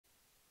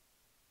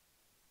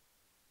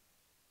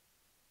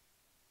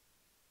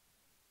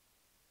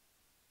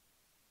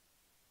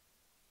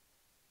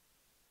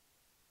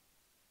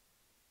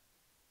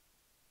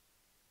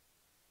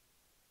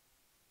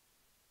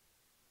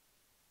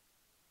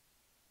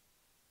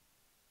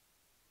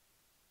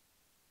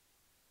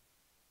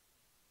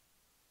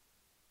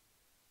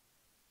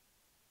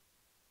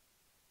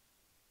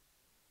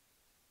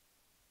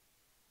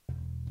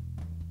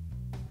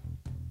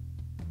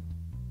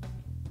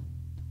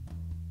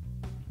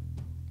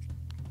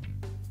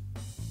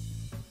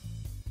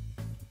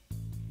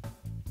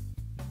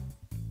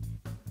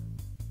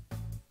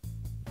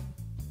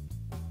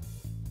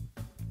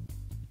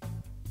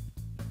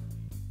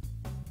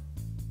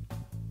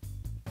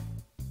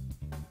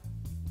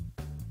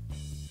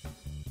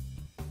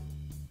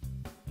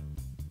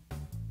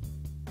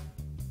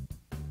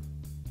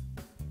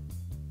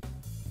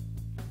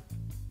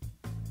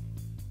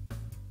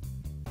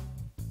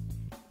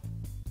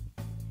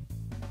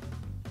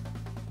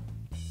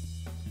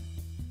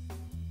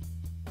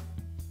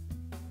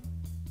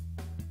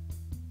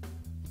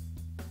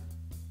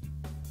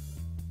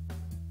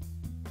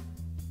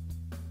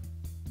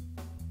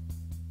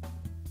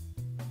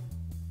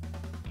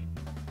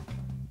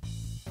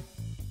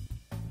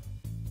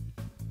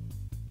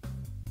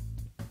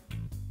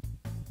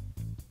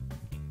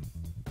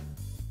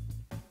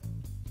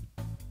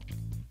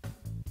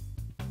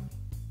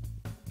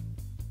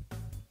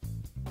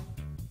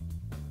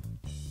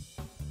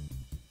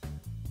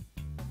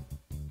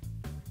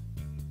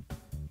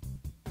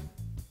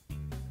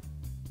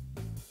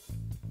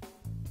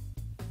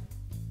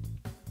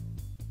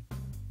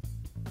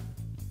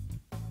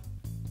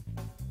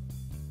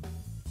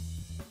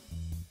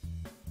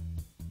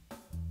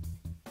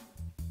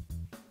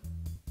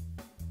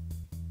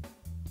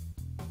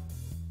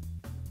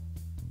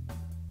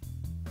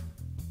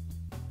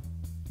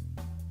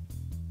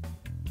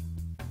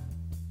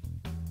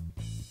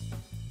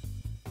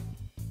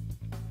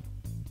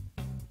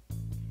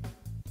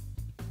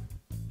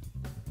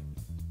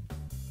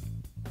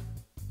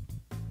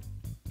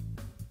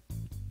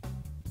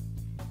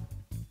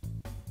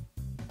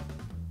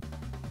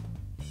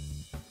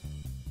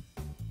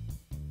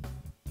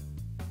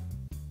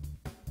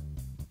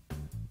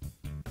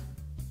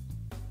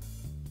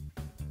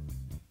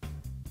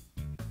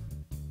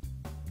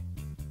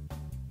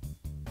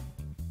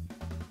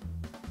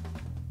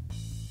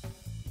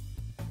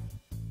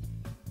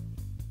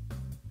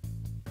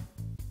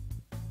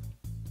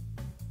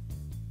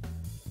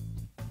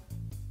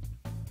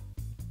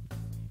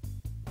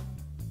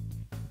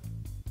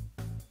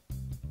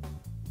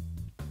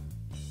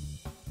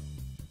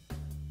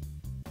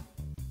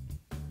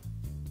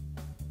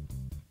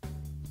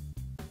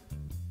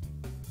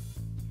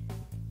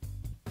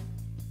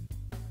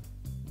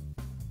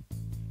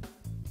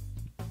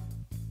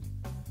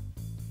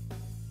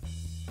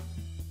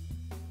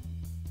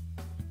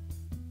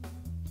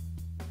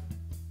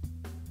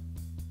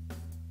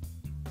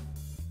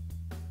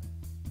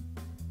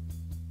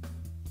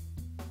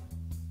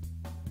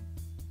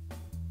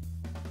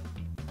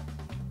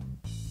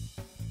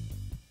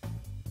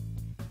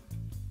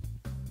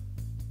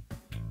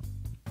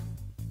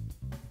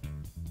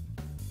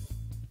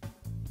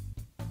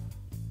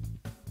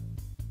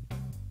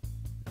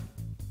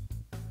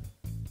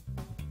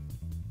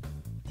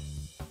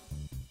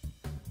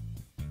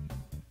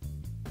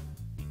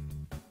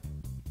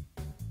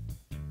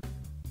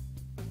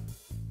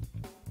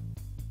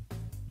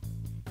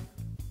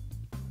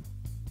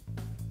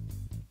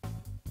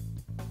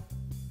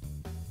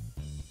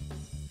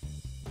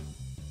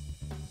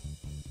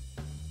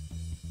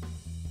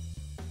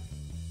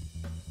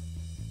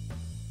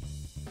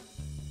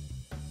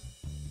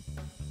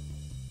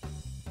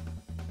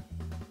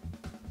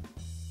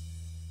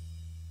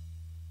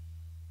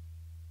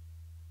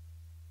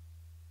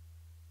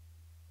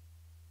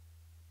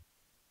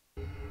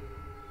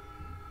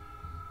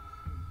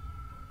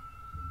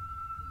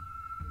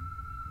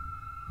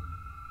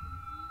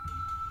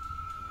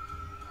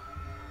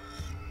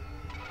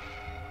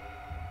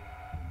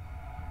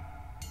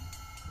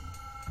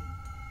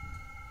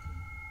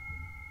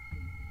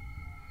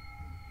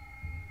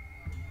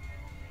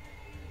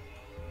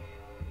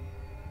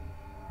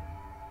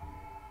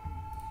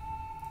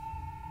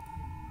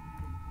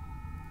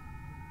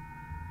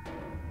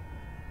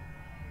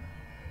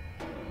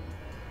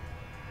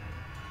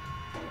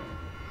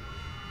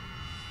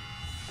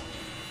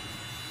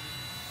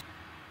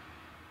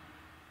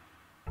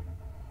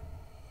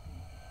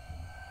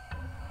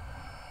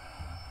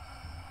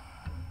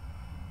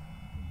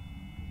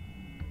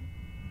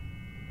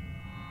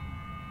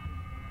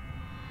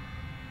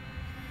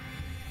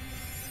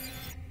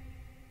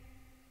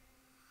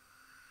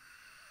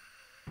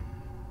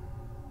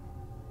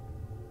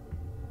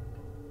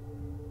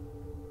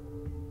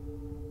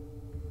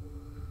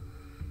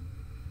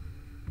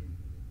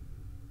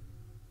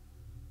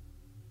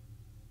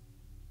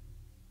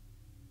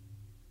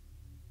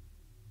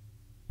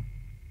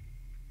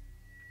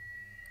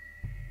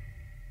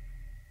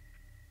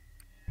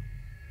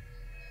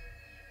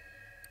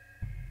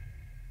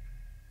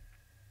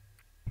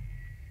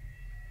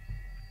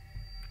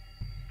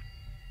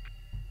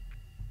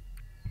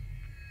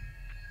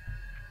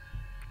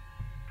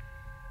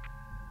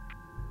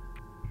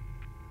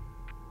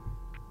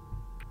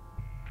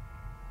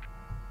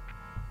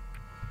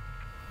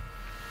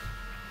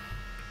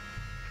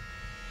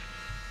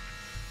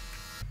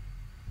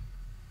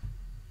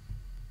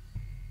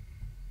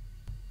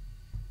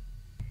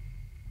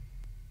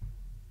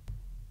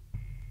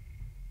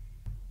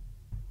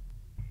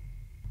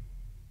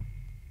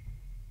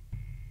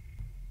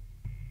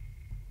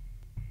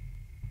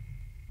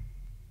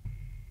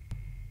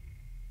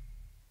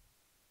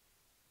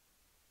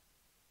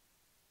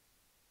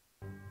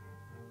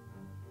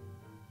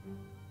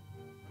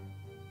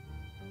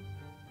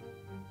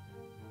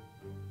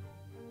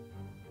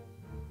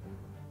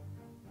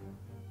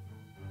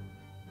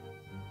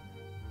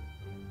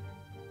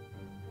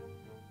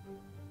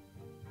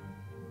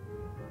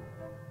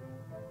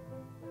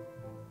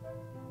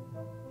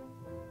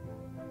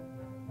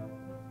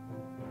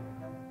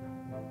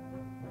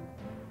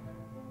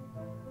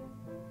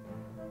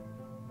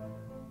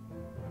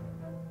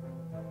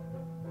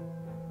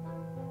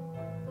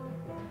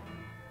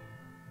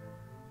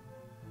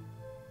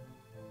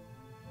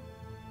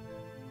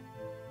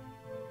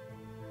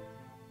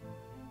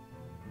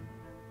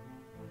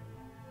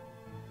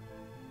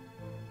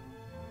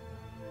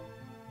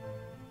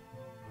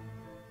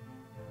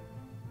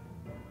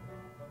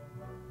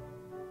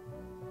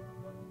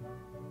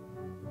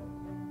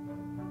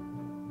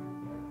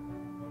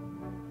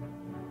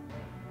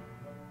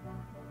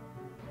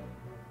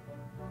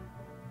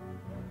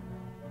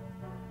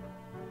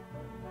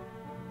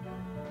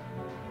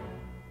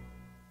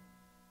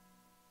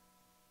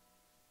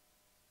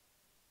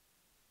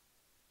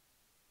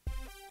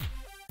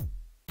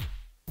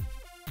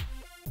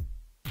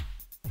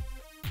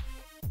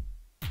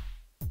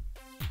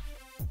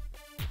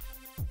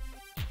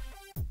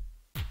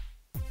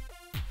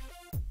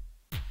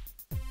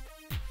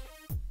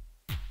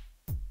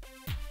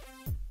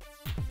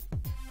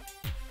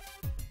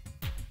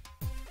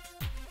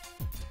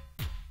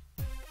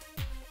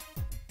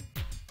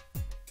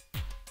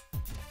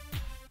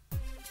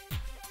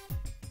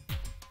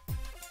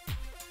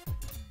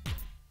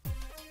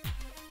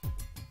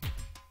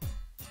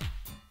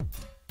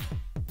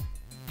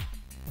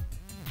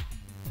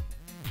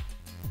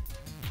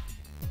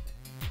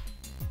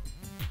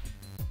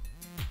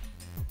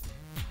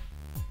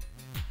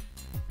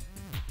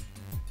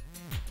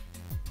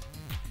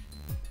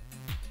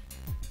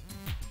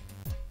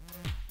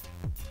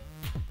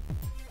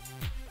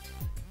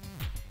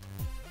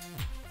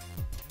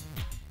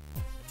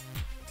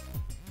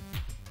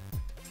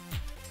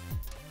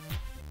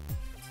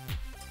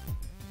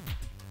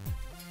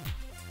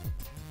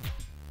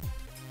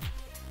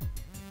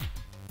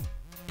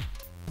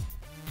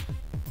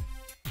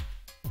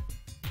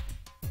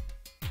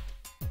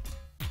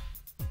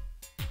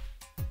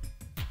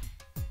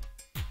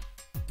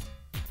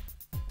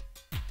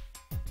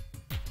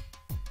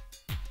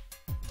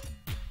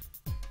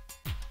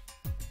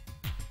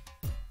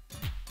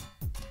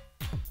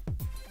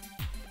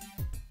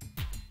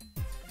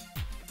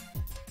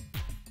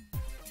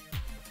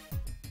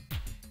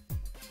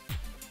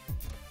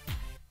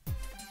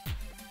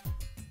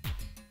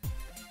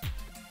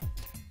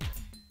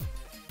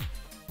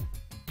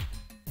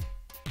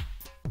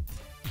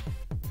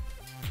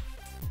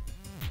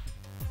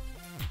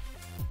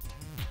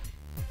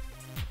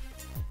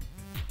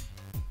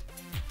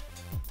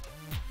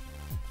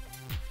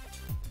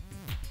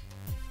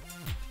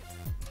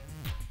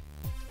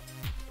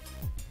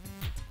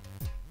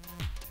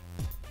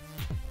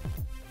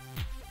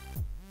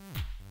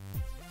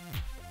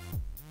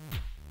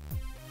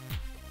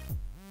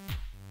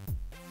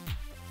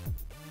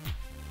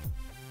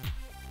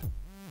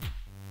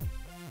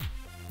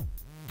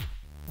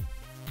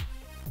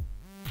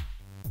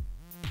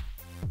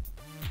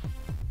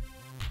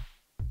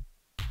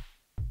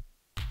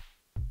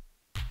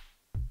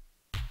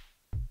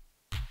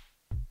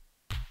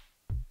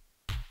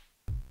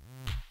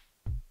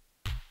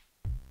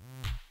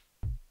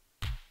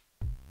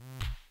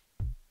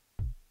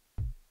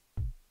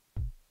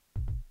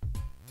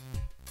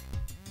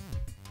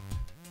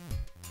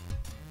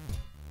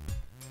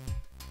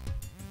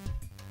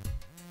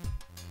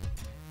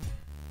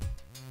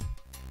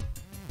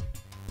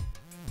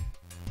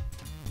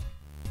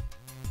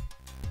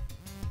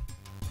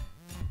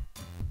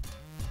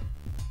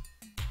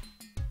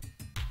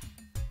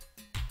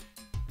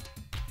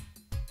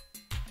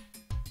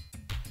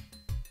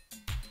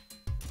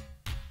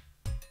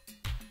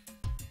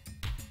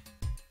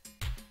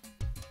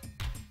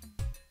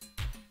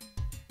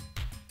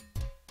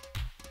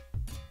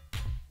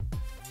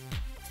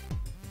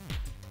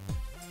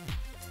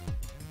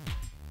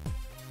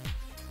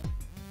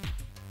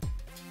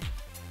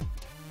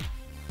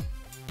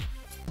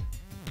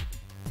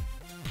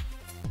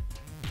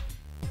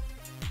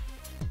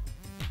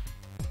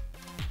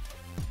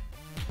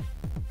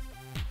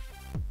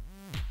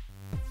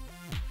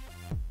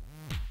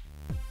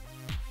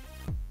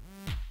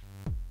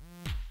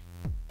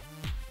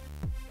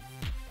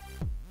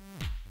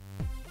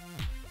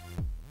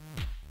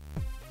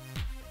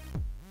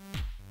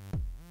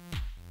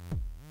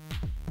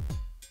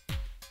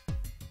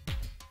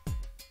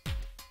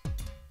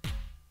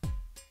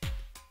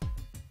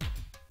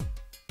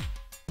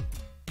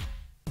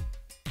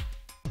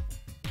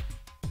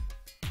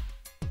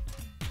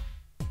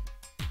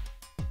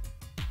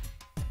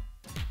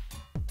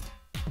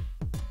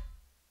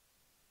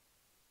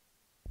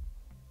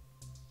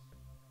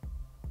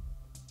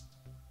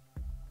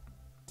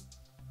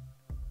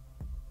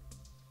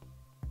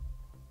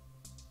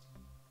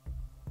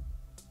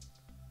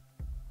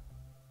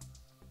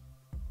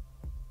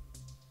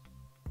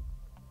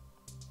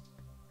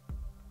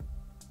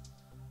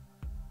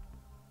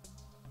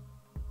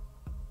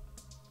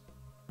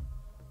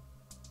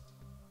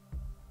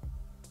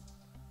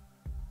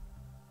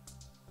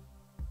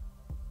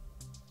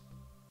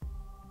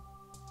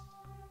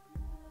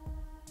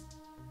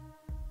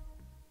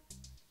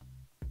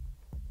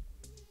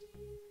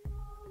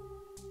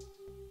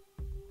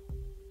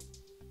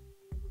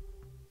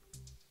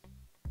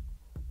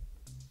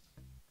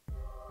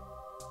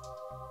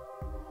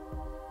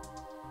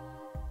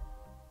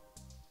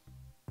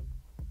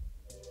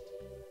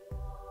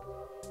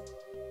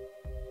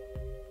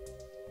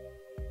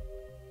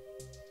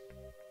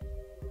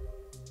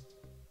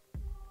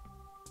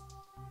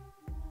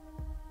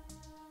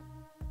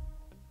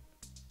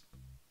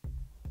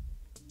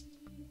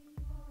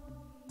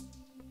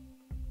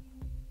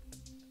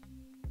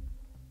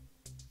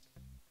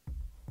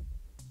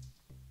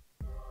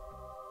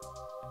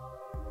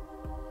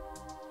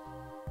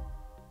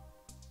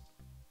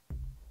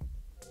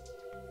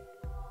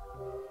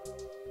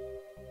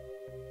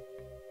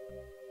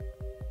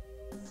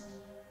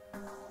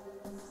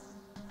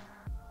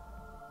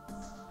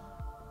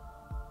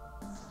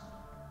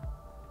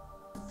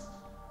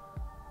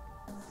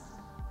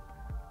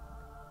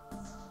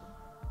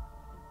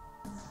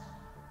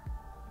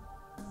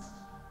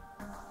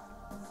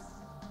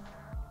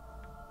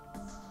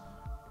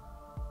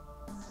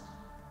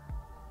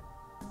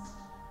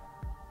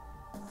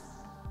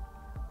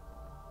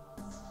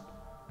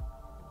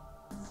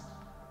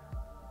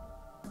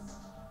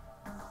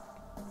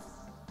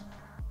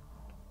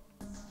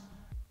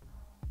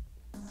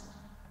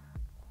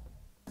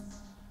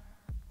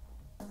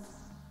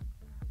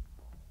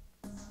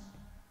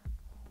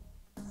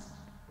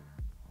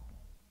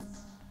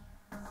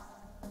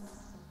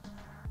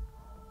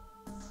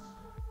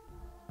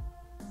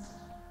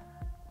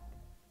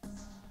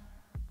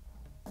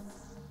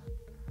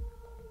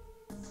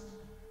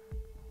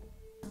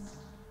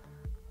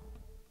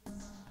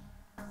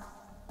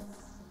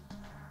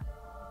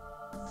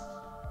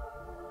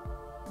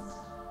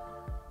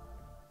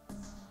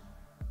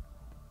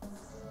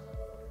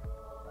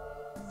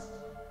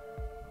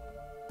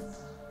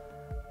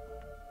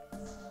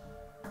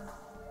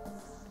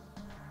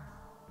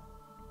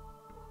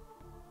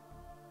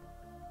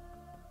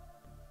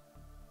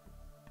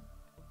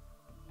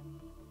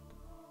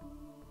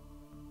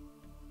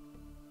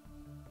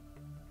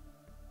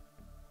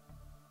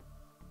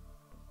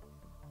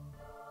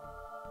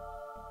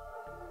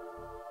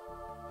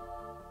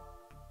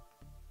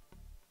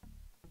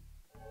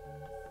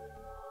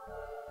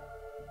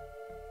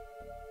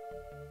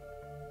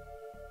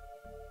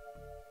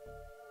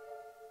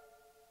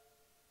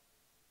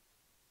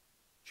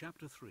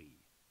Chapter 3.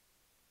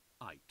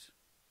 It.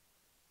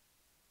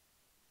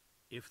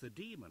 If the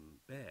demon,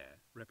 bear,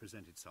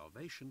 represented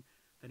salvation,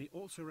 then he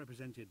also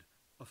represented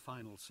a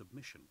final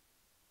submission.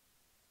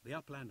 The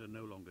uplander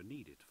no longer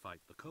needed to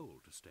fight the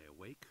cold to stay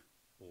awake,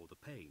 or the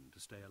pain to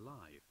stay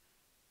alive.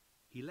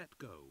 He let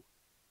go,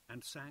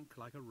 and sank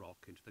like a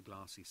rock into the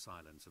glassy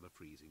silence of a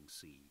freezing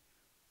sea.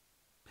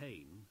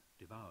 Pain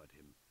devoured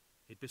him.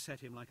 It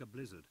beset him like a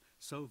blizzard,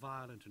 so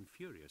violent and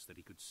furious that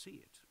he could see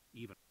it,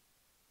 even...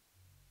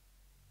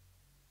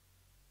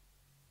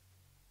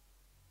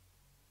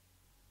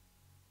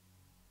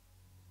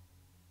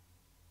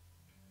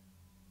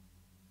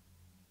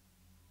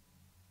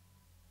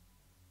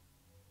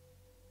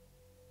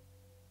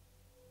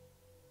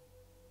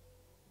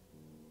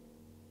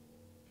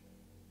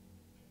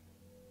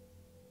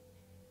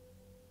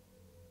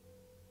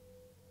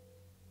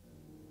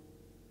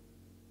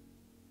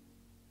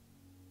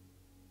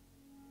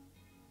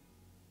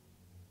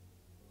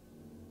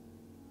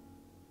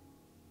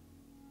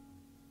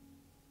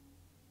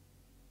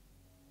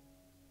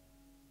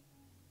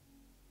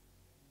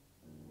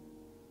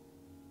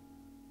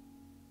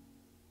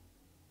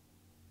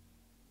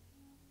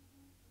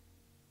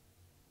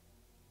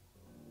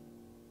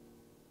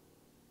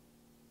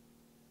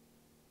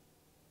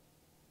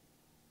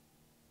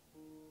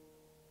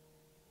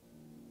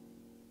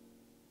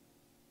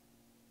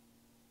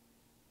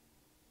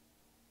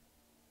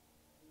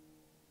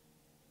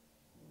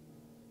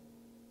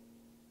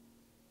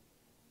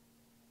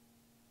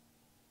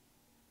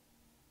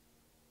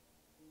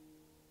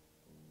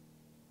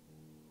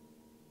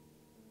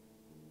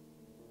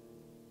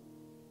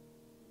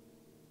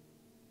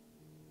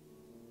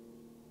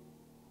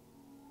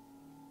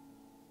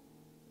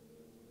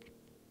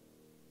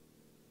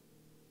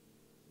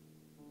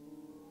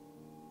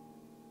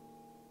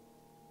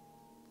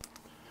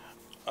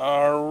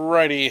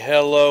 Alrighty,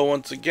 hello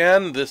once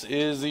again. This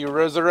is the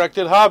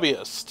Resurrected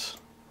Hobbyist.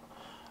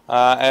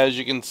 As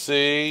you can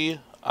see,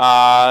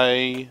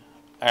 I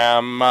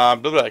am,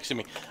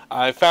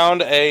 I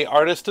found a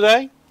artist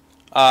today,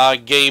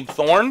 Gabe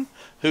Thorne,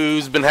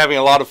 who's been having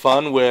a lot of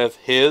fun with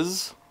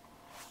his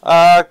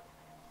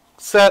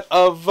set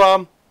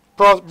of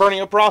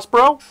Burning Up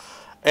Prospero,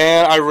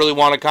 and I really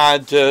want to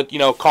kind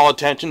of, call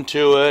attention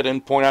to it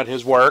and point out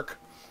his work.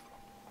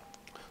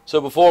 So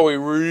before we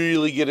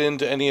really get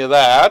into any of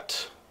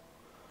that,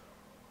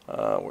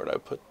 where did I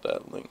put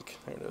that link?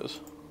 There it is.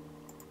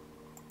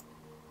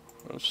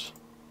 Oops.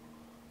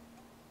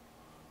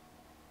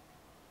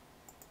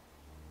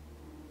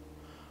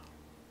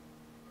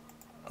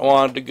 I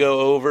wanted to go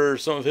over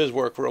some of his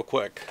work real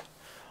quick.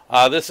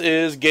 This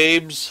is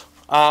Gabe's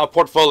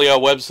portfolio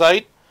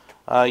website.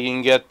 You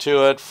can get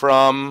to it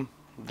from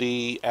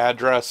the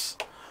address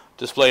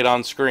displayed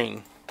on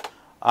screen.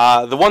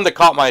 The one that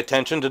caught my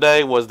attention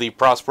today was the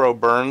Prospero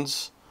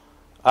Burns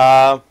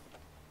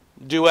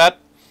duet.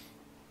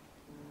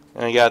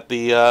 And you got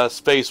the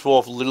Space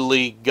Wolf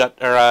literally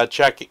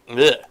checking.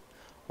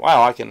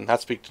 Wow, I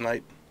cannot speak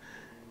tonight.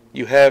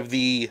 You have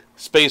the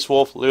Space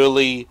Wolf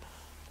literally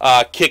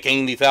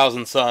kicking the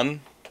Thousand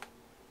Sun.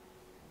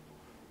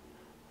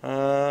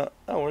 Oh,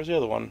 where's the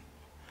other one?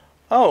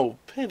 Oh,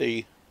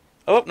 pity.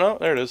 Oh, no,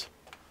 there it is.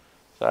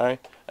 Sorry.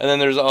 And then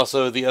there's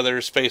also the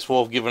other Space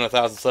Wolf giving a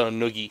Thousand Sun a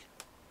noogie.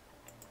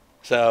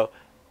 So,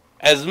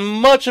 as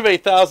much of a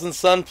Thousand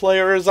Sun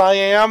player as I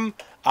am,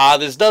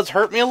 this does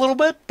hurt me a little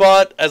bit,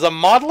 but as a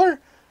modeler,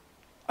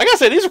 I gotta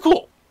say, these are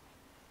cool.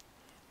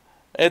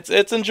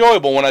 It's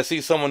enjoyable when I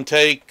see someone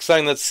take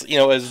something that's,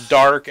 as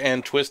dark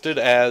and twisted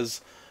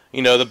as,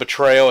 the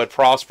Betrayal at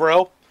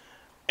Prospero,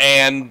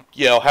 and,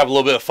 have a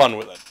little bit of fun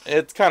with it.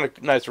 It's kind of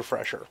a nice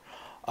refresher.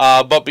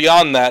 But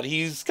beyond that,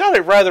 he's got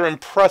a rather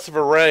impressive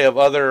array of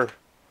other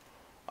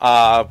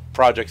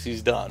projects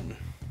he's done.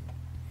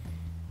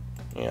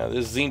 Yeah,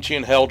 this is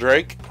Zinchian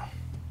Helldrake,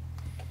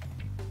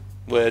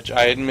 which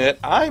I admit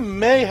I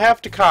may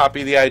have to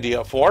copy the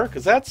idea for,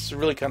 because that's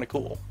really kind of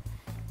cool.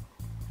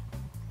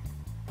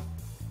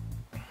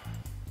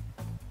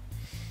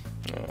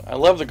 I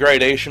love the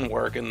gradation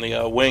work in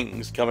the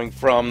wings, coming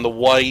from the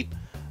white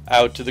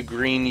out to the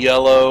green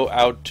yellow,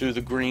 out to the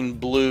green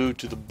blue,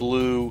 to the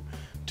blue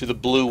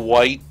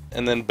white,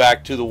 and then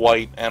back to the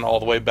white and all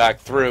the way back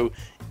through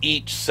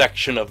each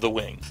section of the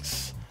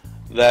wings.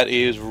 That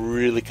is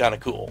really kind of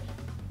cool.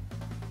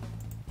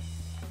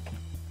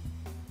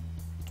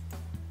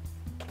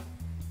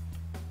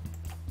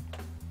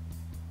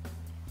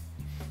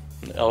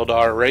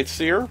 Eldar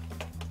Wraithseer.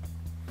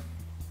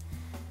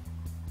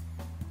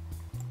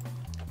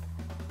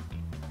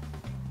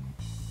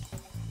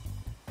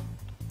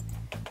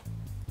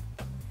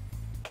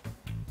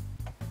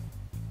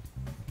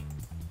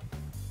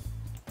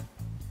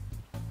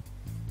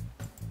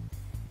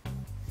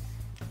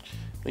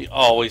 The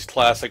always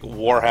classic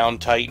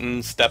Warhound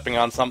Titan stepping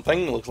on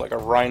something. Looks like a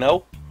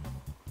rhino.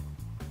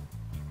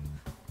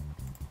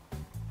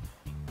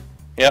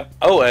 Yep.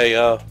 Oh,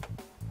 a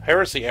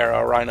Heresy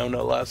era rhino,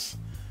 no less.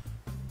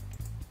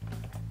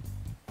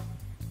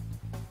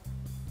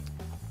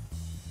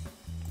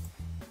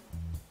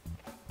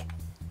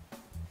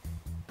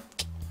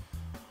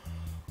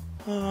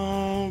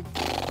 What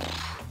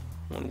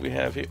do we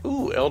have here?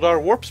 Ooh,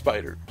 Eldar warp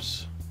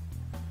spiders.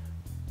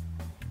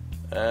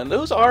 And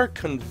those are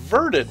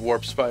converted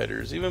warp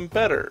spiders, even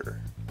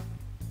better.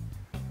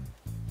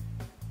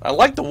 I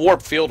like the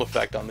warp field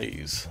effect on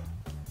these.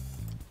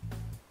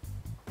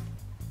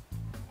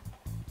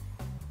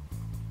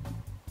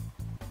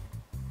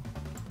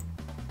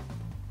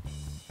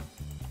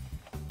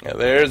 Yeah,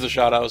 there's the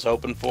shot I was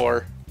hoping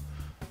for.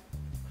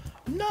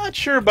 I'm not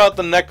sure about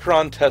the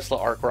Necron Tesla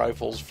arc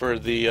rifles for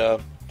the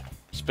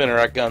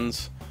spinneret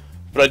guns,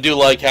 but I do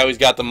like how he's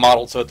got them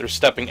modeled so that they're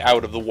stepping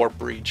out of the warp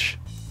breach.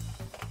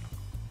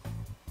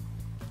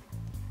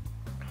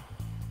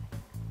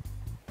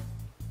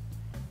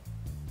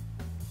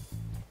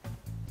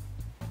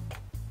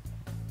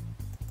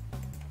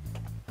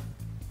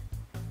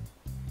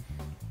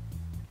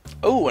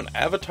 Oh, an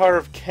Avatar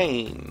of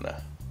Cain.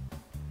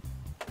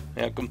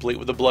 Yeah, complete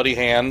with the bloody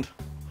hand.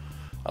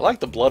 I like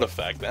the blood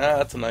effect.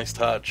 That's a nice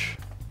touch.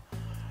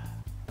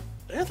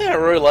 The other thing I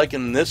really like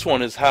in this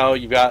one is how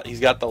he's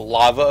got the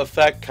lava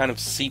effect kind of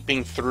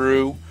seeping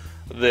through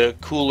the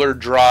cooler,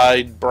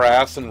 dried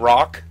brass and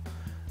rock.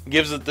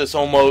 Gives it this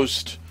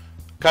almost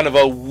kind of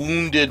a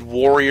wounded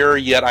warrior,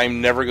 yet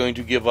I'm never going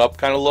to give up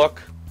kind of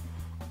look.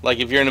 Like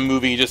if you're in a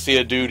movie, you just see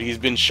a dude, he's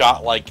been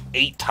shot like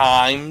 8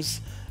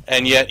 times,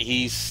 and yet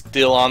he's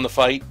still on the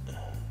fight.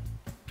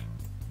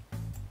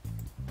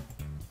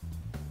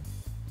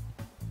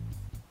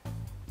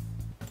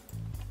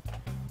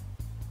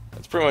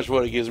 That's pretty much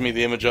what it gives me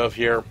the image of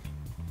here.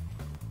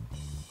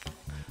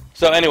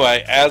 So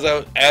anyway, as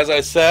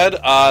I said,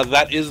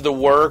 that is the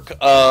work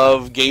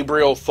of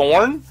Gabriel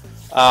Thorne.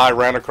 I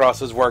ran across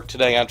his work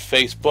today on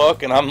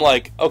Facebook, and I'm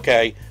like,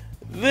 okay,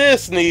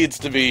 this needs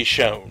to be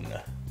shown.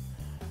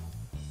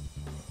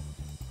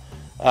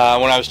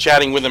 When I was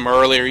chatting with him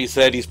earlier, he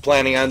said he's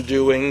planning on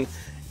doing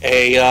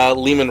a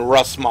Lehman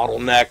Russ model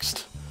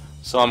next.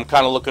 So I'm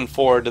kind of looking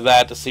forward to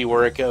that to see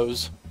where it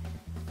goes.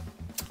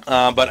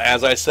 But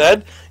as I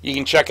said, you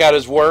can check out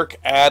his work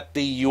at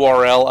the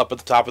URL up at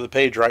the top of the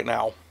page right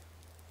now.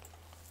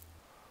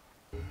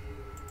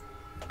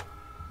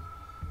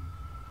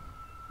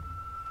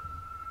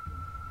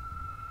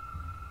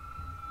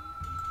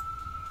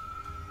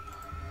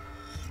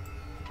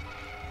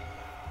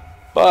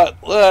 But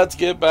let's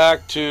get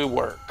back to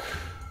work.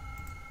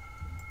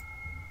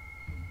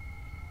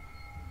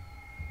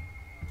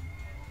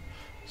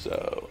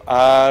 So,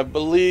 I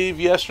believe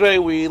yesterday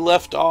we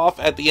left off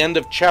at the end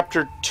of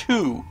Chapter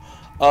 2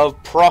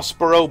 of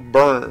Prospero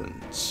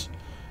Burns.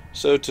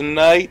 So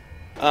tonight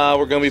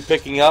we're going to be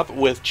picking up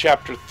with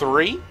Chapter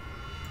 3.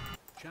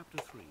 Chapter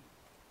 3.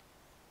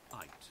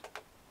 Ite.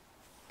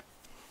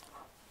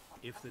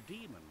 If the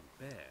demon,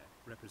 bear,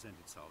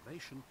 represented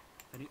salvation,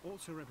 then he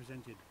also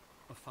represented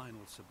a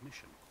final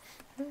submission.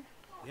 The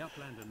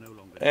Uplander no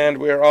longer... And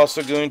we are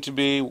also going to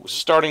be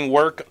starting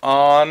work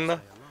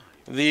on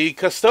the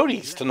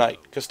Custodes tonight.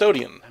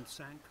 Custodian.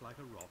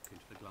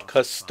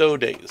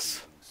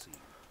 Custodes.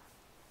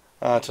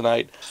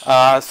 Tonight.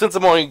 Since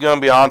I'm only going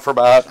to be on for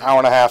about an hour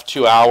and a half,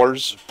 2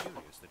 hours,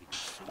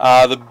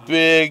 the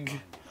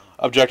big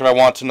objective I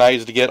want tonight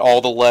is to get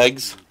all the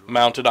legs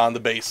mounted on the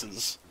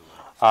bases.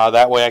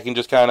 That way I can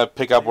just kind of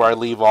pick up where I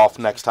leave off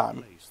next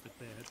time.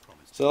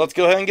 So let's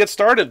go ahead and get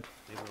started.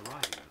 They were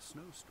riding in a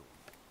snowstorm.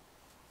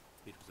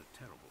 It was a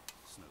terrible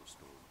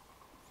snowstorm.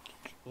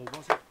 Or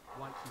was it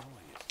white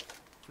noise,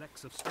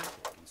 flecks of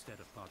static instead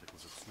of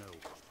particles of snow,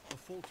 a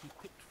faulty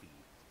pit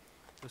feed,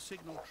 the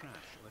signal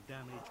trash of a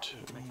damaged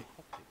automatic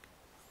optic,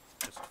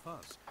 just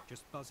fuzz,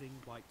 just buzzing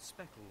white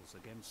speckles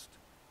against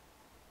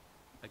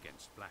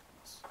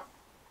blackness.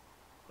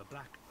 The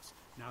blackness,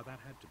 now that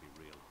had to be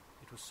real.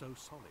 It was so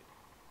solid,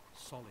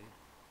 solid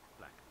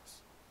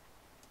blackness.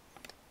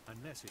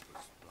 Unless it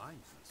was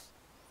blindness.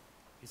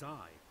 His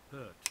eye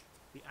hurt,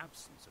 the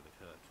absence of it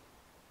hurt.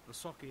 The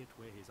socket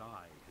where his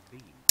eye had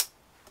been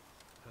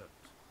hurt.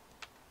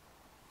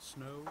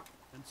 Snow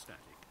and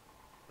static,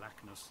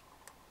 blackness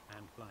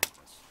and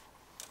blindness.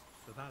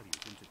 The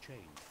values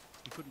interchanged.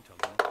 He couldn't tell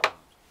them apart.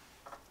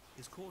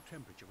 His core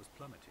temperature was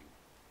plummeting.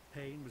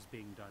 Pain was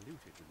being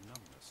diluted with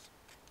numbness.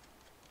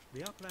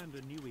 The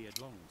Uplander knew he had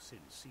long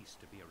since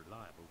ceased to be a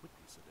reliable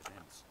witness of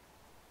events.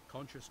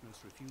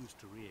 Consciousness refused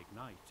to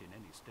reignite in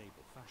any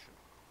stable fashion.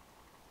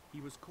 He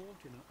was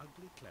caught in an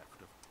ugly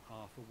cleft of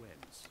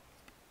half-awareness,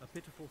 a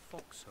pitiful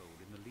foxhole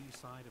in the lee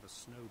side of a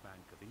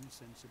snowbank of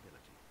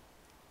insensibility.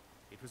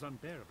 It was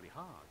unbearably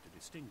hard to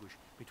distinguish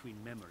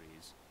between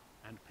memories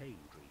and pain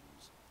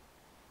dreams.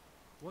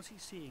 Was he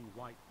seeing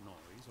white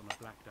noise on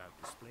a blacked-out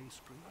display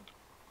screen,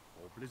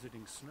 or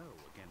blizzarding snow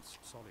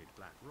against solid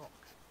black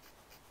rock?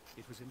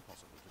 It was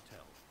impossible to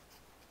tell.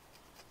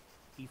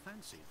 He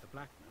fancied the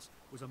blackness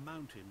was a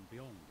mountain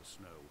beyond the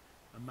snow,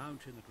 a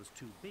mountain that was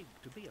too big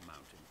to be a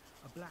mountain,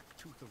 a black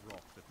tooth of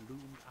rock that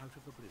loomed out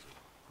of the blizzard,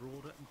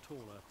 broader and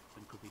taller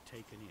than could be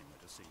taken in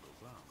at a single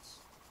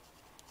glance.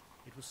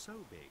 It was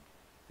so big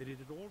that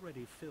it had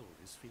already filled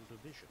his field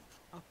of vision,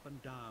 up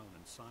and down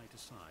and side to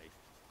side,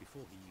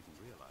 before he even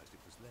realized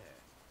it was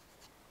there.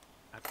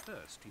 At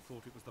first he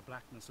thought it was the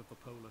blackness of the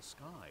polar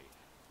sky,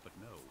 but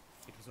no,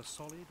 it was a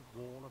solid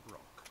wall of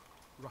rock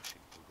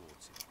rushing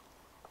towards him.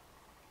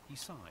 He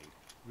sighed,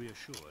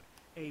 reassured,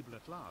 able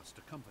at last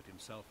to comfort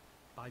himself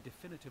by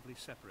definitively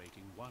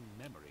separating one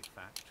memory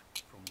fact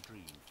from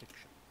dream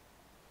fiction.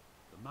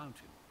 The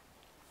mountain,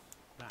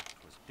 that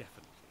was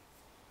definitely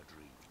a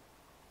dream.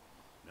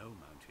 No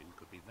mountain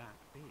could be that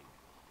big.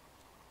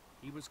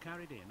 He was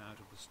carried in out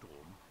of the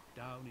storm,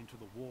 down into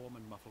the warm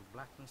and muffled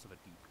blackness of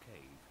a deep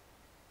cave.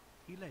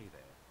 He lay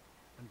there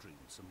and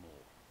dreamed some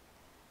more.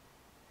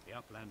 The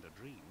Uplander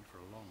dreamed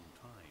for a long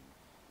time.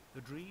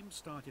 The dreams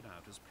started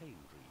out as pain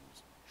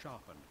dreams,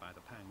 sharpened by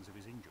the pangs of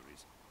his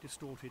injuries,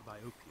 distorted by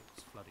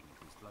opiates flooding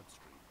into his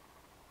bloodstream.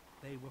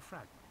 They were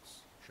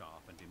fragments,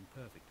 sharp and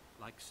imperfect,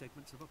 like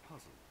segments of a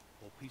puzzle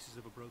or pieces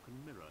of a broken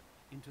mirror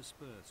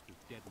interspersed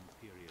with deadened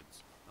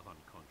periods of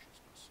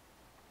unconsciousness.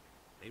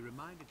 They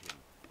reminded him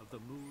of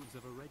the moves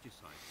of a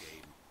regicide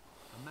game,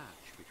 a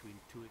match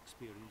between two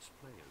experienced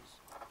players.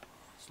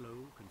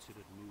 Slow,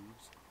 considered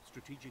moves,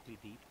 strategically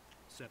deep,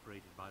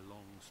 separated by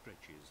long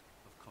stretches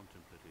of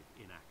contemplative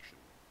inaction.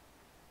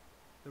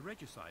 The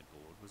regicide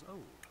board was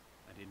old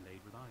and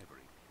inlaid with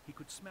ivory. He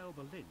could smell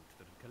the lint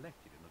that had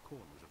collected in the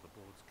corners of the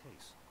board's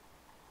case.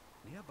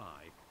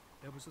 Nearby,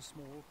 there was a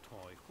small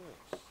toy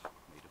horse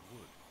made of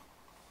wood.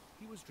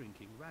 He was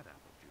drinking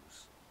radapple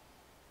juice.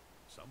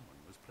 Someone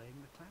was playing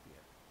the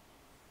clavier.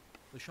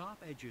 The sharp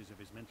edges of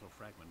his mental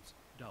fragments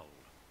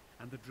dulled,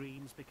 and the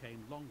dreams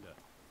became longer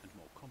and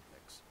more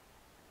complex.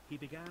 He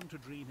began to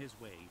dream his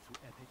way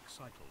through epic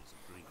cycles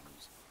of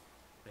dreams.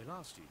 They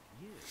lasted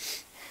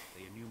years.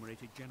 They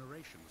enumerated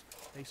generations.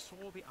 They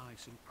saw the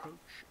ice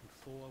encroach and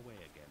thaw away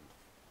again.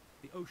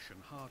 The ocean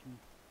harden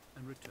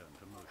and return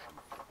to motion.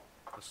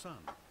 The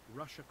sun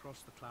rush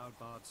across the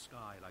cloud-barred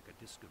sky like a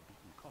disk of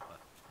beaten copper,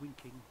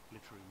 winking,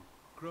 glittering,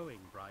 growing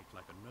bright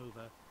like a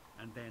nova,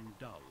 and then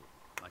dull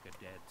like a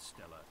dead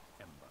stellar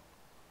ember.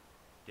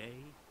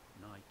 Day,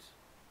 night,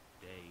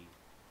 day,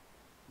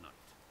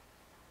 night.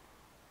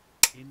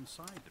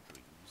 Inside the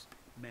dreams,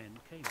 men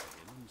came to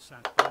him and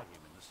sat by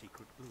him in the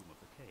secret gloom of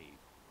the cave.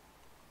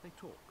 They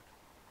talked.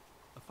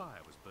 A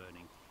fire was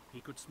burning.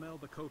 He could smell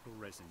the copal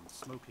resin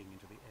smoking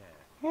into the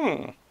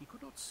air. He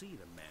could not see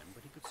the men,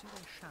 but he could see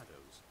their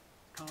shadows,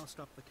 cast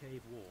up the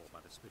cave wall by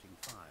the spitting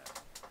fire.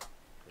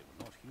 They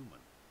were not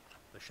human.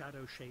 The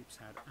shadow shapes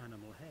had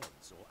animal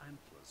heads, or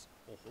antlers,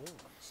 or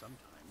horns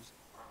sometimes.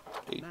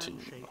 Man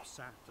shapes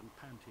sat and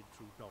panted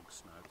through dog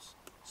snouts.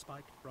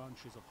 Spiked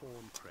branches of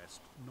horn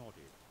crest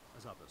nodded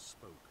as others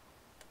spoke.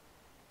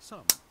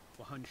 Some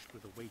were hunched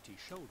with a weighty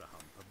shoulder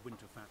hump of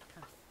winter-fat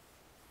cattle.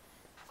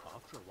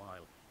 After a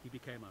while, he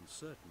became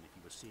uncertain if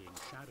he was seeing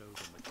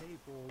shadows on the cave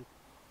wall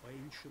or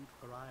ancient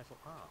parietal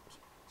art,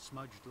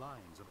 smudged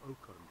lines of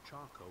ochre and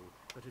charcoal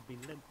that had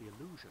been lent the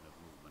illusion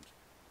of movement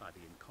by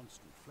the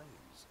inconstant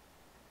flames.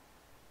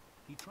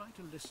 He tried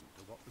to listen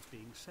to what was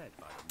being said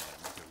by the men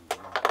during the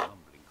long,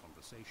 mumbling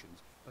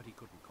conversations, but he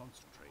couldn't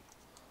concentrate.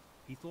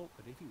 He thought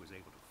that if he was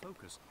able to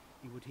focus,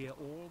 he would hear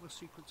all the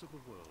secrets of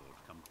the world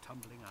come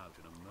tumbling out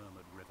in a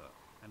murmured river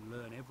and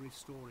learn every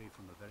story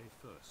from the very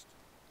first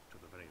to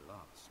the very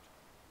last.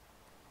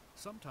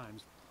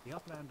 Sometimes the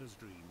Uplander's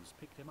dreams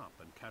picked him up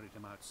and carried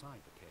him outside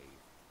the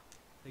cave.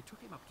 They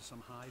took him up to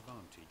some high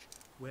vantage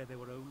where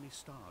there were only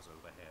stars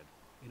overhead,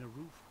 in a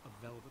roof of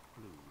velvet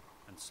blue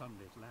and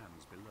sunlit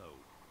lands below.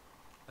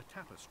 A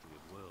tapestry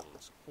of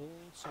worlds,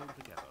 all sewn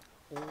together,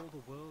 all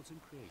the worlds in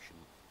creation,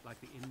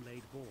 like the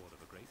inlaid board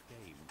of a great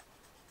game.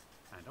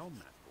 And on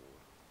that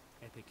board,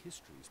 epic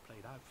histories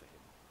played out for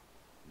him.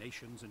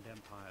 Nations and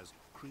empires,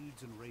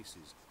 creeds and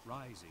races,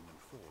 rising and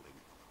falling,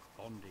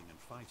 bonding and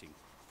fighting,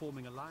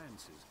 forming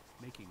alliances,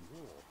 making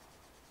war.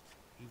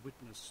 He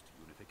witnessed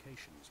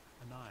unifications,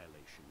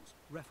 annihilations,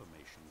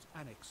 reformations,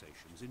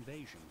 annexations,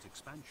 invasions,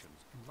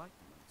 expansions,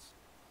 enlightenments.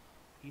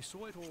 He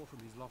saw it all from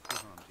his lofty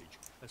vantage,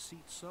 a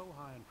seat so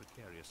high and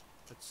precarious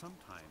that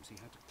sometimes he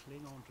had to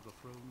cling on to the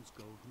throne's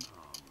golden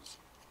arms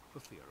for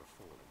fear of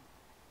falling.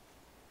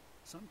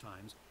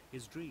 Sometimes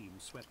his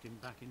dreams swept him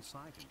back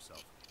inside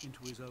himself, into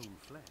his own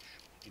flesh,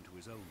 into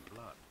his own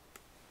blood.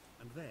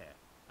 And there,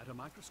 at a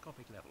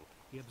microscopic level,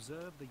 he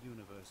observed the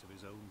universe of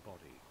his own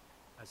body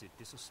as it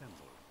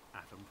disassembled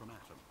atom from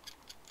atom.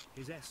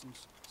 His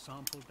essence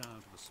sampled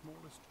down to the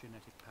smallest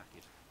genetic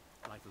packet,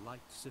 like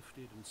light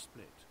sifted and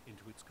split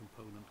into its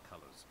component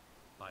colors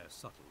by a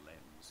subtle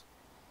lens.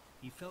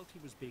 He felt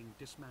he was being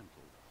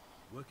dismantled,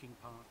 working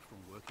part from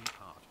working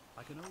part,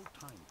 like an old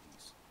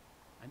timepiece,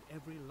 and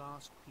every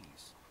last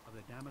piece of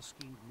the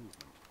Damascene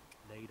movement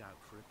laid out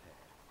for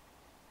repair.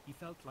 He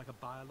felt like a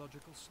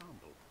biological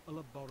sample, a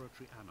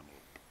laboratory animal,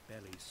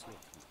 belly slit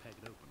and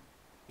pegged open,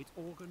 its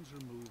organs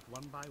removed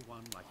one by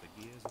one like the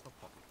gears of a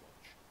pocket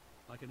watch,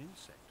 like an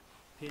insect,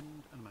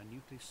 pinned and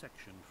minutely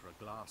sectioned for a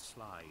glass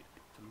slide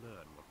to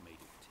learn what made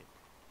it tick.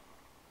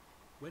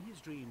 When his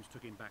dreams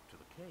took him back to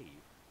the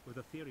cave, where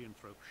the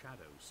therianthrope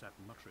shadows sat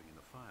muttering in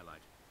the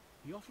firelight,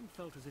 he often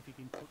felt as if he'd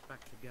been put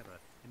back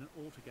together in an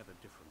altogether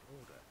different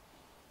order.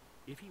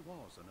 If he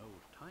was an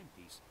old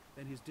timepiece,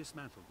 then his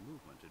dismantled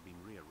movement had been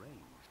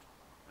rearranged,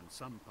 and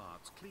some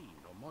parts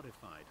cleaned or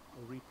modified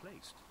or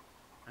replaced.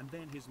 And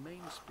then his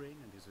mainspring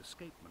and his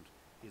escapement,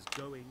 his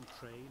going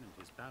train and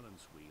his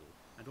balance wheel,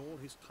 and all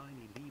his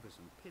tiny levers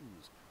and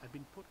pins had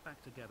been put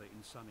back together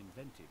in some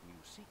inventive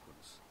new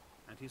sequence,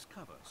 and his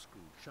cover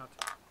screwed shut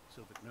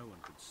so that no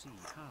one could see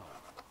how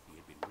he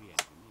had been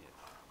re-engineered.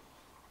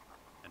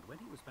 And when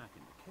he was back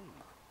in the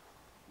cave,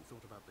 he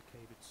thought about the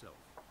cave itself.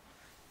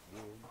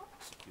 Warm,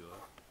 secure,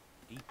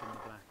 deep in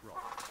the black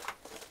rock,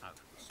 out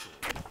of the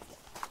storm.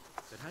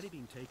 But had he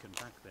been taken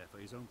back there for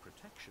his own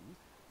protection,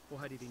 or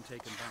had he been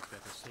taken back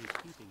there for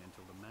safekeeping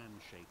until the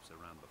man-shapes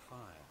around the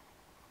fire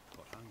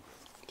got hungry?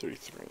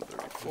 33 and The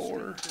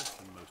 34. strangest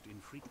and most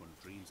infrequent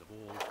dreams of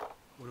all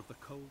were of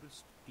the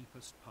coldest,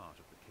 deepest part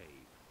of the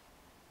cave,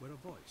 where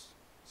a voice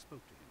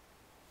spoke to him.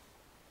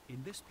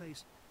 In this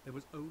place there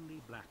was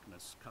only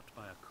blackness cut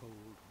by a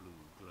cold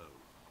blue glow.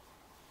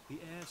 The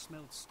air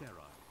smelled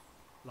sterile,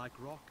 like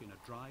rock in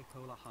a dry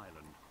polar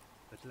highland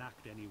that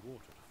lacked any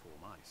water to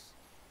form ice.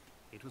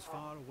 It was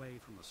far away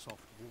from the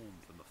soft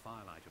warmth and the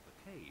firelight of the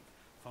cave,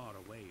 far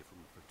away from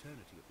the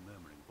fraternity of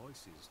murmuring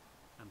voices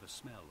and the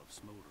smell of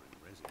smouldering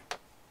resin.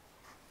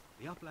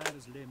 The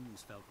uplander's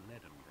limbs felt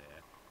leaden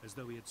there, as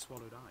though he had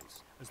swallowed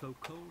ice, as though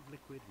cold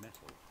liquid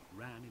metal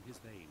ran in his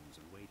veins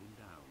and weighed him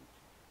down.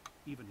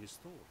 Even his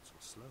thoughts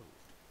were slow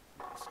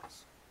and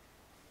viscous.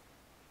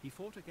 He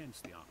fought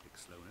against the Arctic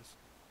slowness,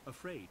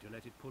 afraid to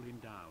let it pull him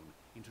down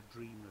into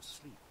dreamless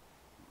sleep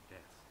and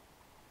death.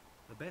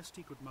 The best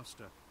he could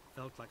muster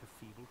felt like a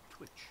feeble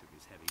twitch of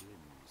his heavy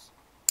limbs.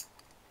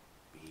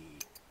 Be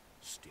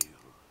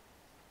still.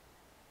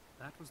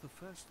 That was the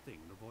first thing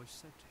the voice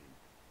said to him.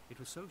 It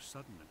was so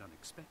sudden and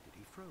unexpected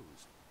he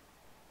froze.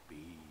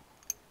 Be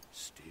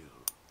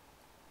still,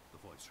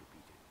 the voice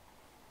repeated.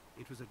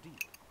 It was a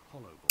deep,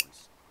 hollow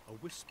voice, a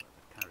whisper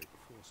that carried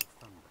the force of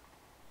thunder.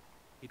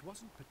 It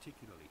wasn't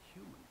particularly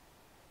human.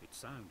 It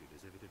sounded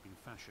as if it had been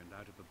fashioned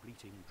out of the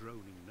bleating,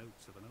 droning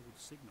notes of an old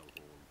signal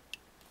horn.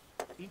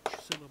 Each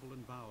syllable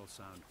and vowel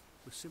sound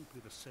was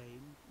simply the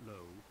same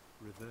low,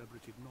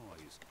 reverberative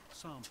noise,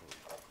 sampled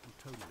and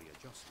tonally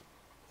adjusted.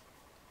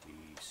 Be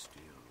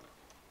still.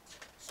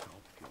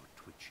 Stop your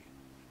twitching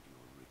and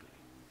your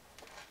wriggling.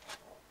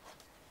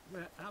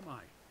 Where am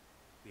I?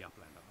 The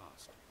uplander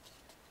asked.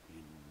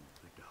 In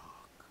the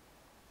dark,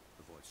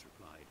 the voice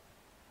replied.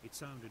 It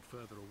sounded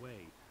further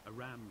away, a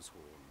ram's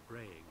horn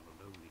braying on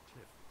a lonely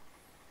cliff.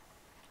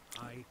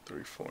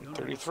 34 and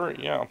 33,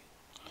 yeah.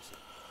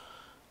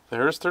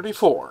 There's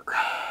 34.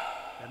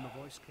 Then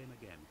the voice came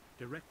again,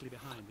 directly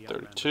behind the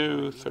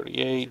 32,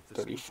 38,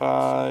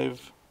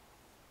 35.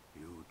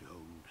 You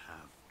don't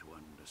have to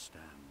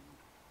understand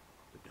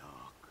the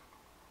dark.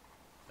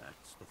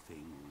 That's the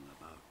thing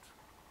about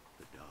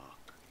the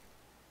dark.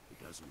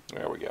 It doesn't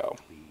There we go.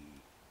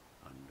 be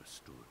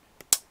understood.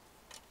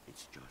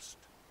 It's just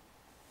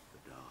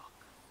the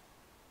dark.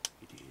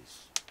 It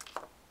is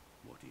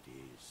what it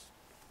is.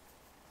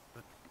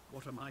 But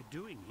what am I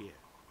doing here?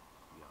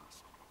 He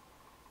asked.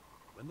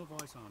 When the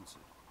voice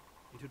answered,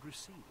 it had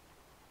receded.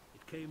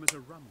 It came as a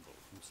rumble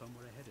from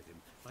somewhere ahead of him,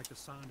 like the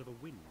sound of a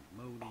wind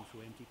moaning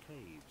through empty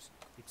caves.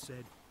 It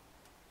said,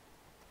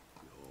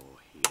 You're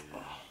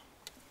here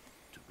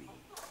to be.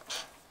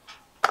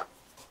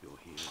 You're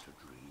here to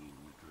dream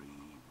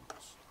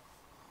dreams.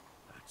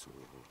 That's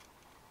all.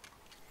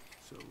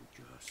 So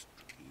just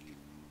dream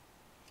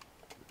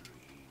the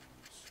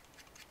dreams.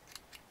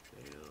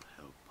 They'll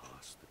help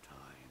pass the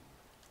time.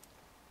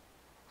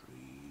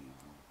 Dream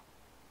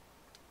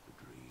the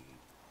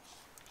dreams.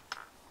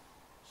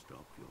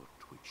 Stop your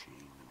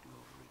twitching and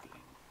your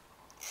wriggling.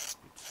 It's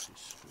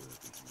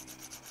disturbing me.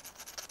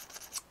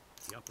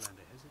 The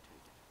uplander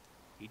hesitated.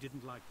 He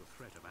didn't like the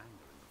threat of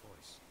anger in the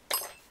voice.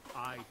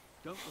 I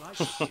don't like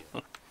it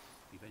here,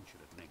 he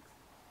ventured at length.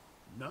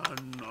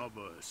 None of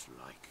us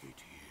like it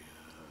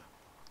here.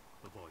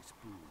 The voice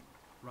boomed,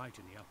 right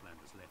in the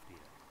uplander's left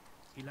ear.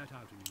 He let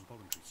out an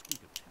involuntary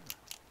squeak of terror.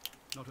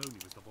 Not only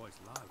was the voice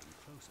loud and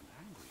close and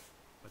angry,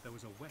 but there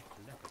was a wet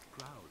leopard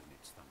growl in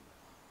its thunder.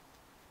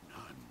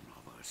 None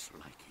of us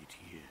like it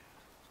here,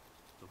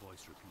 the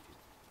voice repeated,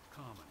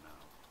 calmer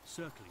now,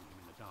 circling him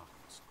in the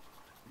darkness.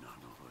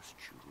 None of us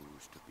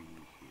choose to be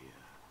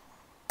here.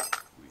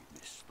 We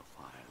miss the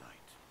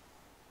firelight.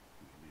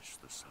 We miss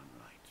the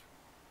sunlight.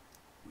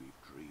 We've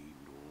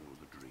dreamed all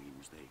the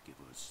dreams they give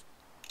us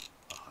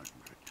 100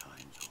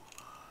 times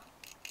over,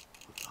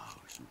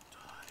 1,000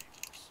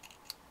 times.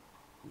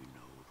 We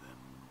know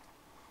them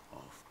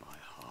off by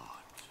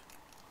heart.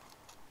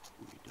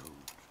 We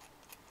don't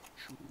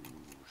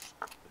choose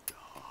the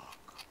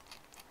dark.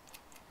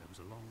 There was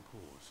a long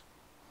pause.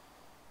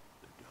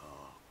 The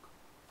dark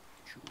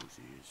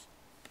chooses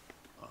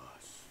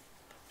us.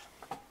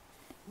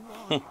 Who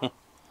are you?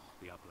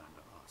 The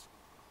uplander asked.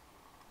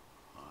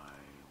 I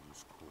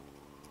was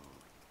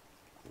called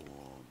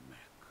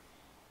Cormac,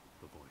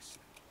 the voice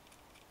said.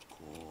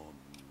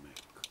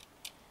 Cormac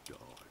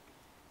Dodd.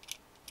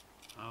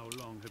 How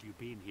long have you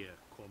been here,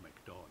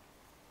 Cormac Dodd?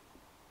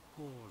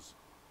 Pause,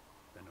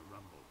 then a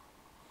rumble.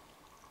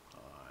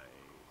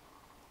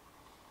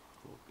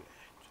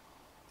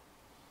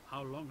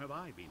 How long have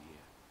I been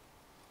here?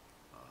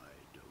 I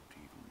don't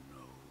even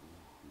know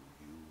who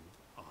you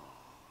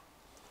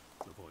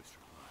are, the voice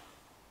replied.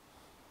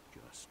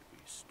 Just be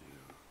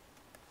still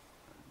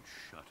and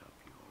shut up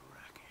your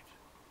racket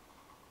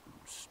and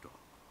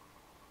stop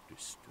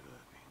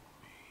disturbing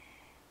me.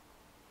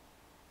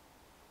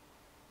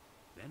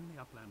 Then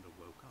the Uplander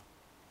woke up,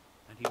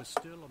 and he was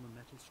still on the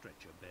metal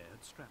stretcher Bear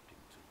had strapped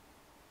him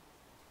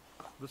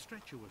to. The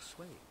stretcher was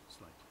swaying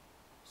slightly,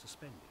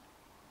 suspended.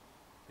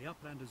 The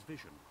Uplander's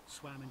vision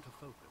swam into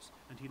focus,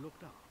 and he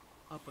looked up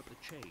at the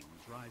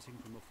chains rising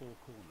from the four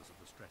corners of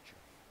the stretcher.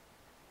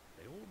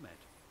 They all met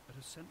at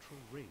a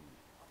central ring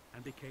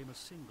and became a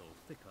single,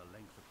 thicker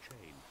length of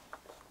chain.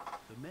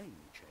 The main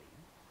chain,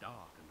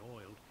 dark and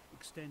oiled,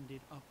 extended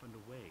up and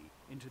away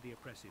into the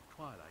oppressive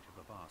twilight of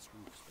the vast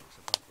roof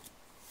space above them.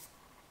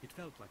 It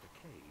felt like a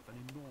cave, an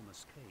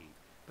enormous cave,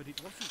 but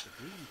it wasn't the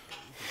green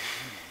cave where the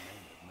animal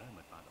men had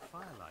murmured by the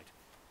firelight,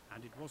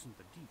 and it wasn't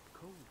the deep,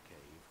 cold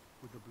cave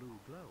with the blue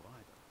glow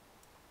either.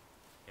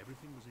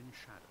 Everything was in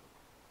shadow,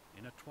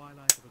 in a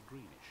twilight of a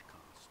greenish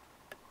cast.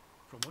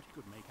 From what he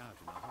could make out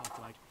in the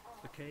half-light,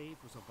 the cave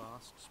was a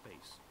vast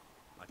space,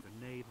 like the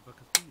nave of a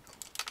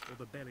cathedral or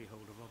the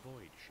belly-hold of a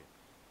void ship.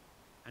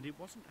 And it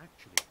wasn't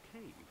actually a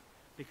cave,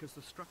 because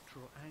the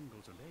structural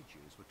angles and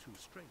edges were too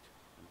straight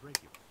and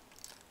regular.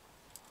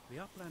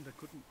 The Uplander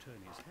couldn't turn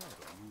his head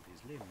or move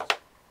his limbs,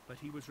 but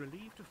he was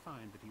relieved to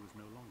find that he was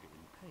no longer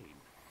in pain.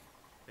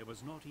 There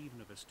was not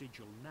even a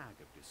vestigial nag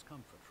of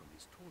discomfort from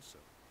his torso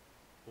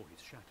or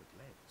his shattered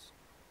legs.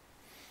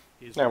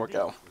 His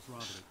relief was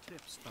rather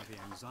eclipsed by the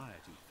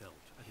anxiety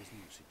felt at his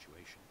new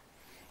situation.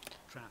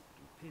 Trapped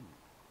and pinned,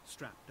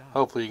 strapped down.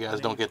 Hopefully you guys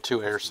don't get too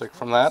airsick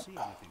from that. See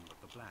anything but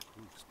the black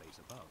roof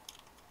space above.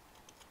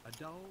 A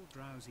dull,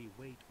 drowsy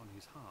weight on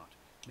his heart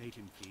made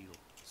him feel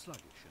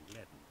sluggish and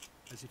leaden,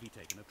 as if he'd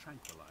taken a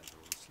tranquilizer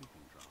or a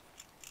sleeping draught.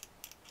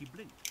 He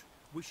blinked,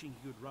 wishing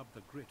he could rub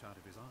the grit out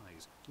of his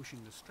eyes,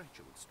 wishing the stretcher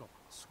would stop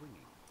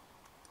swinging.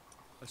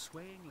 A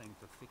swaying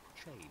length of thick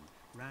chain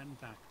ran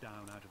back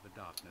down out of the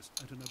darkness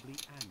at an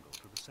oblique angle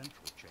to the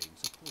central chain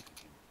supporting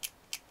him,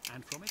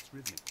 and from its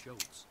rhythmic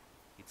jolts,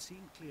 it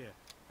seemed clear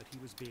that he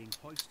was being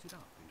hoisted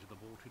up into the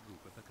vaulted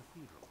roof of the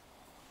cathedral.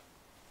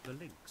 The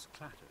links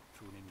clattered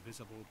through an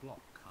invisible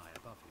block high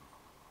above him.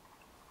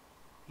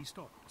 He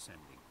stopped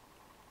descending.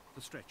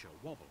 The stretcher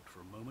wobbled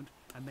for a moment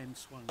and then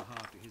swung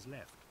hard to his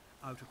left,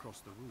 out across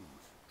the room,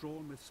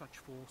 drawn with such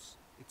force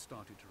it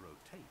started to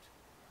rotate.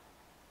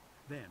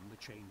 Then the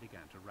chain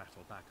began to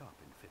rattle back up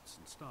in fits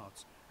and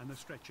starts, and the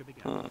stretcher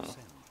began to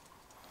descend.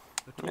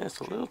 It's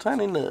a little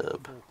tiny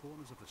nub. The four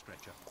corners of the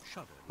stretcher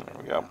shuddered.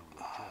 There we go.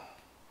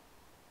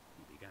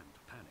 He began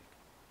to panic.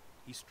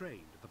 He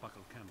strained at the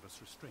buckled canvas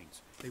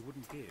restraints. They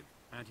wouldn't give,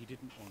 and he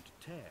didn't want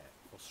to tear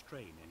or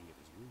strain any of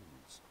his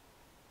wounds.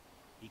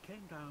 He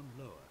came down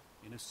lower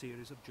in a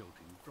series of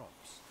jolting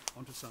drops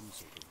onto some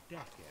sort of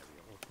deck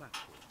area or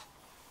platform.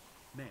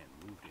 Men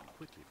moved in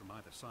quickly from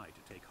either side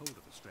to take hold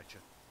of the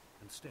stretcher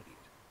and steady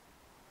it.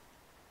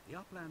 The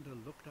Uplander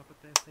looked up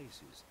at their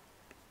faces,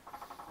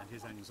 and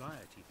his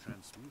anxiety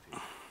transmuted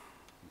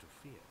into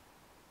fear.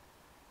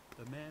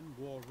 The men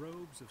wore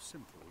robes of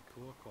simple,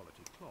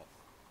 poor-quality cloth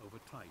over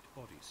tight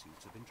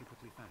bodysuits of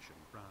intricately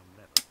fashioned brown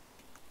leather.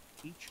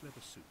 Each leather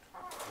suit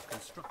was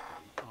constructed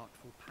in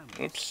artful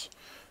panels.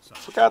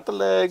 Forgot the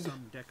leg.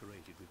 Some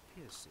decorated with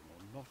piercing or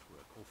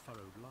knotwork or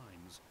furrowed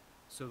lines,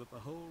 so that the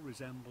whole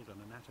resembled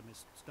an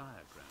anatomist's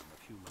diagram of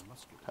human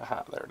musculature.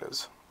 Aha, there it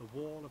is. The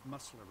wall of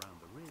muscle around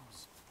the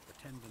ribs, the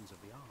tendons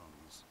of the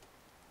arms,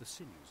 the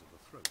sinews of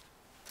the throat.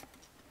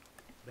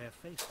 Their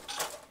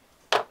faces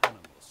were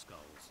animal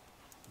skulls,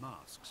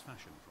 masks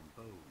fashioned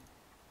from bone,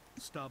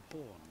 stub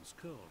horns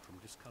curled from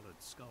discoloured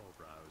skull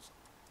brows.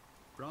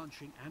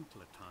 Branching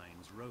antler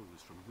tines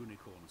rose from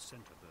unicorn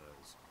centre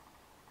burrs.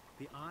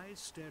 The eyes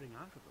staring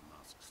out of the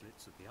mask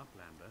slits at the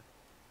Uplander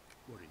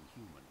were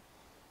inhuman.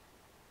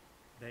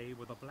 They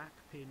were the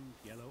black-pinned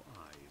yellow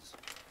eyes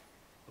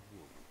of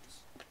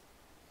wolves.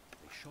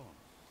 They shone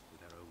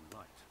with their own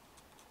light.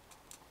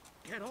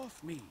 "Get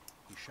off me!"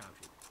 he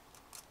shouted,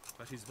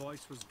 but his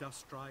voice was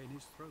dust-dry in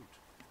his throat,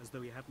 as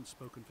though he hadn't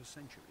spoken for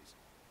centuries.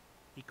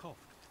 He coughed,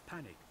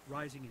 panic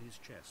rising in his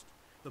chest.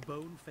 The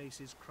bone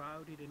faces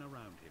crowded in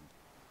around him,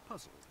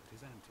 puzzled at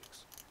his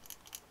antics.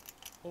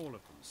 All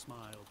of them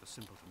smiled the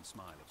simpleton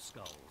smile of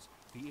skulls,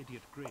 the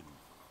idiot grin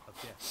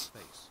of death's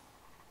face.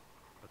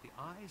 But the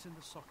eyes in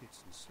the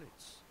sockets and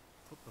slits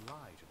put the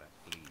lie to that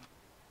glee.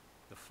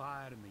 The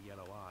fire in the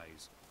yellow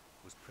eyes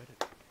was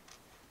predatory,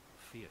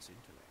 fierce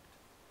intellect,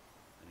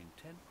 an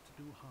intent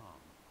to do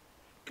harm.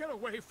 "Get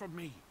away from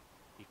me!"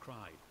 he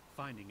cried,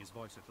 finding his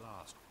voice at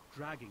last,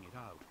 dragging it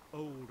out,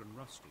 old and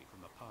rusty,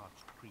 from the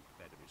parched creek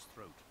bed of his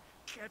throat.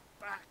 "Get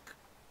back!"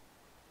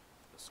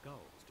 The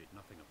skulls did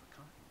nothing of the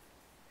kind.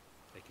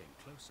 They came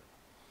closer.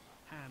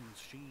 Hands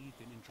sheathed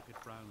in intricate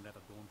brown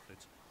leather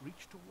gauntlets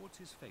reached towards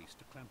his face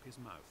to clamp his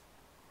mouth.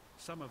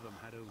 Some of them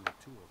had only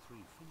 2 or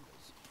 3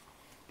 fingers.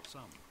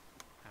 Some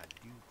had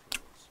dew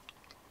claws.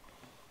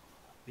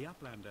 The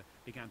Uplander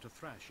began to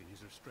thrash in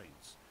his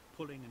restraints,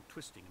 pulling and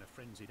twisting in a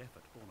frenzied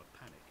effort born of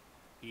panic.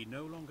 He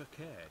no longer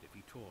cared if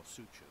he tore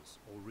sutures,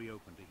 or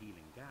reopened a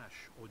healing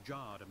gash, or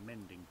jarred a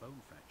mending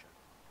bone fracture.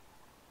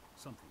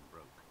 Something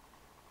broke.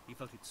 He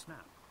felt it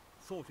snap,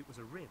 thought it was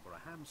a rib or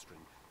a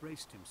hamstring,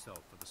 braced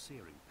himself for the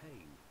searing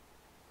pain.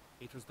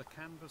 It was the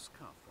canvas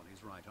cuff on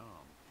his right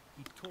arm.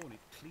 He'd torn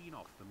it clean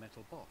off the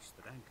metal boss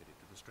that anchored it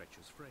to the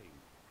stretcher's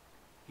frame.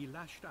 He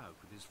lashed out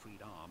with his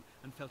freed arm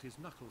and felt his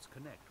knuckles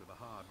connect with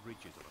the hard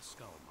ridges of a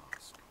skull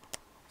mask.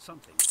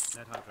 Something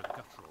let out a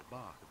guttural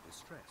bark of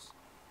distress.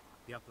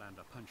 The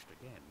Uplander punched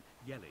again,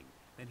 yelling,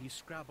 then he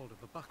scrabbled at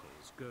the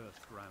buckles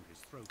girthed around his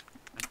throat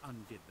and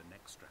undid the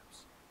neck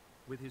straps.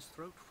 With his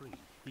throat free,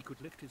 he could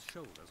lift his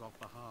shoulders off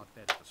the hard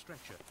bed of the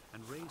stretcher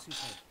and raise his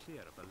head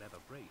clear of the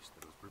leather brace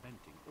that was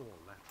preventing all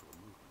lateral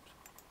movement.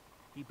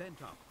 He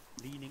bent up,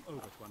 leaning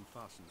over to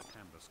unfasten the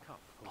canvas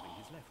cuff holding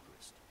his left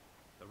wrist.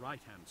 The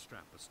right-hand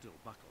strap was still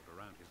buckled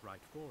around his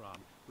right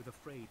forearm, with a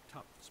frayed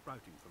tuft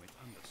sprouting from its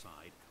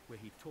underside, where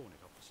he'd torn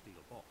it off the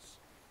steel boss.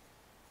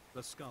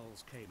 The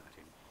skulls came at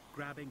him,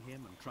 grabbing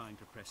him and trying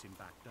to press him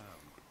back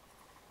down.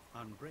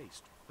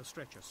 Unbraced, the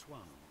stretcher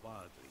swung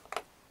wildly.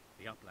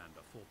 The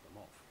Uplander fought them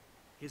off.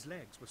 His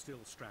legs were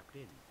still strapped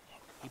in.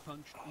 He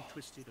punched and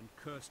twisted and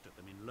cursed at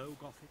them in Low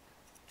Gothic,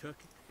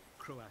 Turkic,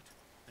 Croat,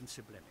 and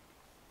Siblemic.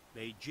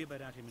 They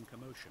gibbered at him in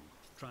commotion,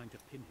 trying to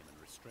pin him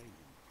and restrain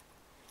him.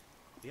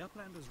 The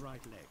Uplander's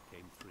right leg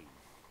came free.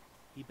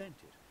 He bent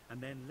it, and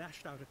then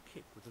lashed out a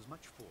kick with as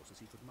much force as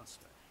he could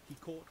muster. He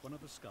caught one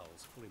of the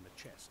skulls full in the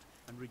chest,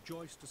 and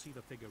rejoiced to see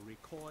the figure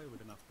recoil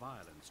with enough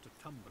violence to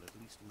tumble at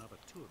least another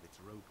two of its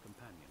robed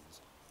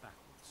companions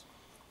backwards.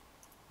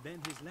 Then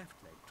his left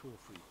leg tore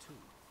free too.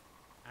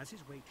 As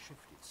his weight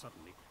shifted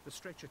suddenly, the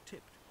stretcher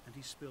tipped, and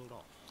he spilled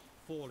off,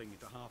 falling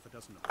into half a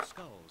dozen of the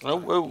skulls. Oh,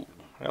 whoa.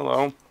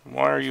 Hello.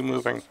 Why are you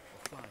moving?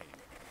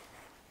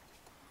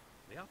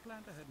 The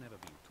Uplander had never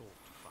been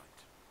taught to fight,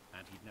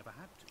 and he'd never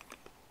had to.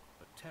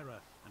 But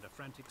terror and a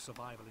frantic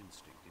survival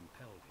instinct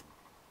impelled him,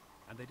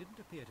 and there didn't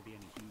appear to be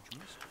any huge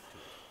mystery to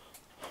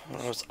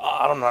it. It was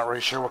odd. I'm not really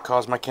sure what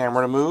caused my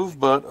camera to move,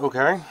 but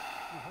okay.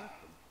 You heard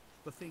them.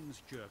 The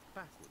things jerked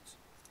backwards.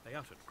 They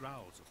uttered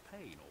growls of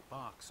pain or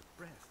barks of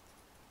breath.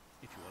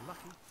 If you were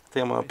lucky, I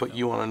think I'm going to put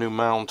you on a new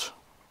mount.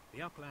 the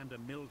Uplander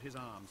milled his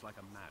arms like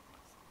a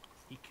madman.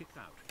 He kicked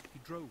out. He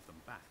drove them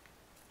back.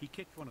 He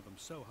kicked one of them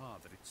so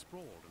hard that it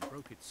sprawled and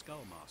broke its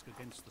skull mask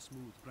against the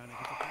smooth granite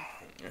of the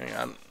platform. Hang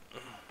on.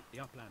 The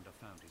Uplander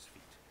found his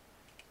feet.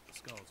 The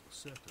skulls were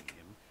certainly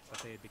him, but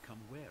they had become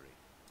wary.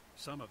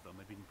 Some of them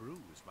had been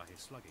bruised by his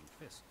slugging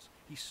fists.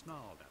 He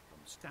snarled at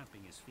them,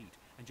 stamping his feet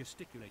and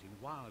gesticulating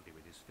wildly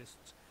with his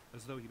fists,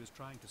 as though he was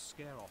trying to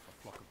scare off a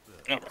flock of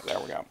birds. Okay, there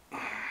we go.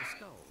 The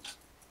skulls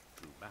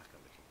drew back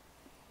a little.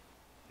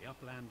 The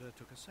Uplander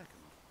took a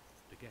second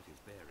to get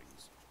his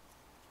bearings.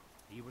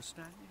 He was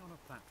standing on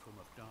a platform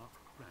of dark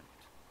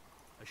granite,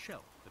 a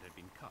shelf that had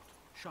been cut,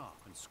 sharp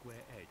and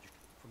square-edged,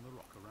 from the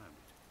rock around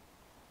it.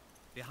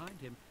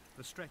 Behind him,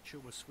 the stretcher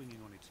was swinging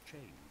on its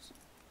chains.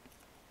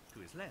 To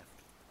his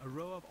left, a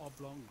row of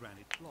oblong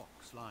granite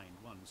blocks lined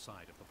one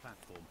side of the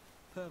platform,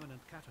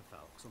 permanent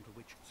catafalques onto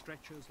which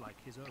stretchers like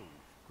his own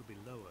could be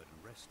lowered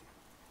and rested.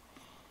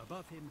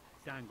 Above him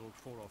dangled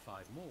 4 or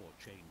 5 more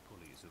chain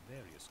pulleys of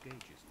various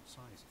gauges and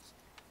sizes.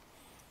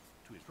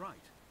 To his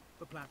right,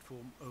 the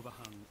platform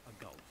overhung a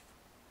gulf.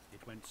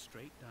 It went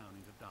straight down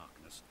into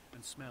darkness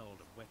and smelled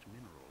of wet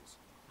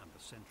minerals and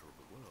the center of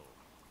the world.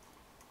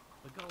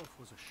 The gulf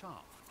was a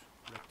shaft,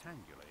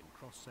 rectangular in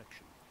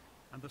cross-section,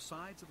 and the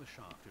sides of the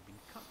shaft had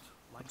been cut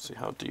like Let's see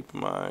how deep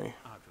am I?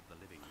 out of the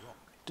living rock.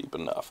 Deep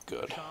enough.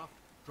 Good. The shaft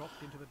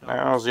dropped into the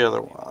Now's the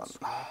other one.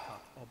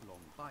 square-cut oblong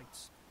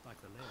bites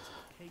like the layers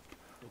of a cake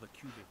or the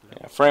cubic Yeah,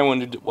 levels for anyone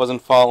who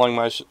wasn't following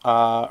my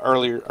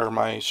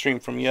my stream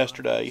from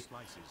yesterday,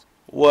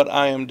 what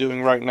I am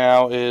doing right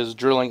now is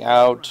drilling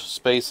out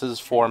spaces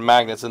for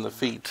magnets in the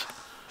feet.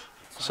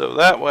 So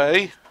that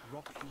way,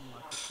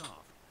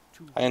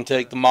 I can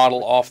take the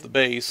model off the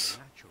base.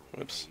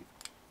 Oops.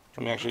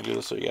 Let me actually do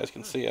this so you guys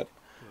can see it.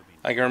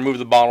 I can remove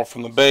the model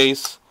from the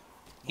base.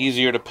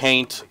 Easier to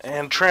paint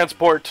and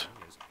transport.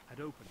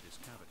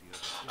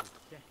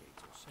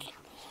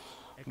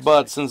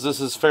 But since this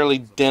is fairly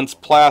dense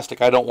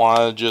plastic, I don't want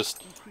to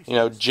just,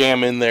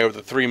 jam in there with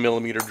a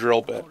 3mm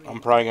drill bit. I'm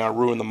probably going to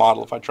ruin the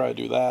model if I try to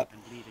do that.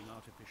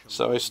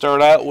 So I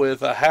start out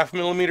with a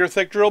 0.5mm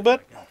thick drill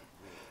bit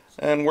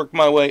and work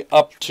my way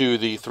up to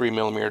the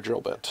 3mm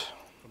drill bit.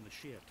 From the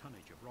sheer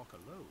tonnage of rock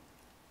alone,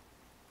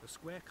 the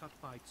square-cut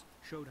bites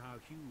showed how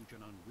huge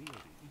and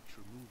unwieldy each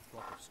removed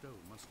block of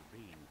stone must have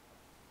been.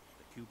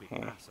 The cubic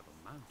mass of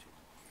a mountain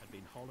had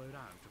been hollowed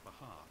out of the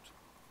heart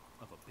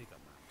of a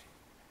bigger mountain.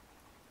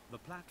 The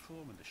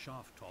platform and the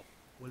shaft top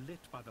were lit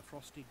by the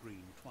frosty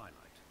green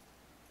twilight.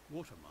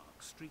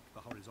 Watermarks streaked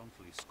the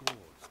horizontally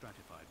scored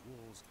stratified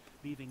walls,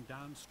 leaving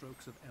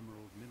downstrokes of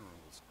emerald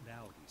minerals and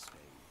algae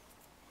stain.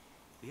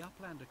 The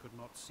Uplander could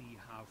not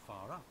see how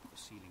far up the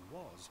ceiling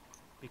was,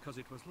 because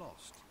it was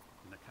lost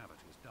in the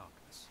cavity's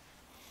darkness.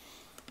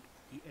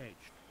 He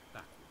edged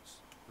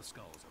backwards, the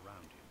skulls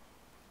around him.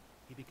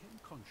 he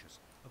became conscious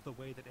of the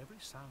way that every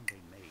sound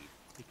they made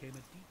became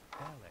a deep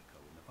bell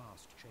echo in the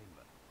vast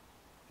chamber.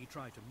 He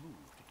tried to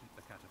move to keep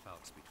the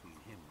catafalques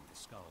between him and the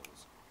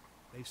skulls.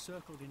 They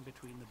circled in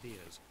between the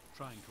biers,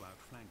 trying to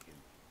outflank him.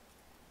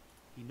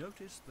 He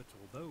noticed that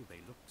although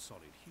they looked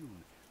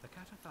solid-hewn, the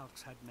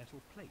catafalques had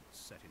metal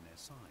plates set in their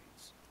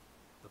sides.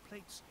 The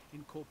plates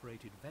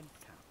incorporated vent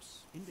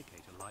caps,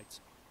 indicator lights,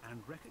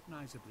 and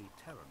recognizably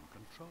Terran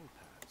control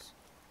pads.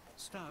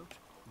 Stout,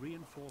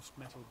 reinforced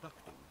metal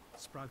ducting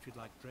sprouted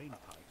like drain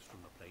pipes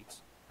from the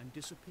plates and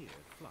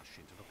disappeared flush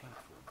into the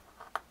platform.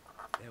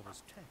 There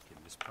was tech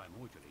in this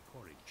primordially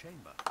quarried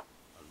chamber,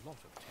 a lot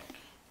of tech.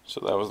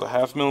 So that was the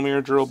 0.5 millimeter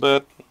drill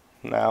bit,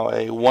 now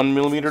a 1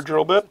 millimeter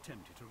drill bit.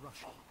 Attempted to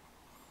rush him.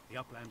 The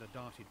uplander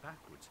darted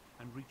backwards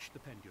and reached the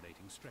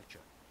pendulating stretcher.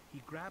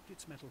 He grabbed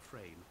its metal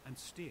frame and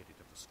steered it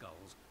at the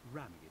skulls,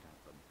 ramming it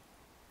at them.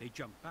 They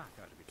jumped back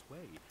out of its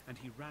way, and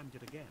he rammed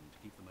it again to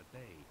keep them at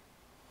bay.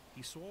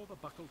 He saw the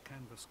buckled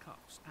canvas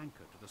cuffs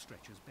anchored to the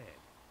stretcher's bed.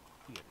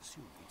 He had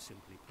assumed he'd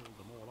simply pulled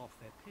them all off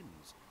their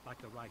pins, like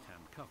the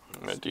right-hand cuff.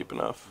 Deep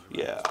enough,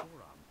 yeah.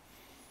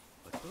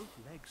 But both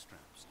leg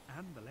straps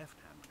and the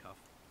left-hand cuff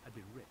had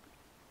been ripped.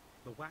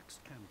 The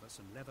waxed canvas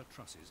and leather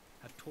trusses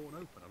had torn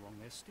open along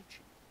their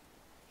stitching.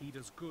 He'd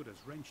as good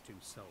as wrenched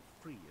himself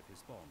free of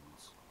his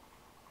bonds.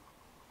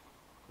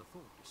 The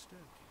thought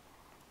disturbed him.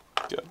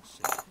 Good.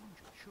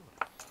 Injured,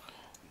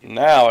 surely.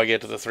 Now I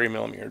get to the 3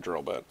 millimeter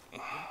drill bit. The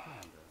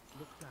uplander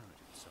looked down at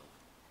himself.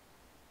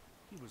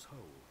 He was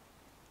whole.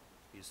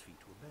 His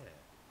feet were bare.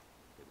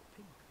 They were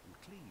pink and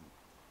clean.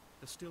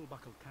 The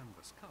still-buckled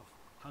canvas cuff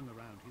hung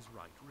around his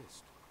right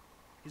wrist.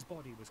 His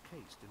body was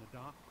cased in a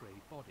dark grey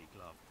body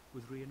glove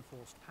with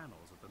reinforced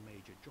panels at the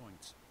major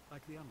joints,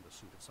 like the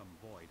undersuit of some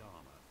void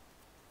armor.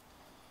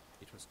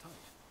 It was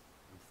tight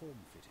and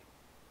form-fitting.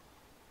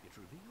 It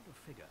revealed a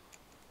figure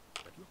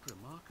that looked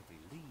remarkably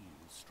lean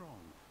and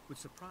strong, with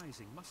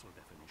surprising muscle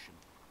definition.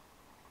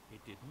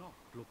 It did not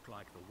look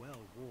like the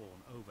well-worn,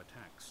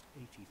 overtaxed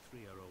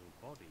 83-year-old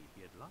body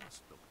he had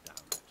last looked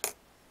down at.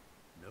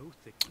 No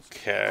thickness.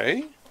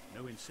 Okay.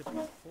 No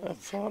incipient form. I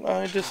thought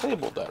I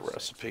disabled that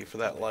recipe for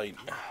that light.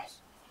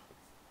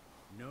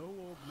 No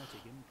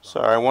augmetic implant.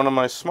 Sorry, one of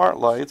my smart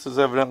lights is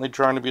evidently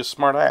trying to be a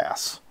smart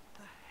ass.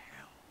 What the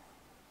hell?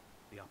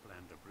 The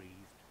uplander breathed.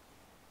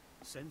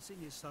 Sensing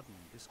his sudden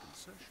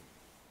disconcertion,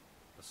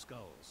 the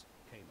skulls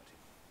came at him.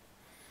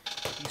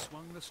 He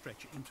swung the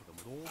stretcher into them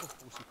with all the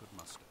force he could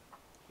muster.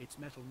 Its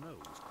metal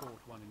nose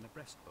caught one in the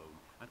breastbone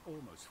and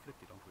almost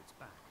flipped it onto its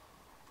back.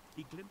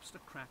 He glimpsed a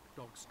cracked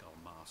dog skull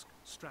mask,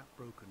 strap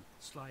broken,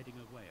 sliding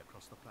away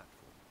across the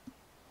platform.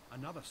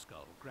 Another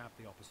skull grabbed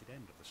the opposite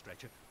end of the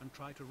stretcher and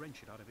tried to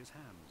wrench it out of his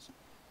hands.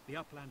 The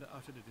uplander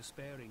uttered a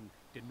despairing,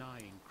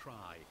 denying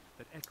cry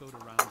that echoed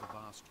around the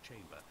vast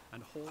chamber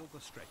and hauled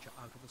the stretcher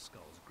out of the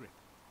skull's grip.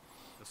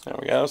 There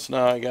we go, so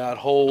now I got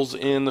holes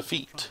in the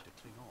feet.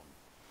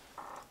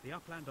 The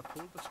uplander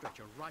pulled the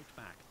stretcher right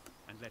back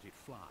and let it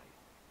fly.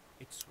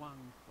 It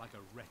swung like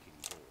a wrecking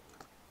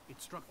ball. It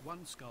struck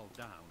one skull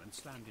down and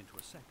slammed into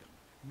a second,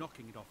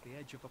 knocking it off the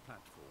edge of the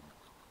platform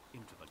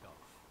into the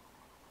gulf.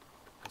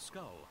 The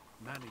skull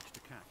managed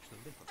to catch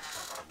the lip of the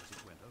platform as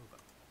it went over.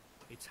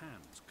 Its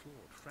hands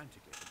clawed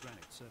frantically at the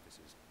granite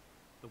surfaces.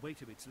 The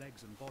weight of its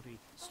legs and body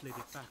slid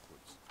it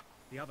backwards.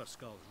 The other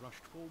skulls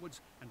rushed forwards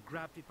and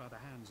grabbed it by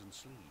the hands and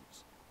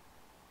sleeves.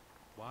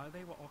 While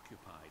they were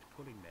occupied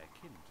pulling their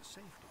kin to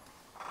safety,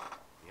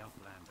 the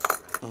uplander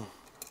ran.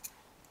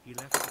 He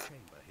left the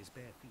chamber, his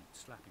bare feet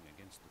slapping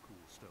against the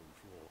cool stone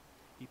floor.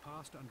 He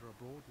passed under a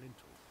broad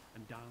lintel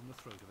and down the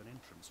throat of an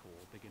entrance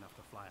hall big enough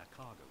to fly a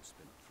cargo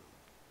spinner through.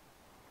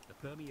 The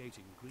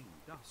permeating green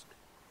dusk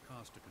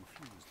cast a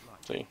confused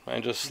light. See, I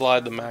just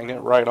slide the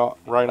magnet right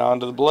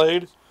onto the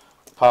blade,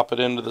 pop it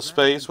into the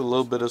space with a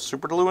little bit of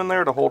super glue in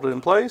there to hold it in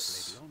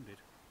place. Beyond it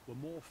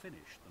were more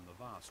finished than the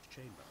vast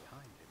chamber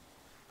behind him.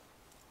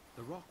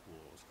 The rock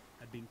walls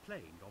had been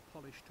planed or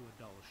polished to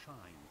a dull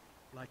shine,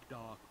 like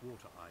dark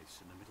water ice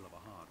in the middle of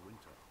a hard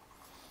winter.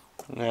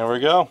 There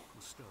we go.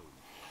 The stone,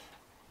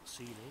 the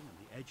ceiling and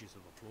the edges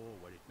of the floor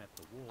where it met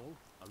the wall,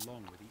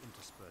 along with the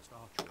interspersed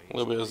archways, A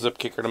little bit of zip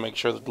kicker to make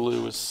sure the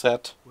glue is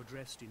set. were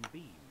dressed in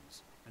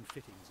beams and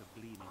fittings of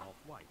gleaming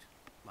off-white,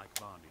 like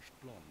varnished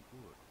blonde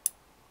wood.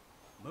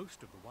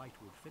 Most of the white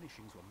wood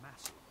finishings were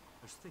massive,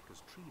 as thick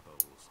as tree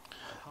boles.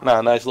 Now,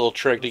 a nice little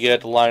trick to get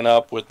it to line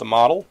up with the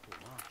model.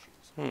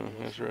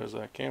 As sure as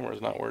that camera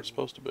is not where it's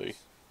supposed to be.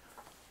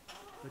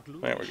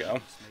 There we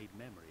go. Made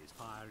memories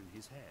fire in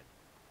his head,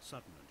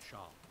 sudden and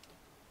sharp.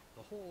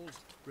 The halls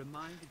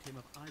reminded him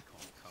of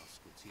icon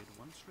caskets he had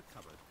once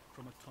recovered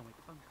from atomic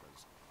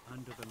bunkers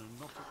under the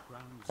nanotic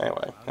ground.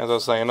 Anyway, as I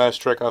was saying, a nice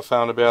trick I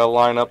found to be able to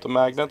line up the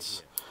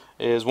magnets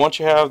is once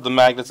you have the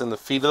magnets in the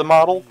feet of the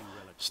model,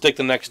 stick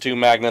the next two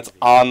magnets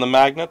on the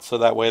magnets so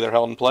that way they're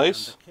held in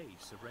place.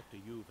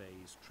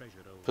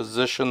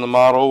 Position the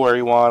model where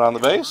you want on the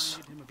base.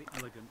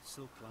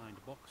 Silk-lined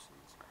boxes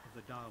of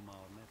the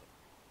Dalmar metal.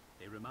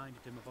 They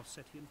reminded him of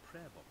Ossetian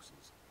prayer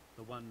boxes,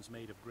 the ones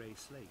made of grey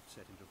slate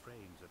set into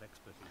frames of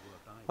expertly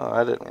worked ivory. Oh,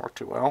 that didn't work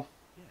too well.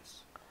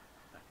 Yes,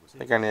 that was I it.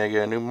 think I need to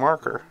get a new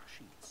marker. Gold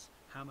sheets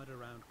hammered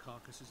around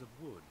carcasses of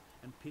wood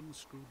and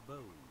pin-screwed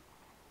bone.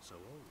 So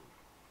old,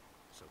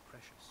 so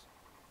precious.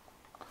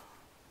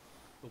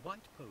 The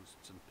white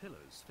posts and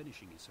pillars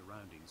finishing his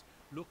surroundings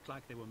looked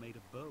like they were made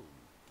of bone.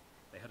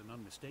 They had an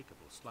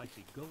unmistakable,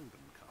 slightly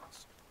golden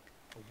cast,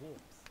 a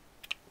warmth.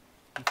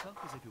 He felt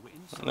as if he were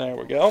inside There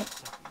we go. a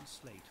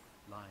slate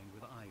lined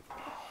with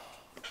ivory,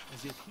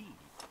 as if he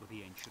were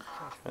the ancient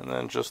treasure. And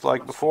then just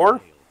like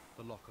before,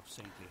 the lock of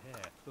saintly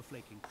hair, the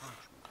flaking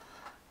parchment.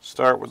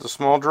 start with the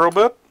small drill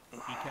bit.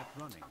 He kept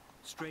running,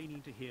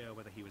 straining to hear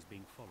whether he was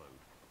being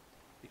followed.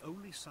 The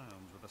only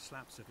sounds were the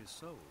slaps of his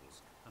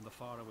soles and the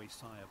faraway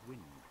sigh of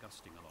wind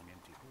gusting along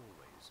empty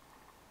hallways.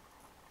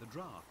 The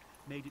draught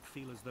made it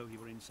feel as though he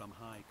were in some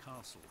high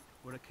castle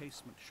where a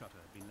casement shutter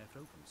had been left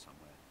open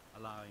somewhere,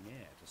 allowing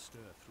air to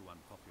stir through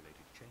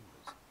unpopulated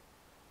chambers.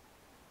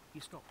 He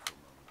stopped for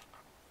a moment.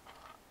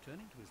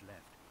 Turning to his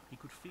left, he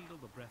could feel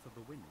the breath of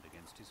the wind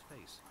against his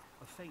face,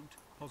 a faint,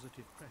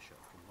 positive pressure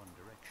from one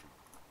direction.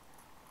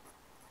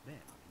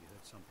 Then he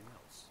heard something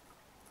else.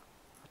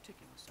 A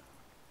ticking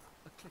sound,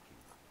 a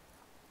clicking.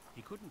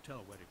 He couldn't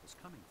tell where it was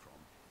coming from.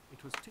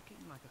 It was ticking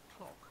like a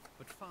clock,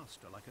 but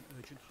faster, like an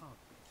urgent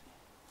heartbeat.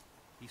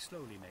 He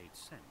slowly made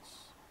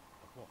sense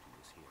of what he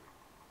was hearing.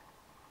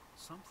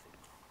 Something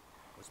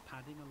was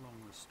padding along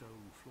the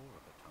stone floor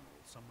of the tunnel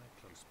somewhere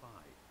close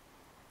by.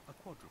 A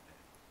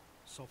quadruped,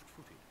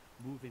 soft-footed,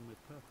 moving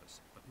with purpose,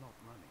 but not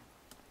running.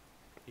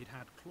 It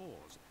had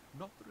claws,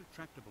 not the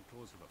retractable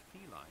claws of a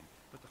feline,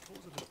 but the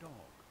claws of a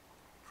dog,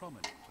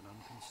 prominent and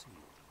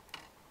unconcealed.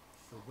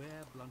 The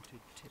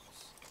ware-blunted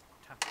tips,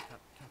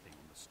 tapping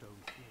on the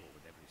stone floor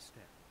with every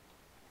step.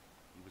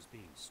 He was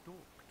being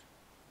stalked.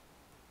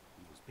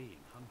 He was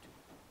being hunted.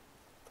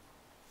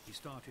 He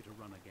started to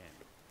run again.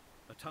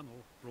 The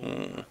tunnel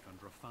broadened out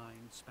under a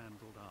fine,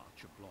 spandreled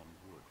arch of blonde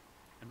wood,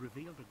 and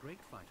revealed a great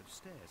flight of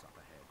stairs up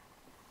ahead.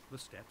 The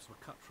steps were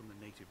cut from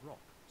the native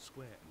rock,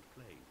 square and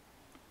plain.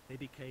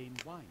 They became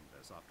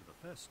winders after the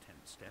first 10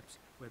 steps,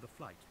 where the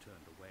flight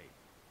turned away.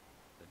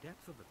 The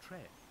depth of the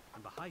tread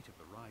and the height of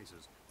the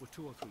rises were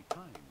 2 or 3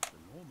 times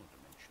the normal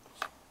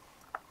dimensions.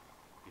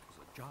 It was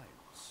a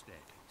giant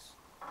staircase.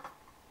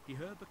 He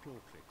heard the claw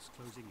clicks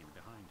closing in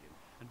behind him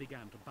and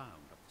began to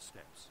bound up the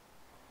steps.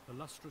 The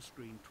lustrous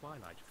green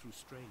twilight threw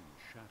strange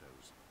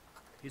shadows.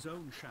 His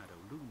own shadow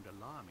loomed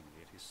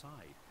alarmingly at his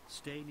side,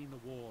 staining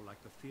the wall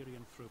like the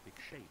therianthropic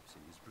shapes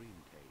in his dream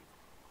cave.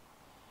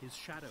 His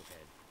shadow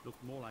head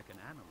looked more like an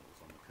animal's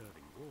on the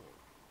curving wall,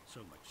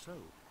 so much so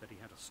that he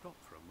had to stop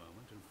for a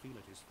moment and feel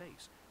at his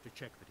face to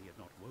check that he had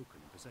not woken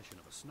in possession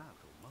of a snout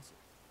or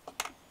muzzle.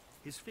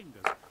 His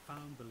fingers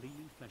found the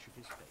lean flesh of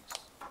his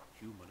face,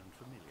 human and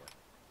familiar,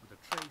 with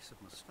a trace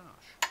of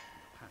moustache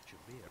and a patch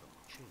of beard on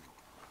the chin.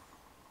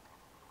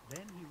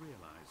 Then he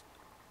realized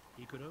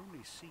he could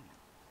only see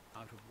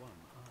out of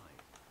one eye.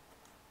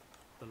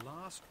 The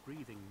last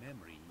breathing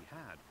memory he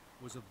had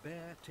was of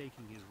Bear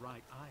taking his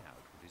right eye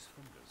out with his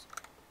fingers.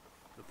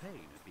 The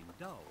pain had been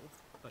dull,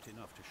 but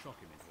enough to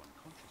shock him into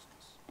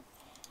unconsciousness.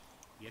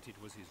 Yet it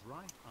was his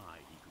right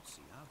eye he could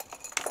see out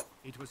of.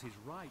 It was his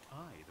right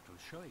eye that was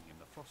showing him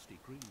the frosty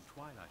green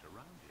twilight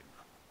around him.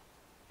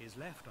 His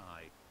left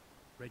eye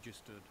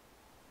registered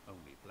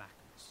only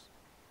blackness.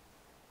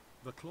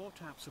 The claw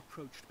taps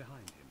approached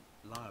behind him,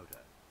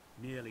 louder,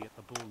 nearly at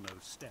the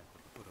bull-nosed step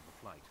at the foot of the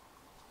flight.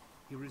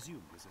 He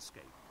resumed his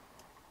escape.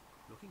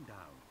 Looking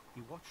down,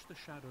 he watched the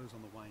shadows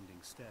on the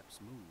winding steps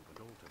move and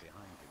alter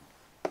behind him.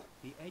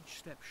 The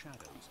edge-step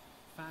shadows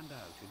fanned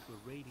out into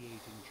a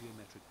radiating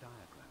geometric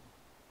diagram,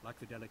 like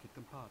the delicate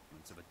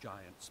compartments of a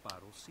giant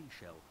spiral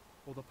seashell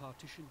or the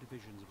partitioned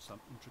divisions of some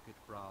intricate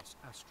brass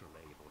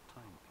astrolabe or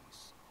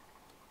timepiece.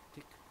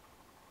 Tick,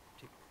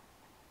 tick,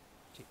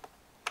 tick.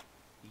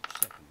 Each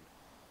second,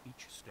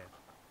 each step,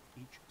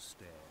 each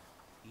stair,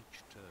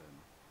 each turn,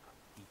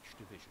 each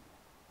division.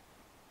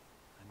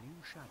 A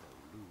new shadow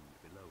loomed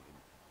below him.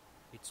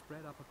 It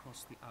spread up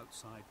across the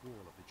outside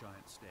wall of the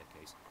giant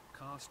staircase,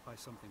 cast by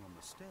something on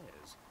the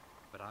stairs,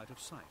 but out of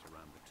sight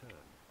around the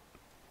turn.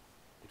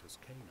 It was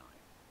canine.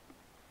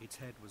 Its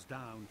head was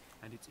down,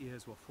 and its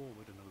ears were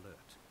forward and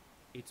alert.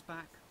 Its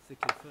back,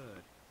 thickly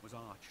furred, was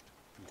arched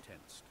and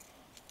tensed.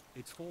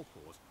 Its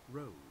forepaws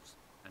rose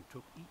and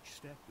took each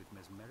step with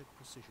mesmeric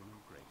precision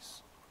and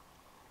grace.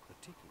 The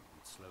ticking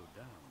had slowed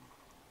down.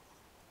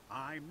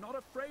 "I'm not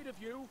afraid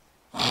of you,"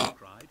 he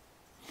cried.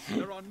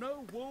 "There are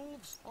no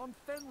wolves on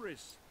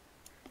Fenris."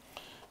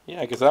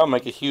 Yeah, because that'll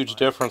make a huge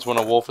difference when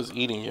a wolf is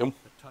eating you.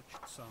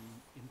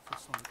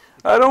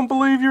 I don't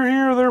believe you're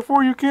here,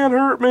 therefore you can't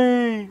hurt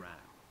me.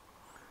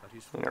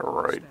 Yeah,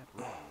 right.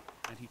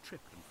 And he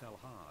tripped and fell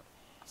hard.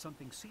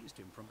 Something seized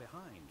him from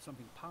behind,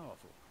 something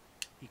powerful.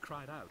 He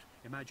cried out,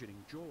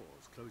 imagining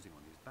jaws closing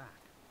on his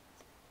back.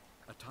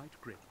 A tight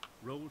grip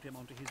rolled him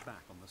onto his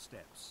back on the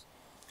steps.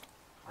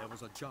 There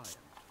was a giant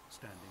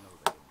standing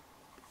over him.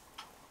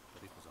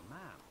 But it was a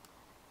man,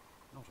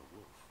 not a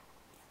wolf.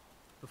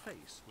 The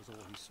face was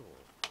all he saw.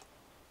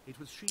 It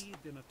was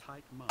sheathed in a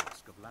tight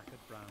mask of lacquered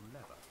brown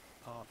leather,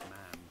 part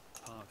man,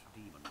 part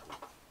demon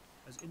wolf,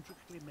 as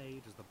intricately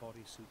made as the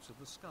bodysuits of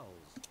the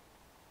skulls.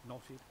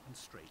 Knotted and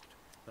straked,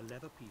 the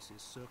leather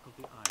pieces circled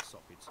the eye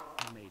sockets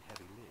and made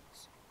heavy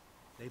lids.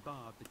 They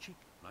barred the cheek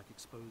like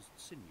exposed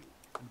sinew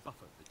and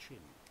buffered the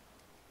chin.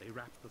 They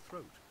wrapped the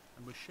throat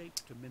and were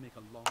shaped to mimic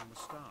a long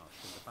moustache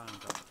in the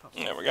bound-up tuft.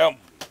 There we go.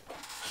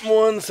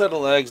 One set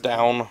of legs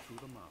down. Through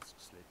the mask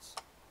slits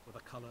were the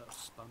color of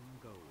spun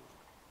gold,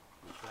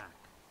 with black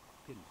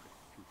pinprick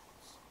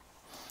pupils.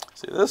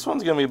 See, this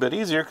one's going to be a bit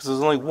easier because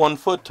there's only 1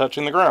 foot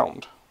touching the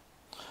ground.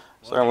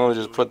 So I'm going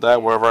to just put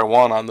that wherever I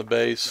want on the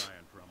base.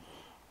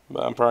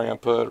 But I'm probably going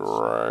to put it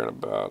right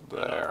about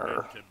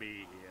there.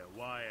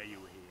 Why are you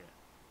here?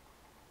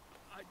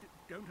 I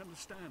don't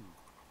understand,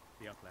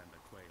 the Uplander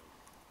quailed.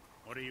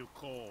 What are you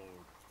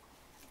called?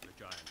 The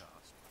giant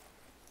asked.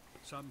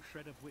 Some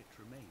shred of wit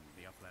remained in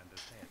the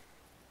Uplander's head.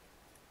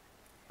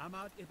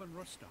 Ahmad ibn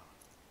Rustar,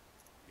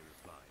 he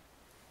replied.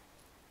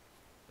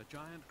 The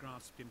giant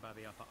grasped him by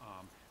the upper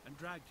arm and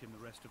dragged him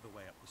the rest of the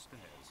way up the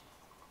stairs.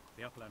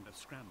 The Uplander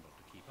scrambled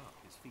to keep up,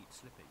 his feet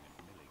slipping and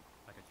milling,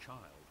 like a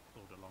child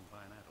pulled along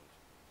by an adult.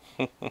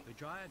 The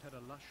giant had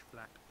a lush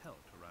black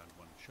pelt around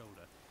one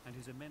shoulder, and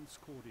his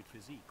immense corded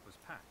physique was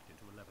packed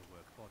into a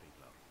leatherwork body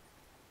glove.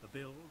 The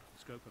build,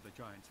 scope of the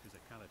giant's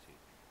physicality,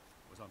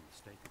 was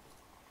unmistakable.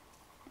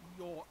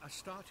 You're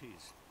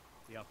Astartes,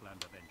 the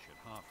Uplander ventured,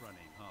 half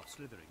running, half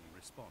slithering in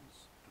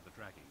response to the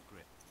dragging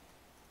grip.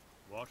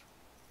 What?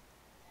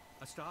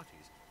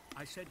 Astartes?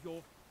 I said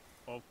you're...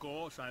 Of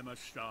course I'm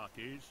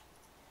Astartes,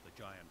 the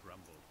giant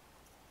rumbled.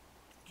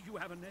 Do you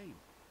have a name?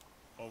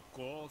 Of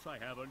course I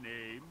have a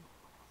name.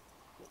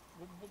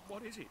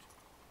 What is it?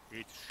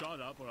 It's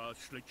shut up or I'll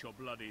slit your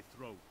bloody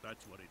throat.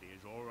 That's what it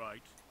is, all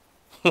right.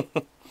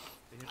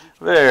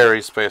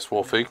 Very Space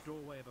Wolfy. The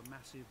doorway of a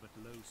massive but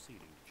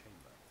low-ceilinged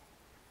chamber.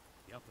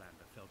 The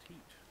Uplander felt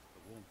heat,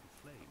 the warmth of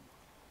flame.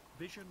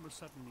 Vision was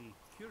suddenly,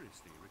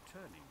 curiously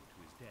returning to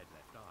his dead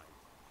left eye.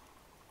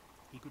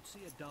 He could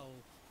see a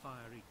dull,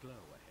 fiery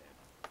glow ahead.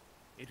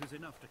 It was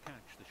enough to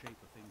catch the shape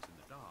of things in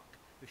the dark,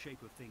 the shape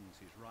of things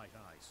his right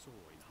eye saw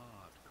in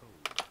hard,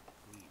 cold,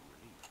 green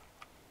relief.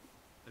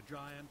 The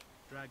giant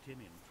dragged him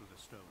in through the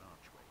stone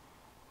archway.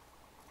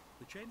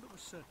 The chamber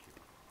was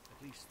circular,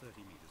 at least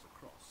 30 meters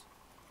across.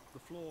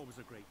 The floor was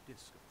a great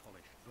disc of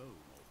polished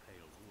bone or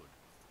pale wood,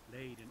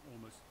 laid in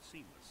almost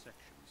seamless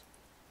sections.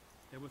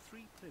 There were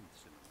 3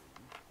 plinths in the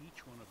room,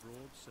 each one a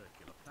broad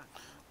circular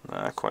platform.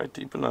 Not quite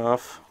deep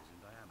enough.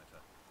 In diameter,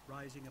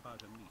 rising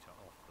about a meter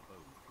off the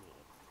bone floor.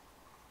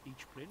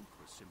 Each plinth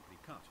was simply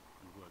cut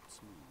and worked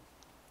smooth.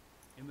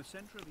 In the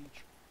center of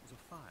each was a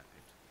fire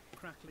pit,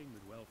 crackling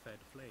with well-fed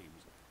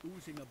flames,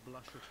 oozing a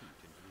blush of heat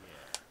into the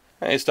air.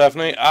 Hey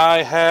Stephanie,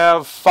 I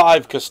have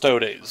 5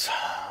 custodes.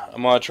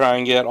 I'm going to try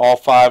and get all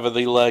 5 of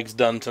the legs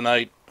done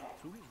tonight.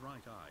 Through his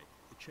right eye,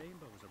 the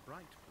chamber was a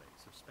bright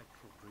place of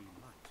spectral green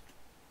light.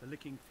 The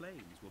licking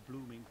flames were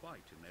blooming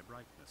white in their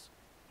brightness.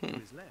 To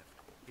his left,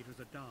 it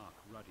was a dark,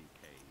 ruddy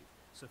cave,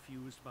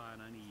 suffused by an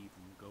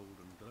uneven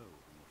golden glow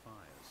from the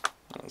fires.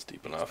 That's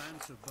deep The enough.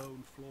 expanse of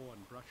bone floor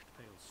and brushed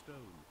pale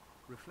stone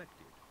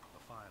reflected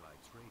the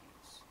firelight's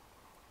radiance.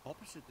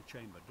 Opposite the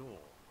chamber door,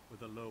 where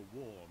the low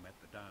wall met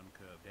the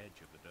down-curved edge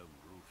of the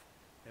domed roof,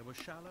 there were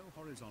shallow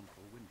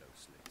horizontal window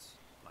slits,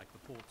 like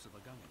the ports of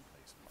a gun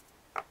emplacement.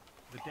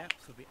 The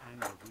depth of the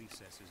angled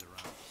recesses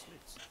around the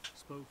slits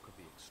spoke of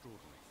the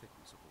extraordinary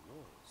thickness of the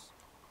walls.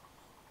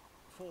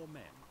 4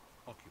 men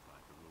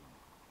occupied the room,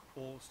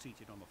 all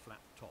seated on the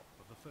flat top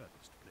of the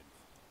furthest plinth.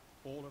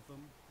 All of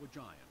them were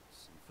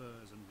giants in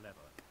furs and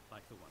leather,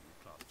 like the one who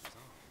clasped his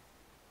arm.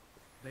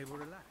 They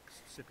were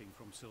relaxed, sipping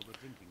from silver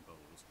drinking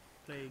bowls,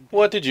 playing...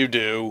 What did you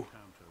do?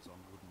 ...counters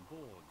on wooden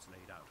boards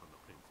laid out on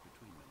the plinth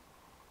between them.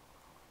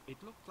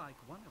 It looked like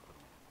one of the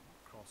men,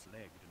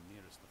 cross-legged and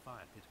nearest the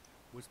fire pit,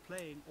 was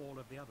playing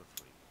all of the other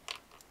 3,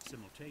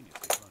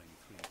 simultaneously running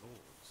 3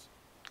 boards.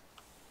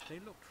 They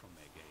looked from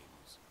their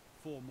games.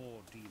 4 more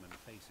demon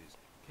faces,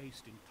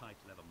 cased in tight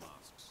leather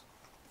masks.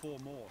 4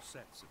 more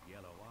sets of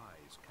yellow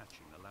eyes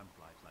catching the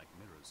lamplight like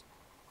mirrors.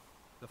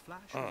 The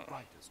flash was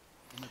brightest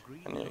in the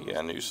green... I need to get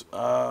a new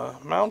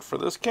mount for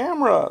this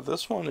camera.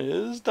 This one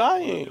is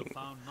dying.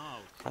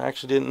 I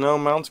actually didn't know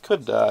mounts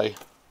could die.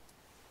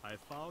 I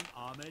found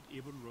Ahmed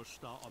ibn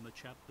Rustar on the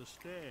chapter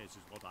stairs,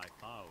 is what I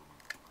found,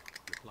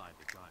 replied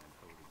the giant,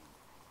 holding him.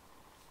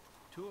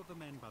 2 of the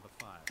men by the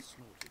fire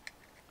snorted,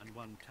 and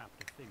one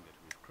tapped a finger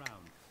to his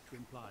crown to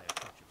imply a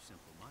touch of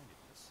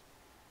simple-mindedness.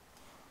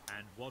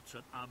 And what's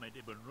an Ahmed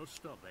ibn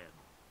Rustar, then?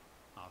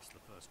 Asked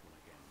the first one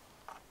again.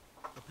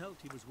 The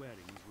pelt he was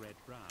wearing was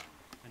red-brown,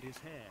 and his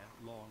hair,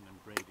 long and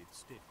braided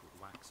stiff with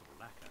wax or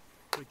lacquer,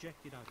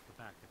 projected out the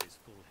back of his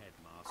full head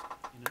mask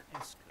in an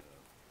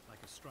S-curve, like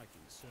a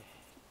striking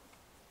serpent.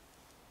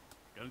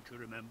 Don't you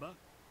remember?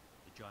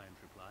 The giant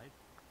replied.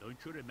 Don't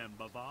you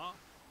remember, Var?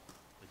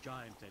 The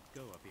giant let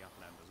go of the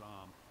Uplander's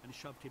arm and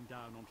shoved him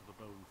down onto the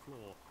bone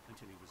floor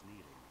until he was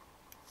kneeling.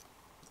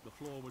 The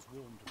floor was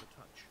warm to the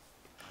touch,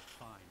 like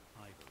fine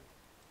ivory.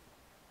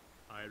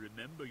 I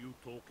remember you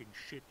talking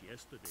shit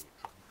yesterday,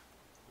 Trunk,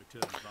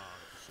 returned Var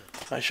at the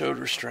surface. I showed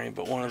restraint,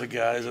 but one of the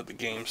guys at the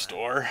game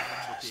store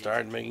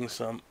started making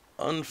some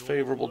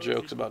unfavorable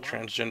jokes about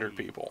transgendered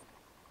people.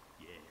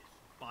 Yes,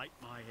 bite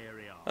my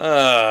hairy arm.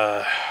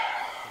 Uh,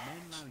 The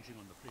men lounging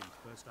on the plinth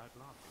burst out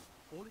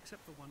laughing, all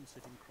except the one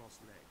sitting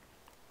cross-legged.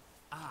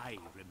 I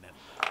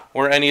remember.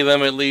 were any of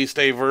them at least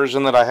a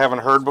version that I haven't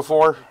heard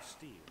before?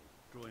 Steel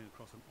drawing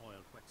across an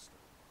oiled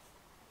whetstone.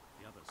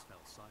 The others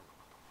fell silent.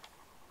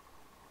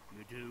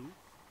 You do?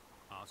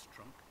 Asked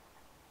Trunk.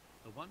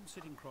 The one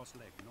sitting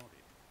cross-legged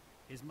nodded.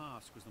 His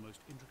mask was the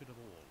most intricate of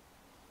all.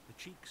 The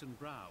cheeks and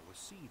brow were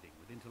seething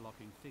with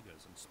interlocking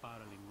figures and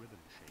spiraling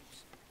ribbon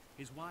shapes.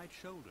 His wide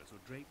shoulders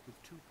were draped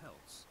with two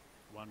pelts,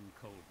 one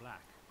coal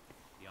black,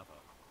 the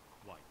other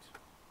white.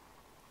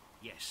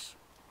 Yes,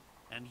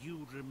 and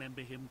you'd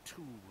remember him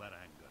too,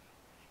 Varanger,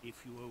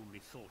 if you only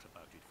thought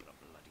about it for a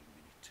bloody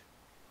minute.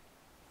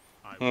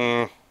 I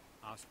would,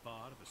 asked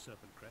Var of the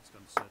Serpent Crest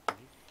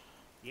uncertainly.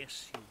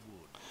 Yes, you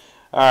would.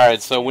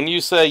 Alright, so when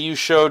you say you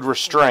showed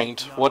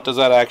restraint, what does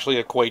that actually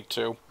equate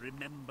to?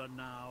 Remember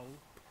now?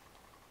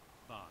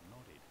 Var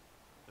nodded.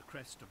 The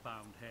crest of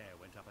bound hair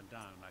went up and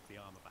down like the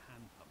arm of a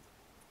hand pump.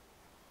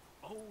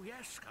 Oh,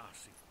 yes,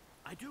 Scarcy.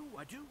 I do.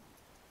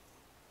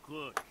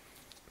 Good,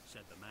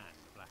 said the man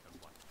in the black and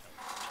white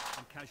coat,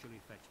 and casually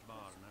fetched Var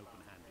an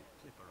open-handed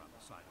clip around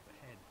the side of the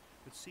head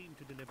that seemed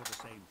to deliver the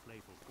same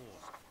playful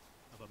force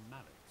of a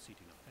mallet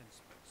seating a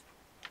fence post.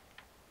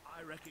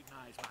 I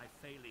recognize my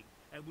failing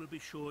and will be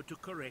sure to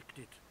correct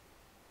it,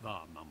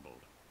 Var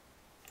mumbled.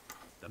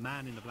 The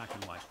man in the black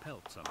and white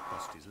pelts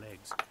uncrossed his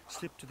legs,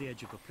 slipped to the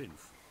edge of the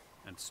plinth,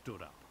 and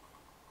stood up.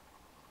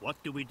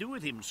 What do we do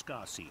with him,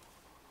 Scarcy?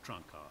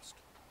 Trunk asked.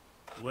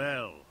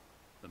 Well,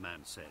 the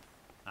man said,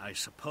 I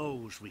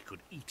suppose we could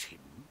eat him.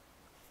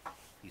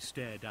 He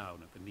stared down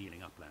at the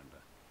kneeling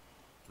uplander.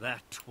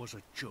 That was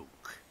a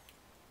joke,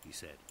 he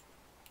said.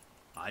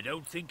 I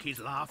don't think he's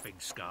laughing,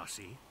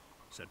 Scarcy,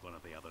 said one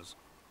of the others.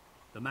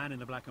 The man in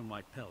the black and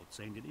white pelts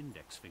aimed an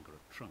index finger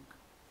at Trunk.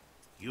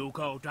 You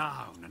go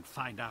down and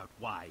find out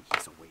why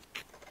he's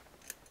awake.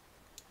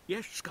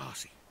 Yes,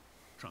 Scarcy,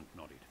 Trunk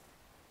nodded.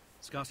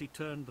 Scarcy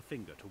turned the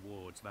finger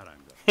towards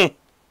Varanger.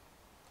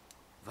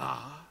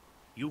 Var,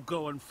 you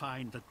go and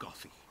find the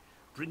Gothy.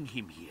 Bring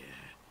him here.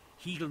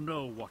 He'll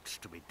know what's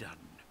to be done.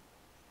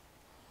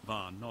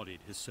 Var nodded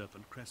his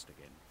serpent crest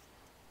again.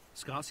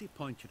 Scarcy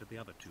pointed at the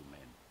other two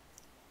men.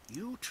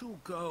 You two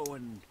go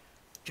and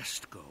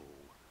just go.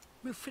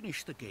 We'll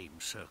finish the game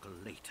circle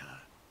later.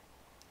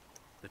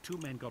 The two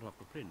men got off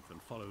the plinth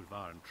and followed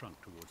Var and Trunk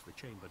towards the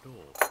chamber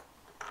door.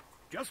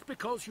 Just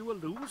because you were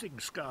losing,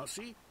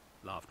 Scarcy,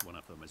 laughed one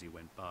of them as he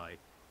went by.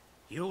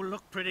 You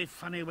look pretty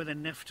funny with a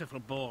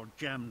neftical board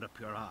jammed up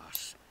your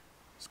arse,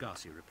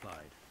 Scarcy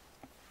replied.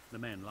 The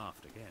men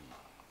laughed again.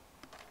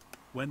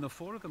 When the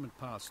four of them had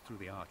passed through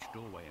the arched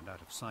doorway and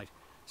out of sight,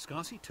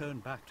 Scarcy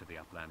turned back to the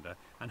uplander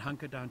and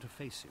hunkered down to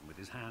face him with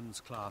his hands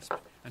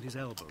clasped and his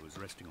elbows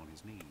resting on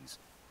his knees.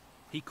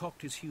 He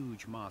cocked his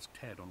huge masked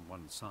head on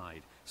one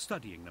side,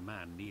 studying the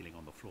man kneeling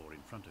on the floor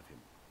in front of him.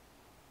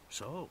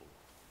 So,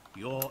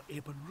 you're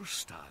Ibn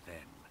Rustar,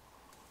 then?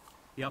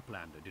 The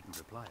uplander didn't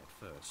reply at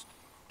first.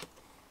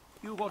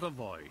 You got a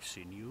voice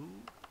in you?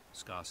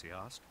 Scarcy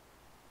asked.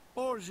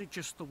 Or is it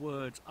just the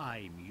words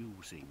I'm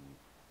using?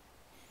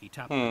 He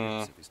tapped the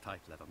lips of his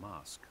tight leather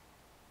mask.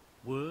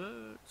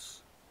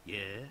 Words?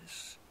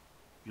 Yes.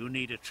 You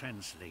need a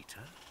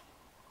translator?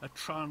 A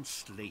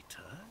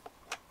translator?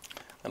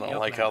 I don't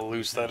like how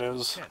loose that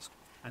is.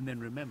 And then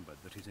remembered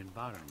that his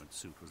environment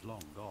suit was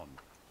long gone.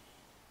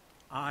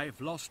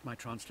 I've lost my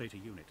translator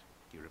unit,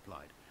 he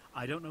replied.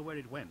 I don't know where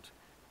it went,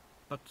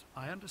 but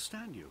I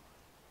understand you.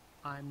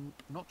 I'm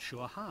not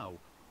sure how.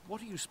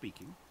 What are you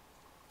speaking?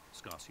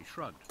 Scarcy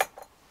shrugged.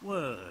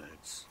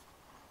 Words.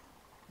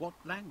 What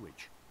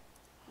language?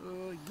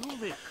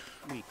 Yuvik,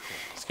 we call.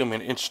 It's going to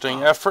be an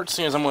interesting effort,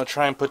 seeing as I'm going to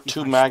try and put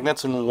two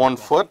magnets in 1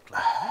 foot.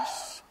 Like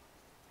this,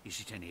 is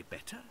it any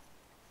better?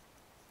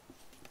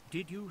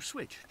 Did you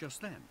switch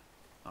just then?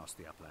 Asked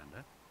the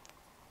uplander.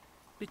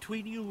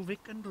 Between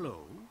Yuvik and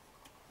Low?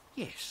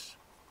 Yes.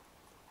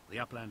 The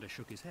uplander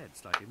shook his head,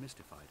 slightly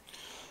mystified.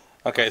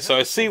 Okay, so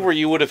I see where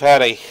you would have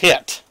had a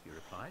hit. He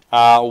replied.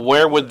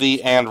 Where would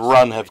the and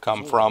run have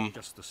come from?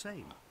 Just the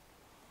same.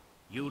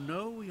 You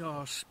know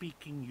you're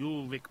speaking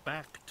Yuvik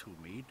back to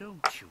me,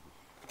 don't you?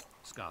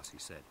 Scarcy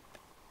said.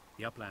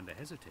 The uplander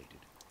hesitated.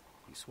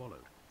 He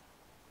swallowed.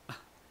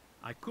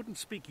 I couldn't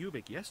speak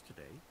Yuvik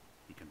yesterday,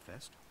 he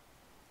confessed.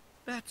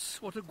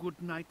 That's what a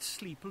good night's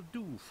sleep'll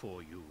do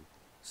for you,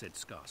 said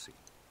Scarcy.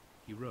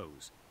 He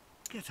rose.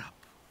 Get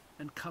up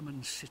and come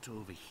and sit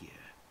over here,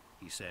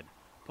 he said,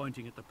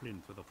 pointing at the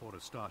plinth where the four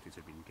Astartes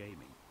had been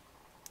gaming.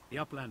 The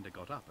uplander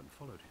got up and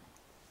followed him.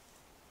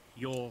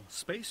 You're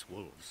space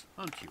wolves,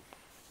 aren't you?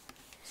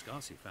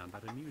 Scarcy found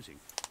that amusing.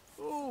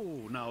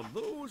 Oh, now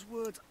those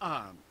words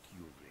aren't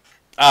Yuvik.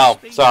 Oh,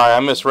 sorry, I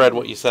misread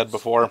what you said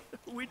before.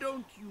 We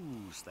don't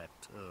use that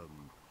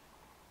term.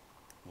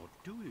 What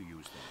do you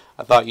use then?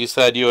 I thought you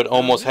said you had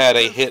almost had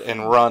a hit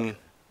and run.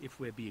 If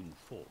we're being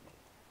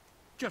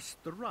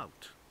just the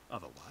route,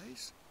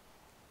 otherwise.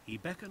 He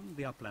beckoned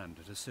the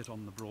uplander to sit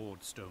on the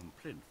broad stone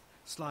plinth,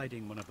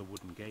 sliding one of the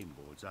wooden game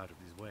boards out of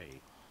his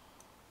way.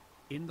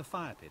 In the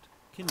fire pit,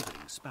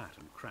 kindling spat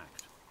and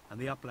cracked, and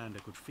the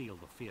uplander could feel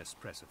the fierce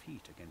press of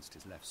heat against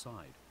his left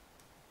side.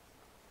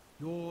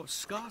 "You're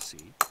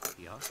Scarcy?"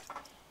 he asked.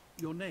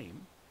 "Your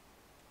name?"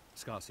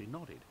 Scarcy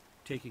nodded,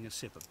 taking a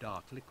sip of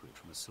dark liquid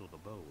from a silver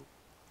bowl.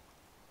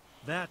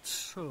 "That's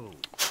so.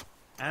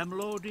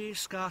 Amlody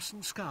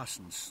Scarson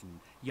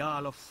Scarsonson,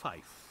 Jarl of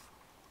Fife.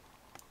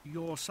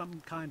 You're some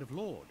kind of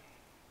lord?"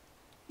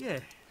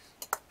 "Yes,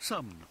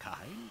 some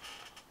kind."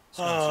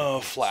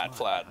 Oh,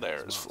 flat.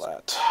 There's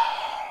flat.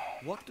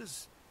 "What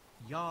does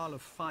Jarl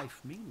of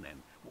Fife mean,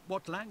 then?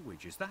 What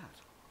language is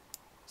that?"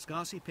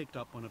 Scarcy picked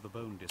up one of the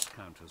bone disc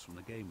counters from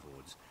the game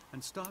boards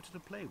and started to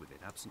play with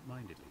it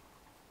absent-mindedly.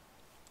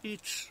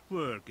 "It's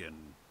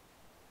Worgen."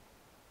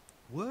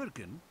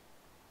 "Worgen?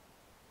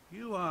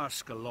 You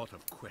ask a lot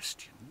of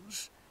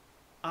questions."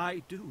 "I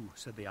do,"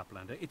 said the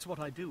uplander. "It's what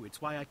I do.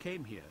 It's why I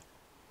came here."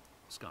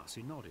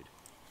 Scarcy nodded.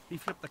 He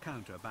flipped the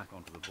counter back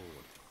onto the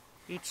board.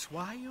 "It's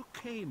why you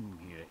came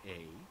here,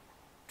 eh?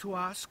 To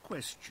ask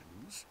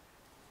questions?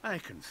 I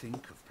can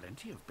think of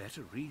plenty of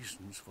better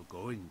reasons for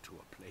going to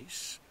a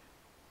place."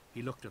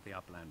 He looked at the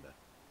uplander.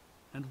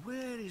 "And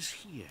where is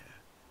here,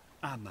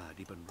 Ahmad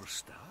ibn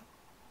Rustar?"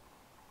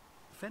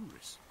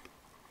 "Fenris,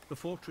 the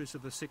fortress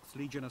of the 6th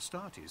Legion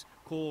Astartes,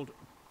 called,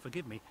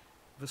 forgive me,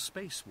 the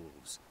Space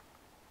Wolves.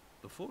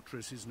 The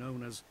fortress is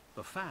known as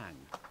the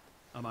Fang.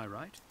 Am I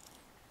right?"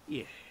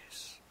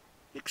 "Yes,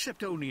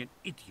 except only an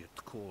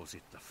idiot calls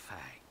it the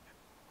Fang."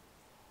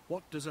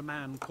 "What does a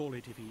man call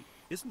it if he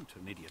isn't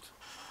an idiot?"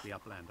 the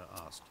uplander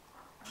asked.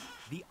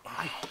 "The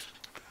Ite,"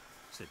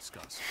 said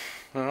Scarcy.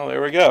 Well,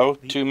 there we go.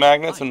 The 2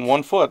 magnets Ite. and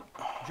 1 foot.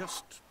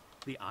 "Just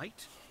the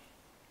Ite?"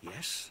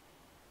 "Yes.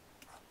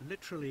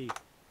 Literally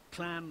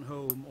clan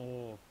home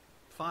or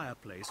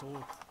fireplace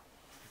or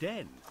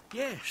den.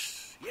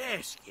 Yes.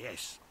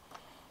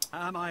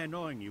 Am I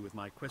annoying you with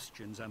my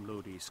questions,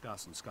 Amlody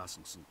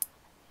Scarsonson?"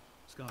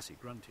 Scarcy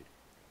grunted.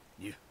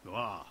 "You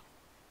are."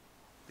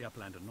 The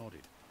uplander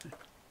nodded.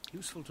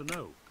 "Useful to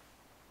know."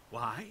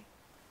 "Why?"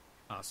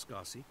 asked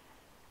Scarcy.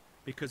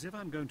 "Because if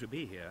I'm going to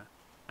be here,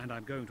 and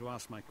I'm going to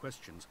ask my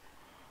questions,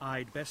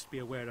 I'd best be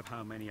aware of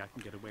how many I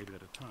can get away with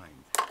at a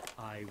time.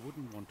 I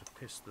wouldn't want to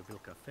piss the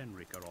Vilka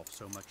Fenrika off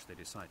so much they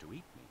decide to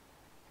eat me."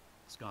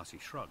 Scarcy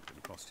shrugged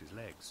and crossed his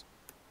legs.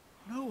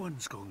 "No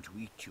one's going to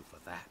eat you for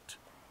that,"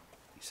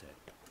 he said.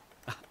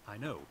 "I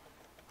know.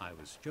 I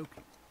was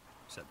joking,"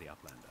 said the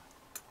uplander.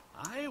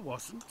 "I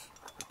wasn't,"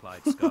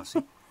 replied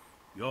Scarcy.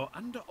 "You're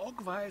under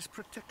Ogvai's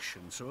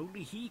protection, so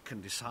only he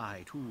can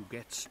decide who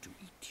gets to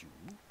eat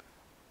you."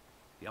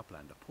 The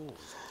uplander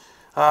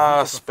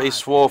paused.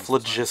 Space Wolf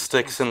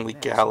logistics and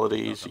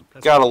legalities. You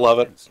gotta love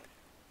it.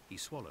 He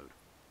swallowed.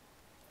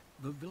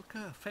 "The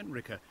Vilka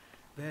Fenrika,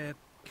 they're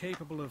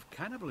capable of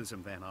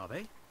cannibalism then, are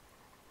they?"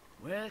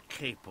 "We're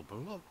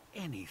capable of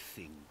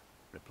anything,"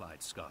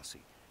 replied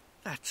Scarcy.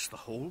 "That's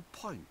the whole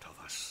point of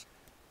us."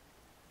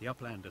 The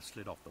uplander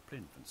slid off the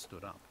plinth and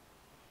stood up.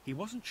 He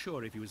wasn't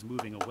sure if he was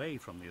moving away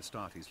from the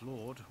Astartes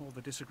lord or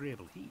the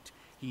disagreeable heat.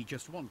 He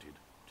just wanted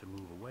to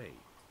move away,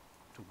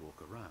 to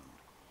walk around.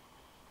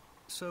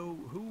 So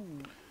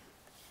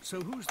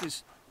who's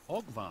this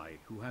Ogvai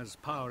who has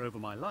power over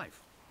my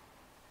life?"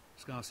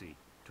 Scarcy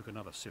took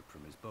another sip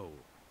from his bowl.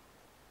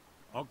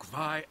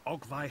 Ogvai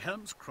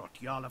Helmskrot,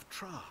 Jarl of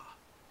Tra."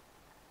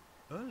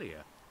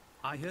 "Earlier,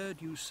 I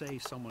heard you say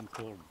someone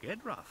called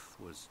Gedrath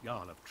was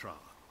Jarl of Tra."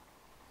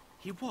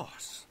 "He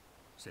was,"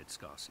 said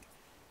Scarcy.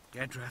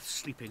 "Gedrath's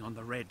sleeping on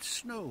the red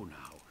snow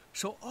now,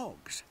 so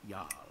Og's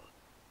Jarl.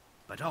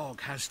 But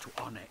Og has to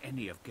honor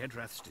any of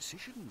Gedrath's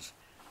decisions,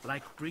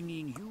 like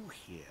bringing you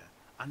here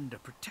under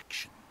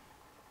protection."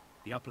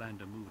 The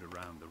uplander moved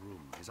around the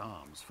room, his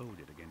arms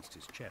folded against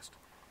his chest.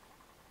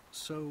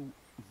 "So,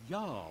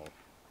 Jarl,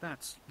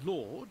 that's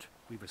Lord,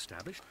 we've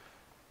established.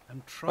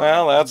 And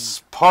Well,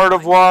 that's part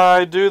of why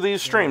I do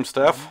these streams,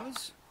 Steph.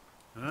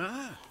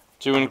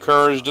 To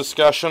encourage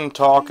discussion,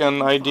 talk,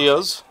 and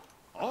ideas.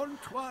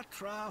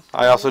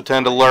 I also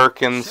tend to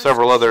lurk in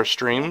several other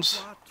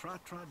streams.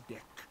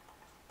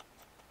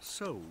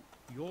 "So,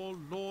 you're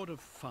Lord of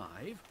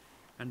 5,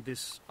 and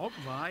this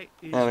Ogvai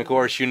is..." And of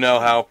course, you know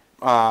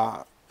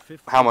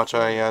how much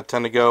I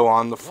tend to go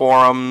on the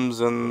forums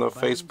and the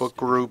Facebook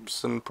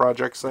groups and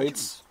project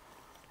sites.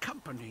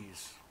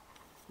 "Companies.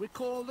 We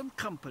call them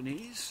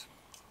companies."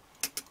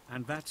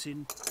 "And that's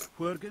in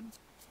Worgen?"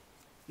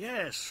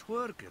 "Yes,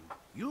 Worgen.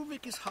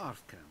 Uvik is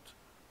Hearthcant.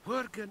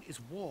 Worgen is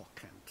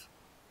Warcant.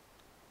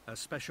 A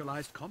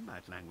specialized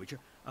combat language,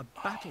 a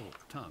battle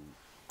tongue."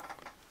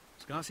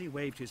 Scarcy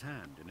waved his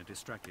hand in a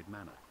distracted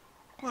manner.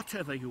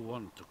 "Whatever you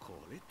want to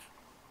call it.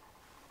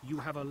 You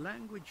have a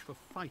language for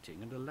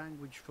fighting and a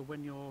language for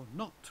when you're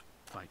not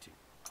fighting."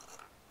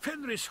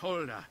 "Fenris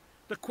Holder,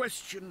 the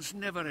questions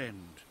never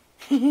end."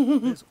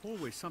 "There's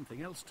always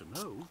something else to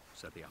know,"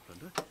 said the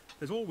uplander.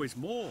 "There's always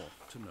more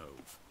to know."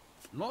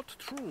 "Not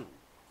true.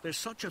 There's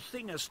such a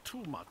thing as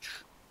too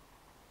much."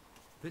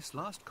 This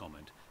last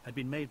comment had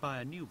been made by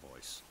a new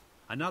voice.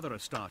 Another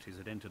Astartes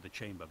had entered the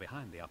chamber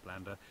behind the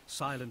Uplander,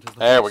 silent as the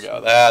There we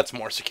go. That's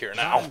more secure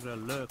now. Chandra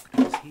lurked at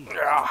his heels in the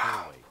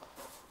doorway.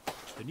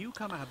 The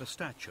newcomer had the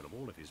stature of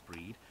all of his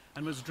breed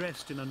and was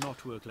dressed in a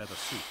knotwork leather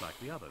suit like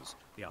the others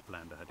the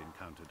Uplander had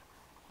encountered.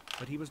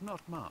 But he was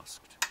not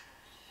masked.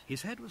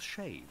 His head was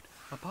shaved,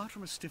 apart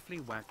from a stiffly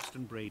waxed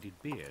and braided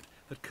beard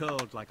that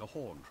curled like a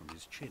horn from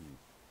his chin.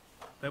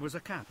 There was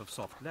a cap of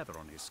soft leather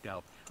on his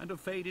scalp and a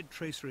faded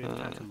tracery of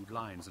tattooed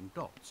lines and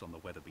dots on the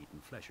weather-beaten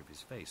flesh of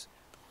his face.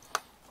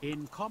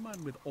 In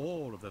common with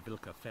all of the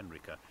Vilka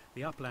Fenrika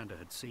the Uplander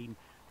had seen,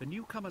 the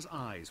newcomer's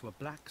eyes were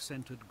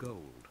black-centered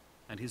gold,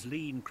 and his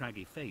lean,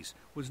 craggy face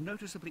was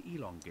noticeably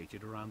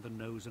elongated around the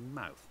nose and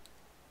mouth,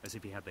 as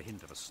if he had the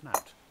hint of a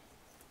snout.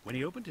 When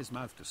he opened his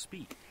mouth to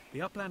speak, the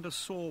Uplander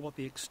saw what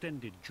the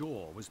extended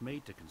jaw was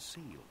made to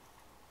conceal.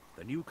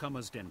 The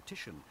newcomer's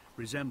dentition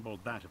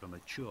resembled that of a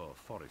mature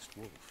forest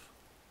wolf.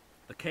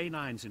 The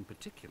canines in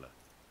particular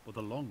were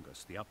the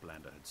longest the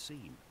Uplander had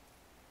seen.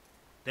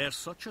 "There's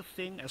such a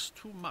thing as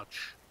too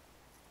much,"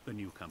 the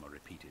newcomer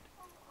repeated.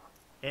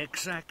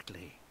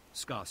 "Exactly,"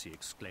 Scarcy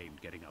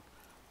exclaimed, getting up.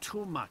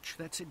 "Too much,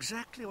 that's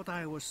exactly what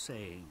I was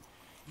saying.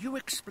 You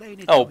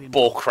explain it Oh, to him.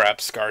 bullcrap,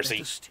 Scarsy.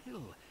 Better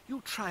still,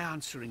 you try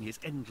answering his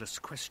endless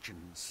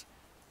questions."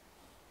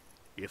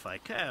 "If I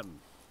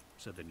can,"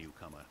 said the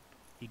newcomer.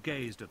 He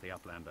gazed at the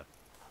Uplander.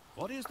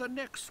 "What is the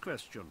next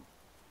question?"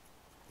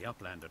 The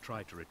Uplander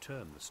tried to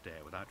return the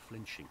stare without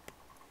flinching.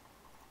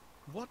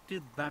 "What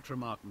did that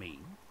remark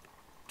mean?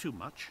 Too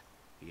much?"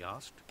 he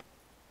asked.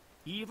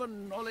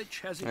 "Even knowledge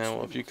has its Now,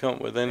 if limit. you come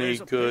up with any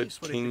There's a good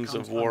place where it Kings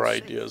of becomes War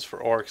unsafe. ideas for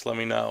orcs, let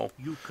me know.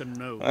 You can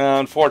know.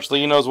 Unfortunately,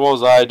 you know as well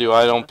as I do,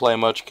 I don't play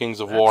much Kings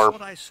of That's War.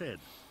 what I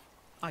said.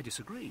 I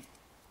disagree.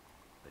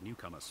 The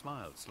newcomer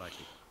smiled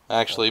slightly.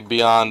 Actually,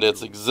 beyond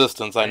its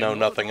existence, I know am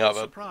not nothing at all of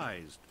it.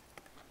 Surprised.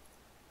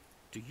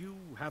 "Do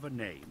you have a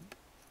name?"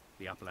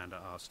 the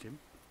Uplander asked him.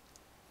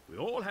 "We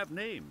all have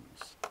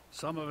names.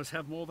 Some of us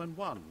have more than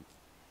one.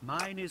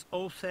 Mine is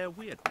Other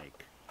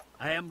Weirdmake.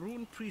 I am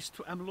rune priest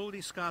to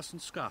Amlodi Skarsen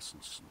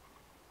Skarsensen.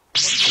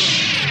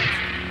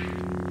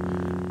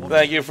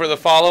 Thank you for the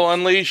follow,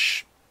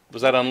 Unleash.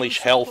 Was that Unleash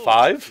Hell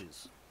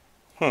 5?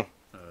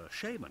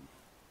 Shaman.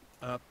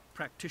 A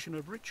practitioner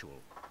of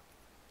ritual.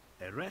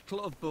 A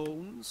rattle of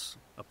bones.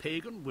 A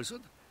pagan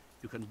wizard.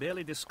 You can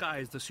barely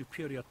disguise the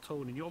superior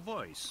tone in your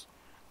voice."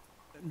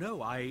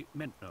 "No, I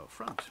meant no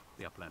affront,"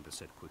 the Uplander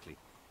said quickly.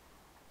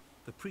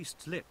 The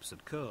priest's lips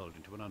had curled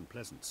into an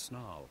unpleasant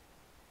snarl.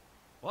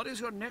 "What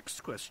is your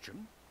next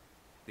question?"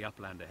 The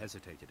Uplander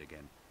hesitated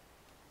again.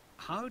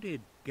 "How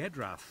did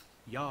Gedrath,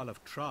 Jarl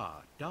of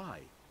Tra,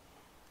 die?"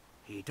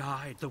 "He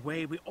died the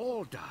way we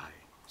all die,"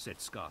 said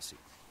Scarcy,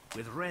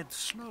 "with red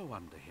snow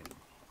under him."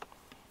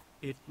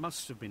 "It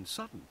must have been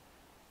sudden,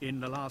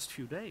 in the last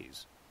few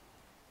days."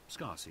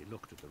 Scarcy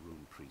looked at the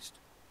rune priest.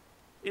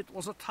 "It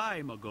was a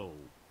time ago,"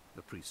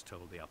 the priest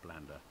told the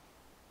Uplander.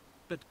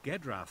 "But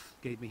Gedrath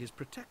gave me his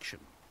protection,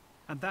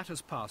 and that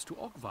has passed to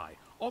Ogvai.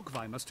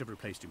 Ogvai must have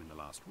replaced him in the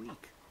last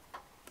week."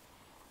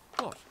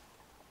 "What?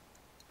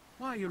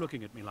 Why are you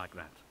looking at me like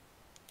that?"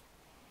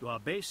 "You are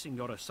basing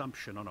your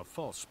assumption on a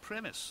false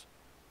premise,"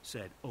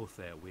 said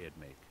Other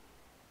Weirdmake.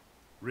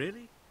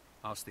 "Really?"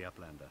 asked the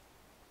Uplander.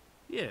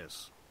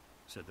 "Yes,"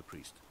 said the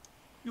priest.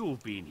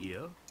 "You've been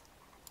here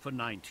for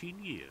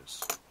 19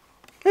 years.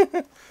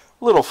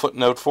 Little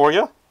footnote for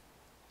you.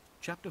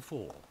 Chapter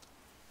 4.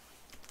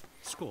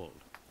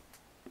 Scald.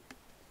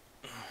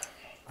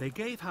 They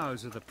gave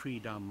Hauser the Prix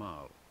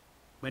d'Armal.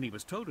 When he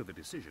was told of the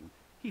decision,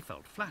 he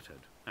felt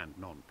flattered and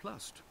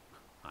nonplussed.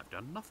 "I've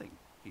done nothing,"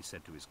 he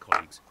said to his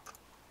colleagues.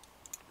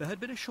 There had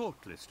been a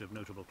short list of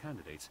notable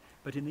candidates,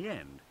 but in the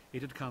end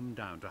it had come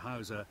down to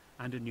Hauser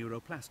and a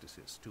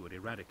neuroplasticist who had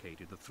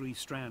eradicated the 3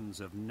 strands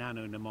of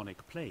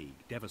nano-mnemonic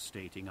plague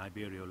devastating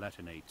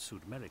Ibero-Latinate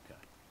Sud-America.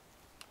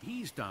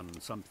 He's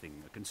done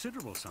something, a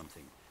considerable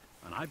something,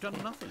 and I've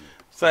done nothing.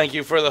 Thank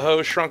you for the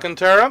host, Shrunken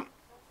Terra.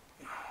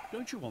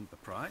 "Don't you want the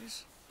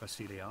prize?"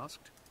 Vasily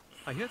asked.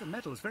 "I hear the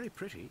medal is very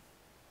pretty."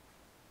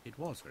 It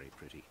was very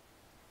pretty.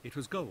 It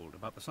was gold,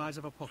 about the size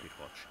of a pocket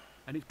watch,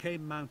 and it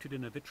came mounted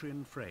in a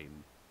vitrion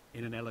frame,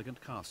 in an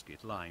elegant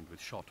casket lined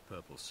with shot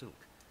purple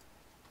silk.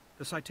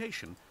 The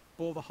citation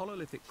bore the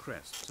hololithic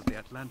crests of the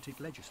Atlantic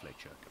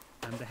Legislature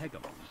and the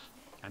Hegemon,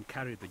 and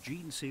carried the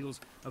gene seals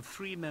of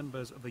 3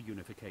 members of the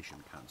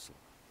Unification Council.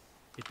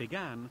 It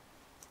began,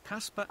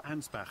 "Caspar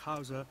Ansbach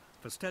Hauser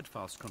for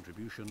steadfast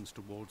contributions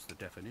towards the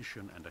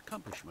definition and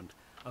accomplishment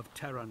of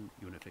Terran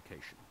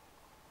unification."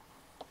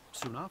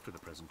 Soon after the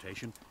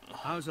presentation,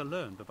 Hauser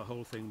learned that the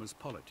whole thing was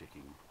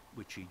politicking,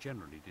 which he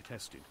generally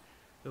detested,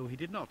 though he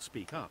did not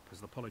speak up,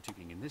 as the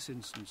politicking in this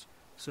instance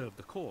served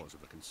the cause of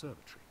the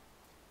conservatory.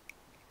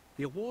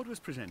 The award was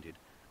presented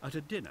at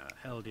a dinner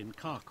held in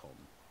Kharkov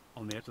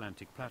on the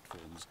Atlantic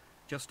platforms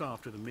just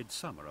after the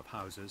midsummer of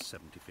Hauser's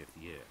 75th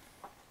year.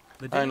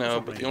 The I dinner was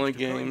know, but the only arranged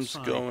to games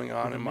coincide going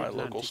on with in the my local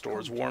Mid-Atlantic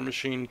stores, conflict, War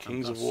Machine, and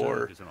Kings of thus War.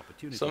 served as an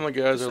opportunity Some of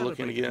the guys to are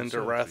looking to celebrate get the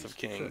into Wrath of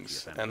Conservatory's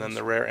Kings, 30th and then the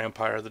anniversary. rare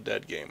Empire of the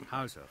Dead game.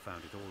 Hauser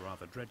found it all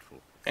rather dreadful.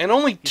 And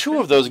only His 2 of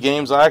favorite those evening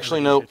games was I an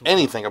actually elegant know little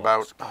anything gold about.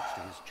 box close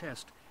to his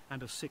chest,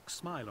 and a sick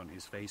smile on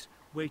his face,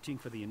 waiting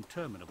for the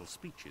interminable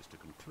speeches to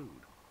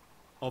conclude.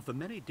 Of the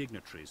many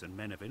dignitaries and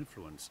men of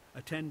influence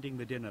attending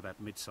the dinner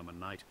that midsummer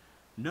night,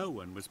 no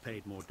one was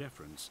paid more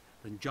deference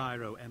than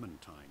Gyro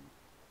Emmentine.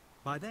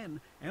 By then,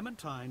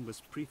 Emmentine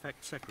was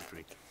prefect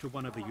secretary to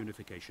one of the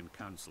Unification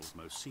Council's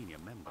most senior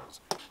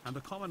members, and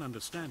the common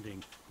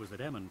understanding was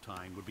that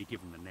Emmentine would be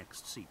given the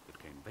next seat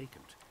that came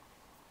vacant.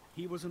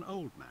 He was an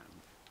old man,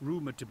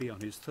 rumoured to be on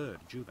his 3rd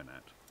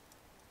juvenat.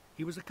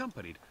 He was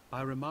accompanied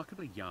by a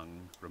remarkably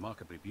young,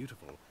 remarkably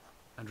beautiful,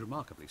 and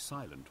remarkably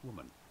silent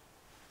woman.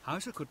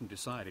 Hauser couldn't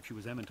decide if she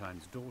was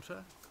Emmentine's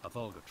daughter, a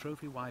vulgar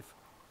trophy wife,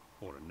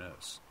 or a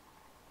nurse.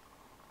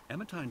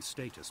 Emmentine's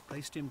status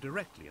placed him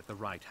directly at the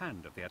right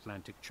hand of the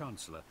Atlantic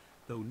Chancellor,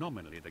 though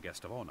nominally the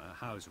guest of honour,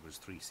 Hauser was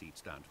 3 seats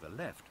down to the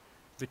left,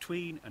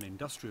 between an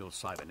industrial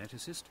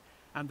cyberneticist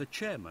and the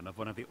chairman of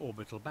one of the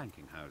orbital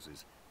banking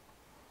houses.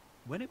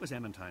 When it was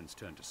Emmentine's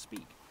turn to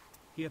speak,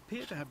 he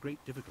appeared to have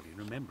great difficulty in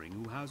remembering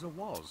who Hauser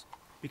was,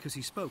 because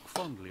he spoke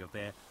fondly of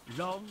their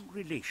long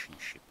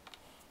relationship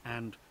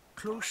and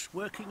close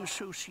working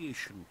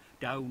association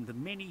down the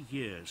many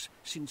years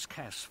since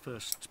Cass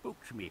first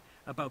spoke to me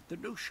about the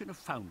notion of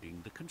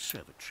founding the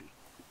conservatory.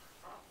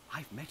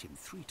 I've met him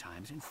 3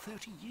 times in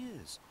 30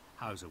 years,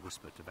 Hauser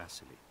whispered to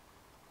Vasily.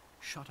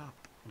 Shut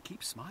up and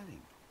keep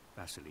smiling,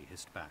 Vasily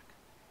hissed back.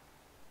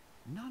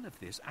 None of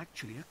this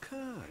actually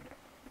occurred.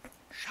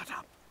 Shut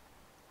up.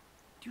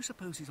 Do you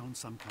suppose he's on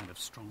some kind of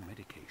strong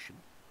medication?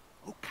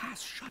 Oh,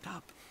 Cass, shut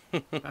up.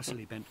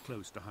 Vasily bent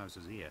close to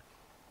Hauser's ear.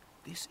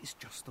 This is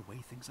just the way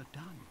things are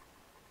done.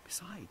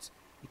 Besides,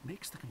 it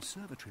makes the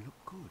conservatory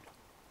look good.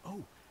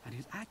 Oh, and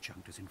his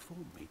adjunct has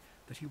informed me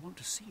that he'll want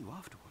to see you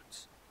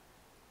afterwards.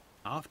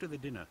 After the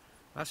dinner,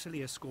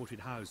 Vasily escorted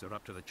Hauser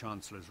up to the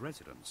Chancellor's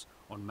residence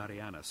on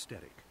Mariana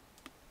Steric.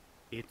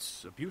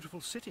 It's a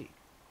beautiful city,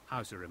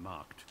 Hauser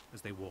remarked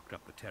as they walked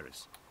up the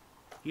terrace.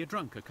 He had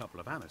drunk a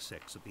couple of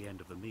Amasecs at the end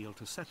of the meal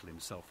to settle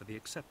himself for the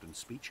acceptance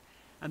speech,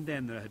 and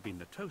then there had been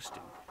the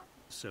toasting,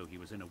 so he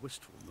was in a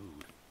wistful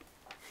mood.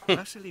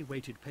 Vasily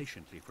waited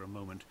patiently for a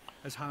moment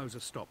as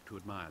Hauser stopped to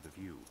admire the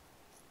view.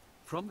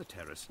 From the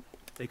terrace,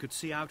 they could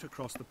see out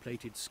across the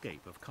plated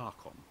scape of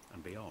Kharkon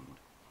and beyond.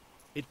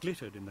 It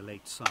glittered in the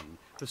late sun,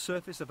 the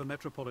surface of a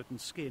metropolitan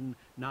skin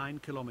 9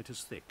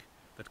 kilometers thick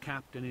that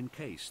capped and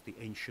encased the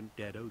ancient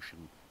dead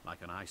ocean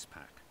like an ice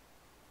pack.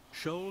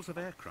 Shoals of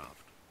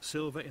aircraft,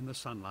 silver in the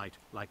sunlight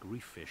like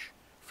reef fish,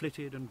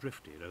 flitted and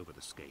drifted over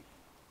the scape.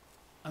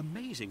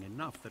 Amazing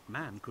enough that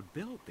man could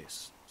build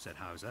this, said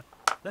Hauser,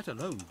 let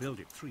alone build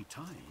it 3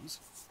 times.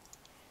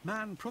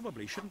 Man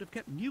probably shouldn't have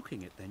kept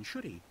nuking it then,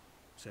 should he?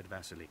 Said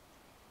Vasily.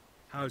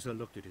 Hauser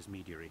looked at his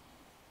mediary.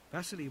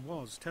 Vasily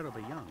was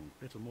terribly young,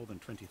 little more than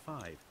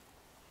 25.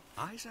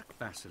 Isaac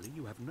Vasily,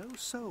 you have no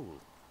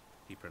soul,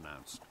 he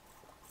pronounced.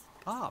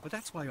 Ah, but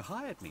that's why you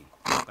hired me,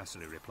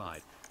 Vasily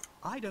replied.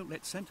 I don't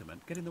let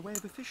sentiment get in the way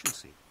of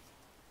efficiency.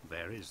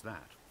 There is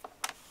that.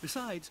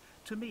 Besides,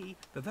 to me,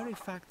 the very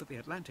fact that the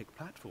Atlantic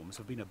platforms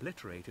have been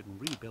obliterated and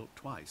rebuilt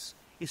twice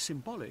is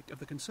symbolic of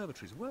the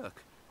conservatory's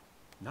work.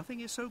 Nothing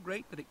is so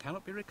great that it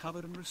cannot be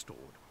recovered and restored.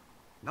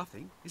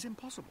 Nothing is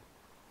impossible.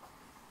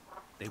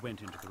 They went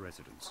into the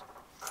residence.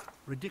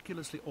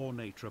 Ridiculously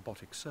ornate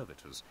robotic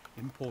servitors,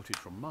 imported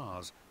from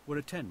Mars, were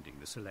attending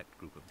the select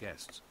group of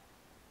guests.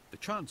 The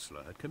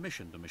Chancellor had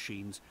commissioned the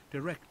machines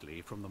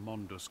directly from the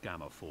Mondus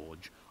Gamma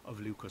Forge of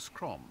Lucas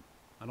Crom,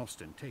 an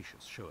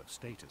ostentatious show of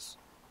status.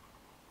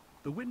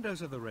 The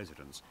windows of the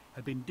residence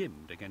had been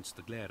dimmed against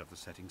the glare of the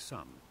setting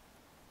sun.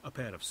 A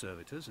pair of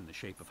servitors in the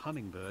shape of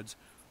hummingbirds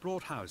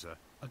brought Hauser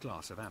a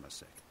glass of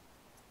Amasec.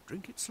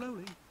 Drink it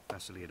slowly,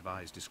 Vasily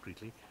advised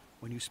discreetly.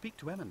 When you speak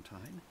to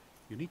Emmentine,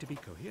 you need to be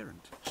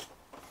coherent.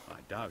 I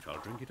doubt I'll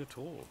drink it at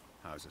all,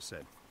 Hauser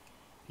said.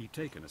 He'd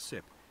taken a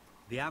sip.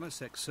 The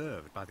Amasec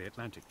served by the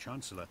Atlantic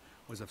Chancellor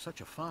was of such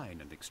a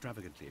fine and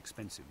extravagantly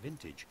expensive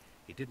vintage,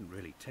 it didn't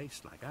really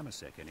taste like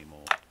Amasec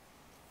anymore.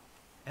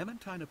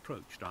 Emmentine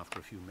approached after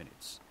a few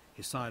minutes,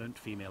 his silent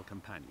female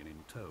companion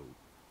in tow.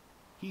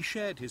 He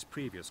shared his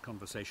previous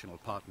conversational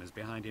partners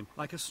behind him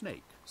like a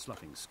snake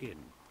sloughing skin.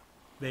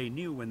 They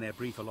knew when their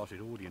brief allotted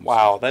audience...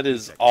 Wow, that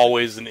is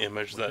always an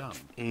image that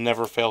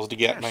never fails to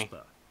get me.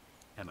 Jasper,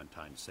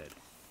 Emmentine said.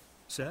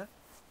 Sir,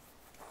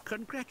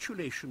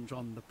 congratulations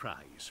on the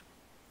prize.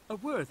 A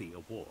worthy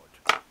award.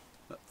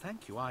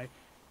 Thank you,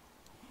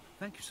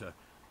 Thank you, sir.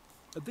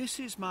 This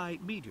is my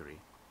mediary,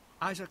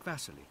 Isaac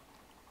Vasily.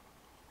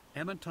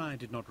 Emmentine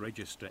did not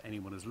register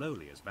anyone as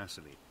lowly as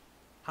Vasily.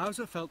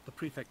 Hauser felt the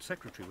prefect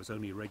secretary was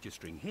only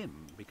registering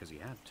him because he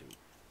had to.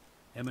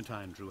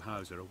 Emmentine drew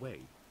Hauser away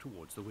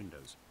towards the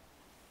windows.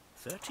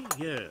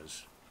 30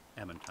 years,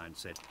 Emmentine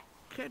said.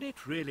 Can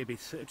it really be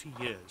 30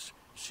 years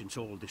since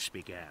all this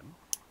began?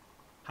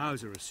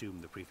 Hauser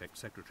assumed the prefect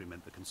secretary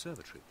meant the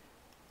conservatory.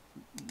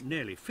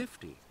 Nearly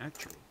 50,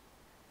 actually.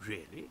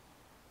 Really?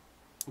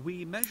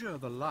 We measure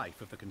the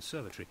life of the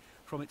conservatory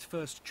from its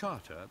first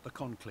charter at the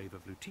Conclave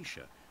of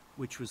Lutetia,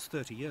 which was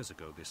 30 years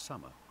ago this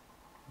summer.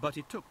 But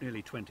it took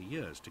nearly 20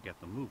 years to get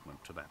the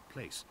movement to that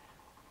place.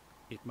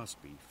 It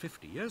must be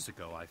 50 years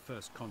ago I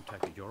first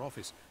contacted your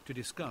office to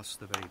discuss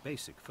the very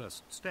basic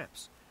first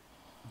steps.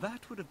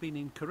 That would have been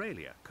in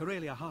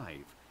Karelia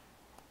Hive.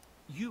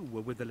 You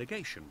were with the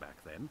legation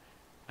back then,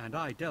 and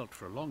I dealt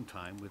for a long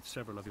time with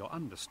several of your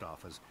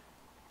understaffers.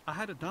 I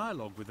had a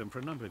dialogue with them for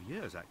a number of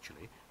years,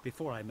 actually,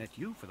 before I met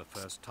you for the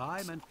first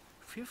time, and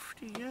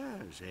 50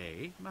 years,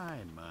 eh?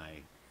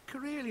 My.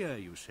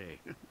 Karelia, you say?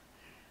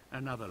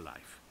 Another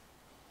life.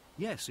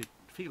 Yes, it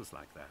feels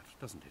like that,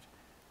 doesn't it?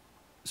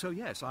 So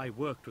yes, I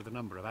worked with a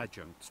number of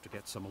adjuncts to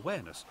get some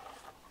awareness.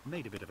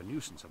 Made a bit of a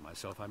nuisance of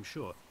myself, I'm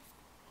sure.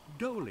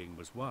 Doling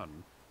was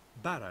one.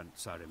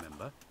 Barantz, I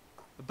remember.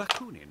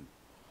 Bakunin.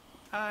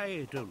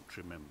 I don't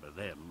remember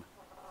them,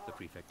 the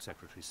prefect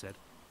secretary said.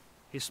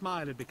 His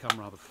smile had become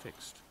rather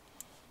fixed.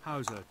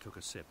 Hauser took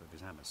a sip of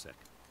his amasec.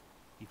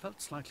 He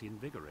felt slightly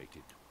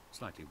invigorated,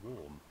 slightly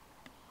warm.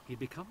 He had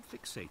become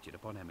fixated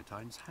upon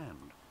Emmetine's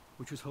hand,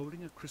 which was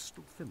holding a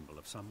crystal thimble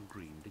of some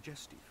green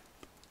digestive.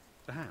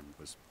 The hand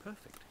was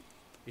perfect.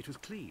 It was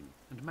clean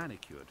and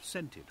manicured,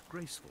 scented,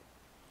 graceful.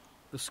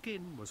 The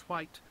skin was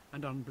white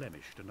and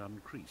unblemished and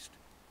uncreased,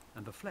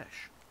 and the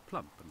flesh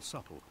plump and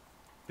supple.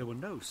 There were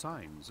no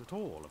signs at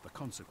all of the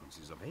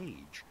consequences of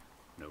age.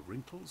 No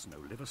wrinkles, no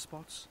liver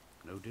spots,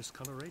 no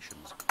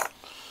discolorations.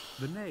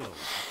 The nails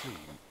were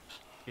clean.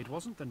 It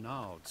wasn't the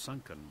gnarled,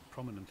 sunken,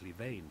 prominently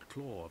veined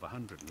claw of a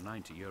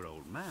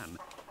 190-year-old man,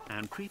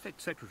 and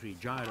Prefect Secretary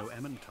Gyro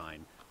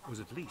Emmentine was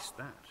at least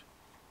that.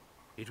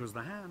 It was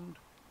the hand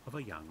of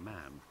a young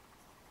man.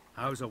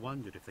 Hauser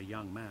wondered if the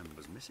young man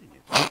was missing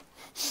it.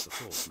 The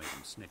thought made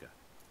him snigger.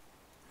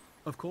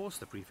 Of course,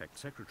 the Prefect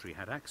Secretary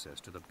had access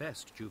to the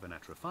best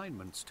Juvenat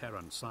refinements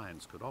Terran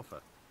science could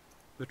offer.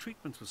 The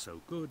treatments were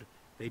so good,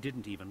 they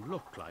didn't even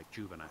look like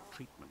Juvenat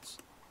treatments.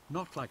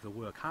 Not like the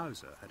work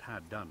Hauser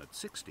had done at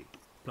 60,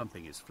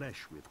 plumping his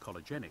flesh with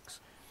collagenics,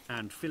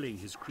 and filling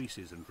his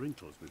creases and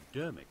wrinkles with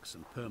dermics,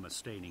 and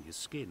perma-staining his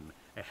skin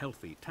a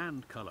healthy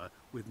tanned colour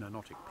with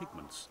nanotic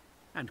pigments,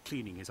 and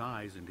cleaning his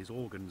eyes and his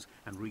organs,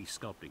 and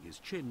re-sculpting his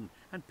chin,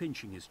 and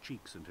pinching his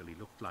cheeks until he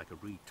looked like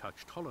a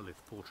retouched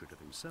hololith portrait of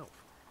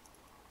himself.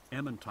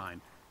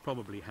 Emmentine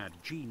probably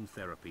had gene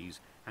therapies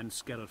and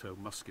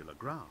skeletal-muscular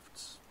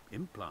grafts,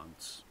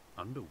 implants,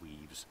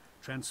 underweaves,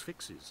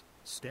 transfixes,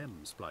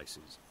 stem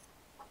splices.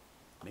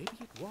 Maybe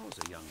it was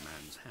a young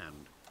man's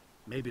hand.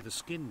 Maybe the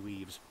skin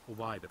weaves were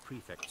why the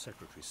Prefect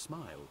Secretary's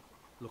smile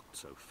looked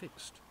so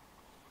fixed.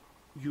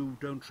 You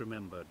don't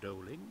remember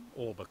Doling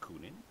or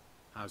Bakunin?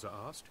 Hauser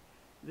asked.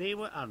 They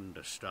were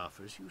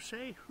understaffers, you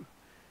say?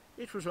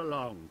 It was a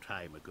long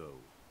time ago,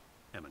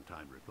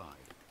 Emmentine replied.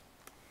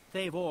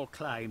 They've all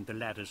climbed the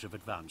ladders of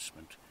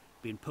advancement,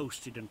 been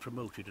posted and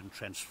promoted and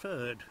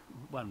transferred.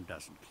 One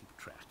doesn't keep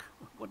track.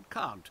 One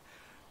can't.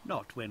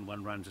 Not when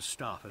one runs a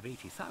staff of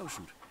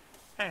 80,000.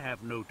 I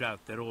have no doubt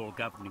they're all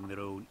governing their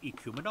own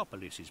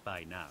ecumenopolises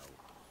by now.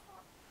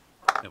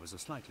 There was a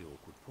slightly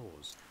awkward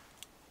pause.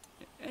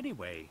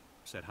 Anyway,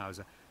 said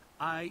Hauser,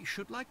 I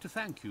should like to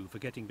thank you for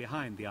getting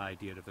behind the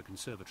idea of the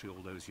conservatory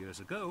all those years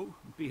ago,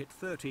 be it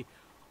 30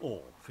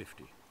 or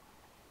 50.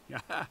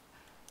 "Ha,"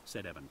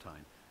 said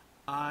Emmentine.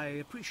 "I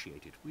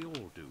appreciate it. We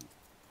all do."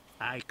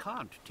 "I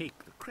can't take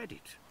the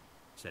credit,"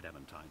 said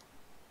Emmentine.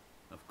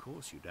 Of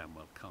course you damn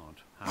well can't,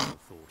 Hauser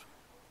thought.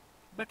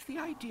 "But the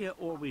idea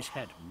always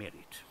had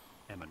merit,"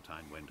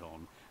 Emmentine went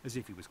on, as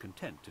if he was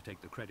content to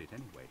take the credit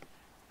anyway.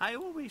 "I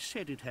always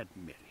said it had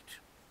merit.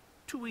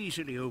 Too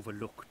easily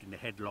overlooked in a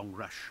headlong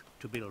rush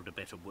to build a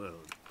better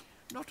world.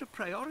 Not a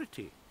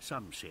priority,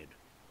 some said.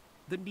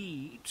 The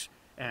needs,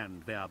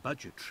 and they are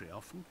budgetary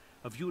often,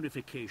 of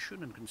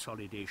unification and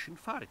consolidation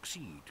far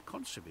exceed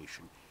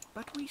conservation.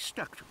 But we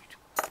stuck to it.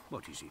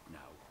 What is it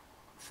now?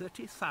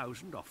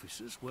 30,000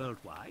 officers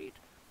worldwide?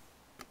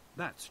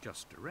 That's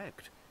just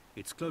direct.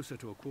 It's closer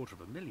to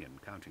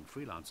 250,000, counting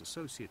freelance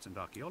associates and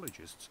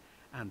archaeologists,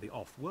 and the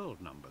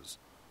off-world numbers.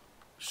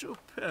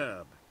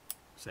 Superb,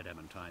 said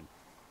Emmentine.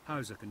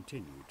 Hauser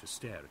continued to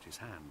stare at his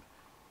hand.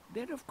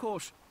 Then, of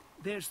course,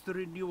 there's the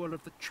renewal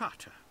of the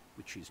Charter,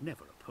 which is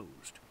never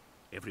opposed.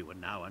 Everyone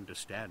now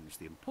understands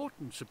the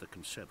importance of the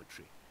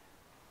conservatory.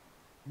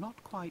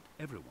 Not quite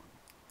everyone,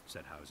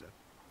 said Hauser.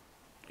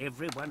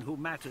 Everyone who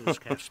matters,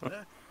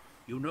 Caspar.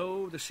 You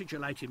know, the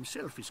Sigillite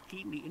himself is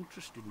keenly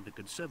interested in the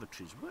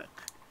conservatory's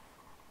work.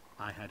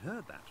 I had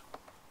heard that,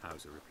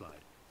 Hauser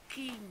replied.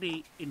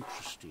 Keenly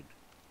interested,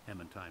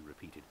 Emmentine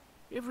repeated.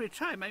 Every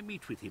time I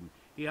meet with him,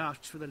 he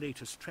asks for the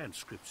latest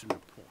transcripts and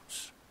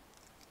reports.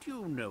 Do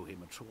you know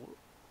him at all?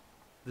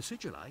 The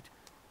Sigillite?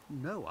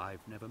 No,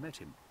 I've never met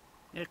him.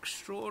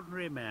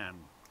 Extraordinary man,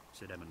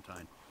 said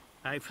Emmentine.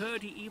 I've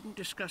heard he even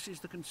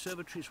discusses the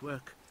conservatory's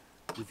work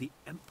with the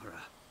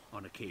Emperor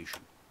on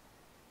occasion.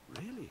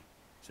 Really?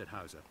 Said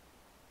Hauser.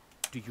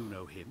 Do you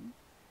know him?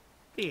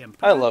 The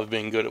Emperor? I love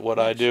being good at what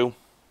I do.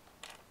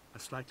 A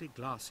slightly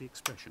glassy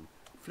expression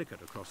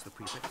flickered across the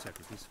prefect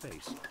secretary's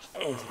face,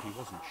 as if he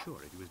wasn't sure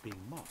if he was being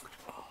mocked.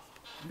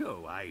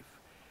 No,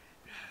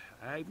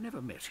 I've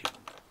never met him.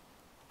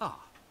 Ah.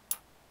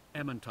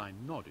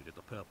 Emmentine nodded at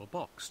the purple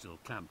box still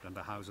clamped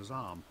under Hauser's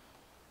arm.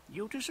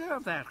 You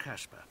deserve that,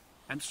 Caspar,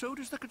 and so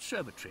does the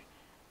conservatory.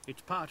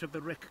 It's part of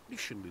the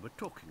recognition we were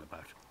talking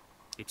about.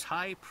 It's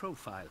high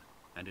profile,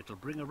 and it'll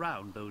bring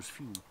around those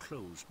few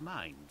closed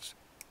minds.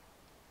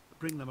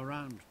 Bring them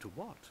around to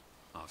what?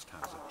 Asked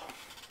Hauser.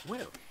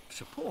 Well,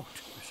 support.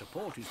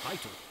 Support is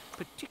vital,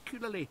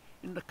 particularly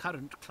in the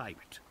current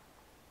climate.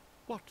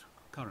 What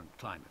current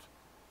climate?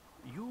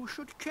 You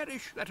should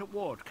cherish that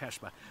award,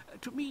 Caspar.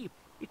 To me,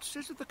 it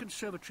says that the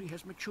conservatory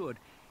has matured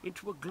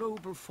into a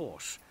global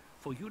force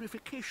for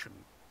unification.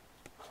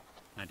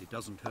 And it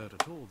doesn't hurt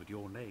at all that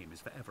your name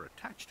is forever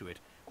attached to it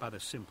by the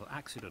simple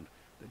accident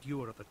that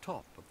you are at the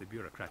top of the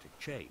bureaucratic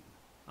chain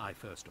I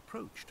first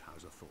approached,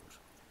 Hauser thought.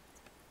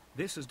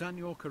 This has done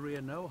your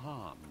career no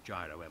harm,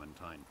 Gyro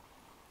Emmentine.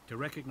 To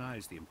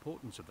recognize the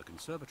importance of the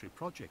conservatory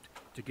project,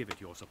 to give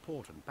it your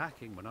support and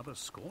backing when others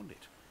scorned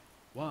it.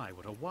 Why,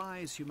 what a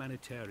wise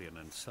humanitarian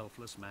and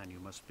selfless man you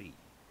must be.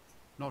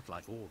 Not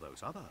like all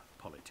those other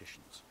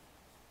politicians.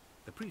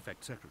 The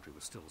prefect secretary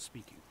was still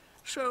speaking.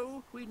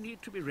 So, we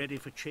need to be ready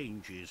for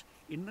changes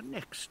in the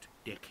next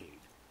decade,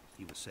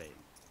 he was saying.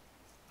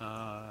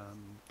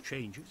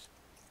 Changes?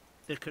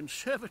 The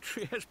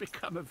conservatory has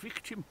become a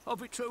victim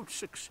of its own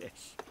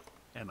success.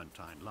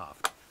 Emmentine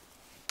laughed.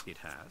 It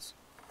has.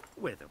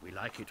 Whether we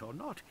like it or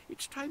not,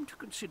 it's time to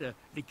consider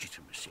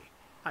legitimacy.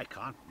 I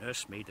can't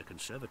nursemaid the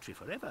conservatory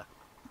forever.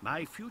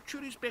 My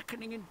future is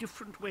beckoning in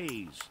different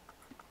ways.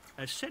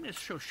 A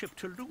seneschal ship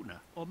to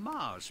Luna or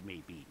Mars,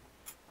 maybe.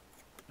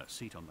 A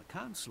seat on the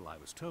council, I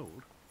was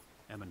told.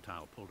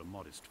 Emmentine pulled a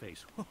modest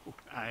face. Oh,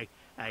 I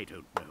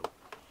don't know.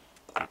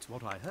 It's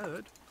what I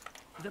heard.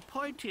 The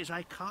point is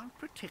I can't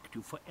protect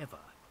you forever,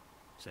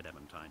 said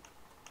Emmentine.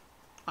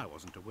 I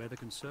wasn't aware the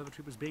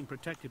conservatory was being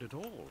protected at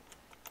all.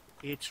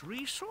 Its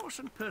resource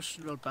and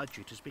personal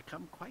budget has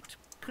become quite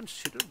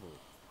considerable,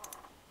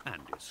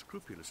 and is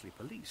scrupulously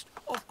policed,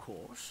 of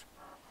course,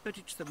 but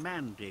it's the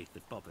mandate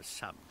that bothers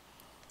some.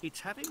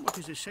 It's having what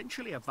is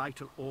essentially a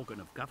vital organ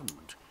of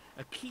government,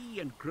 a key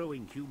and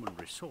growing human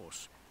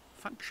resource,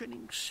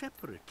 functioning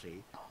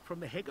separately from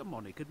the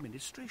hegemonic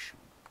administration.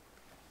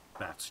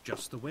 That's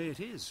just the way it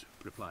is,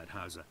 replied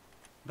Hauser.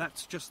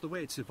 That's just the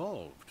way it's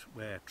evolved.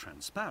 We're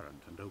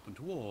transparent and open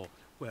to all.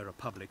 We're a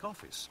public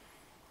office.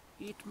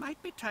 It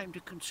might be time to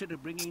consider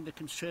bringing the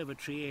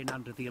conservatory in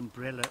under the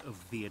umbrella of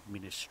the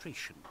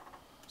administration,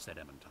 said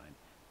Emmentine.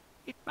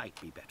 It might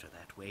be better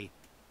that way.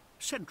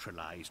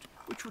 Centralized,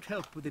 which would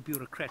help with the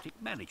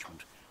bureaucratic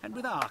management and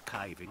with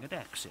archiving and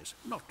access,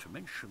 not to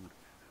mention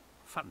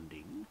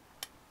funding.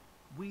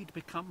 We'd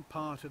become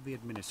part of the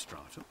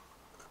administratum.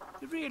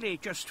 Really,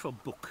 just for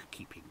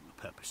bookkeeping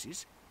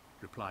purposes,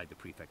 replied the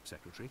prefect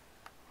secretary.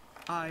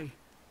 I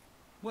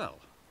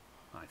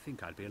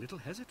think I'd be a little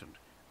hesitant.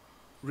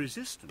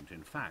 Resistant,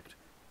 in fact.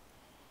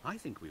 I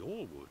think we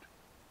all would.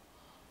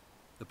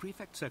 The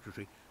prefect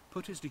secretary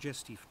put his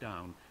digestif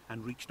down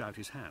and reached out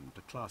his hand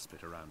to clasp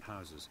it around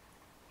Hauser's.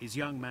 His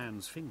young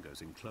man's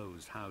fingers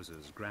enclosed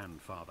Hauser's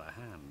grandfather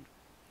hand.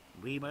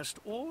 We must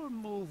all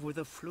move with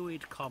a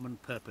fluid common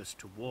purpose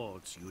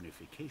towards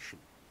unification.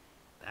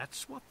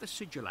 That's what the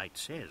sigillite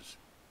says,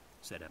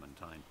 said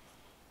Emmentine.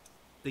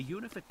 The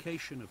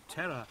unification of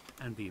Terra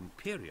and the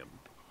Imperium,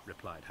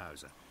 replied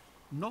Hauser.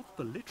 Not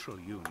the literal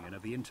union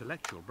of the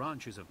intellectual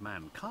branches of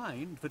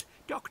mankind, but,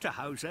 Dr.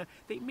 Hauser,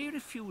 they may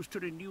refuse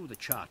to renew the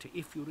Charter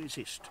if you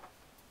resist.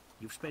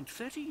 You've spent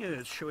 30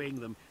 years showing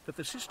them that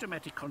the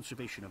systematic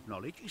conservation of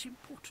knowledge is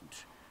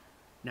important.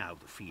 Now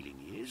the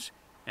feeling is,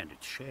 and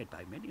it's shared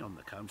by many on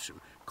the Council,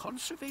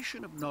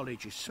 conservation of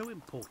knowledge is so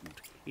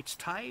important, it's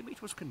time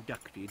it was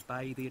conducted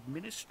by the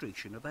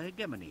administration of the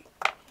hegemony.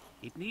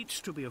 It needs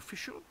to be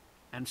official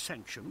and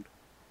sanctioned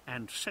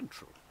and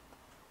central.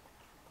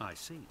 I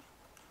see.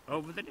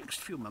 Over the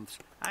next few months,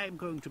 I am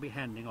going to be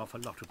handing off a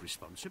lot of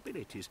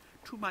responsibilities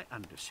to my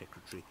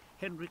Undersecretary,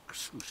 Henrik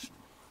Slussen.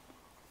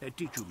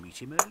 Did you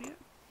meet him earlier?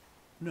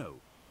 No.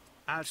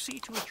 I'll see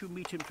to it you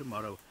meet him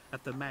tomorrow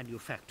at the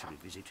manufactory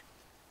visit.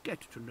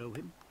 Get to know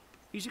him.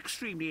 He's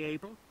extremely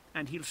able,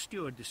 and he'll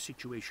steward this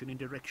situation in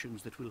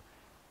directions that will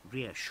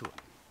reassure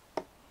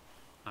you.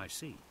 I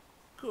see.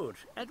 Good.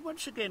 And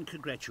once again,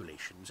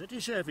 congratulations. A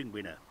deserving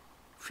winner.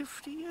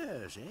 50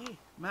 years, eh?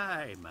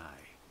 My.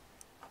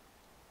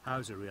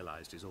 Hauser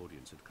realized his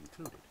audience had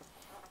concluded.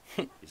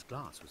 His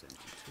glass was empty,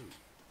 too.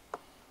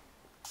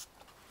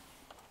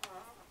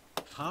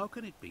 How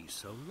can it be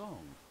so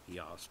long? He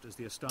asked as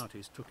the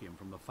Astartes took him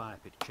from the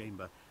fire-pit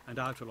chamber and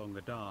out along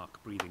the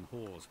dark, breathing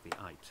halls of the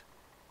Ite.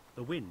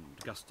 The wind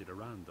gusted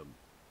around them.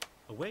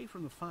 Away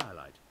from the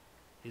firelight,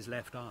 his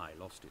left eye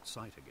lost its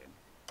sight again.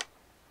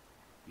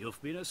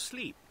 You've been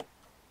asleep,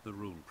 the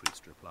rune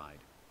priest replied.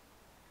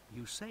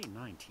 You say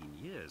 19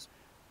 years,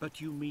 but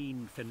you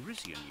mean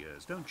Fenrisian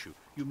years, don't you?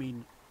 You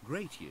mean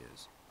great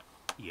years.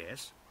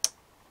 Yes,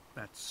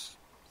 that's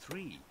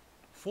 3,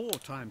 4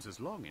 times as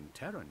long in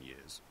Terran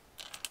years.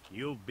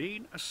 You've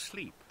been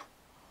asleep,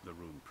 the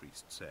rune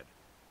priest said.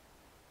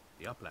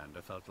 The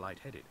Uplander felt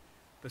lightheaded.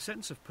 The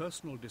sense of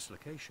personal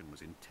dislocation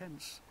was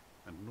intense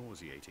and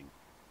nauseating.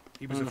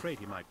 He was afraid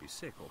he might be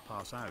sick or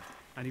pass out,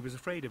 and he was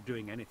afraid of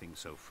doing anything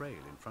so frail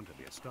in front of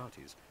the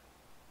Astartes.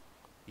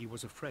 He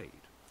was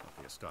afraid of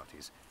the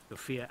Astartes. The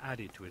fear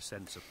added to his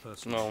sense of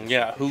personal dislocation.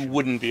 Yeah, who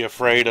wouldn't be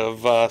afraid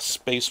of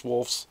space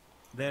wolves?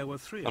 There were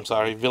three. I'm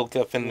sorry,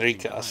 Vilca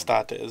Fenrica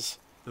Astartes.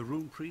 The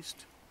rune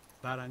priest,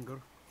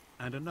 Varangur,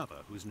 and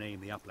another whose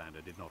name the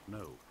Uplander did not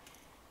know.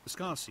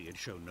 Scarsi had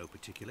shown no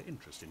particular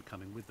interest in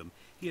coming with them.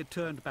 He had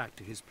turned back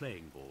to his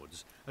playing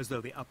boards, as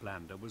though the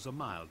Uplander was a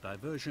mild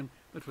diversion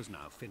that was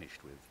now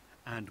finished with,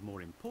 and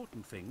more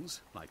important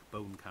things, like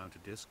bone counter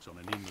discs on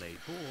an inlaid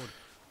board,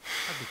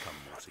 had become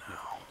more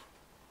significant.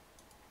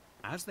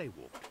 As they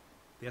walked,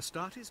 the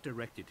Astartes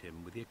directed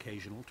him with the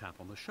occasional tap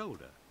on the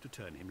shoulder to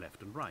turn him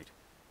left and right.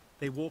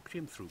 They walked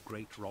him through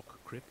great rock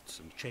crypts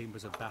and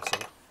chambers of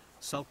basalt,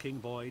 sulking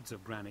voids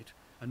of granite,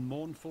 and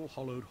mournful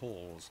hollowed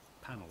halls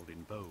panelled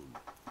in bone.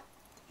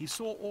 He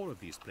saw all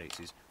of these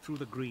places through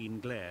the green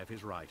glare of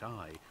his right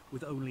eye,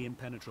 with only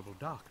impenetrable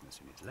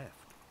darkness in his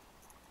left.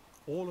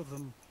 All of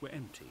them were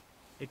empty,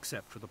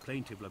 except for the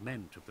plaintive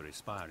lament of the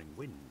respiring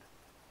wind.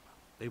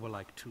 They were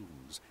like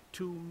tombs,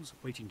 tombs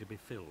waiting to be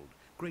filled,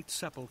 great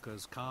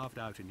sepulchres carved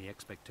out in the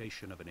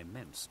expectation of an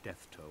immense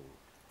death toll,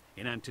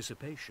 in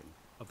anticipation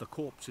of the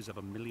corpses of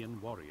 1,000,000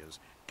 warriors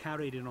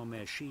carried in on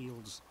their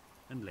shields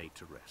and laid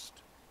to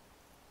rest.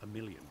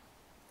 1,000,000,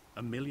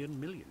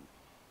 1,000,000,000,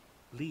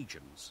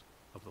 legions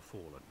of the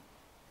fallen.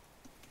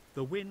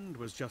 The wind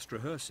was just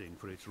rehearsing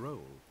for its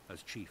role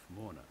as chief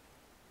mourner.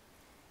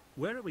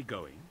 "Where are we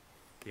going?"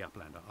 the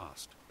Uplander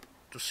asked.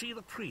 "To see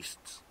the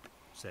priests,"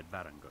 said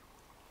Varangur.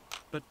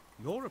 "But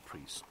you're a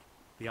priest,"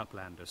 the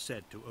Uplander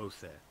said to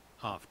Othere,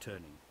 half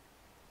turning.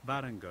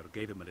 Varangur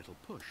gave him a little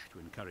push to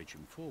encourage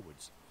him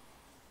forwards.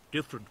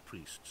 "Different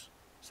priests,"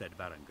 said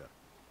Varangur.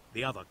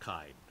 "The other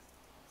kind."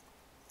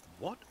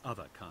 "What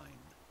other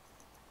kind?"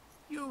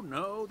 "You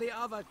know, the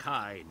other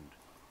kind,"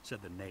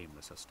 said the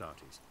nameless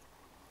Astartes.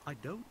 "I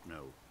don't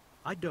know.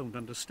 I don't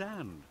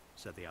understand,"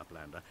 said the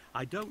Uplander.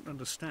 "I don't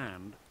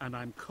understand, and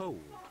I'm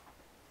cold."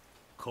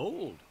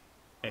 "Cold?"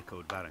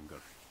 echoed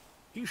Varangur.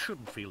 "He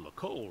shouldn't feel the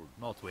cold,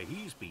 not where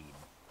he's been."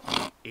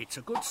 "It's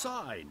a good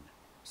sign,"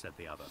 said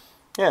the other.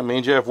 Yeah, it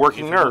means you have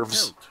working "Give him a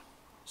nerves. pelt,"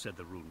 said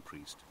the rune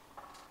priest.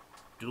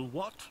 "Do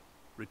what?"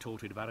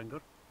 retorted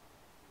Varangur.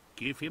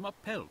 "Give him a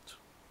pelt,"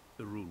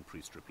 the rune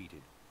priest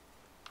repeated.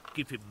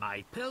 "Give him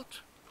my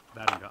pelt?"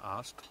 Varangur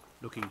asked,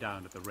 looking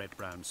down at the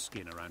red-brown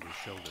skin around his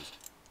shoulders.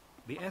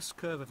 The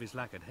S-curve of his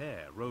lacquered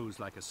hair rose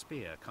like a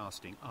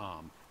spear-casting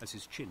arm as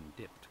his chin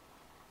dipped.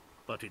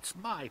 "But it's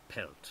my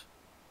pelt."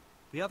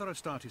 The other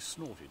Astartes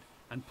snorted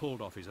and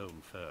pulled off his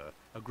own fur,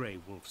 a grey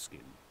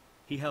wolf-skin.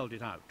 He held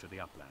it out to the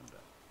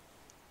Uplander.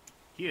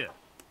 "Here,"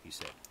 he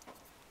said.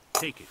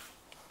 "Take it.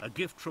 A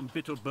gift from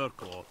Bittel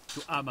Berkor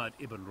to Ahmad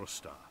ibn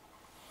Rustar."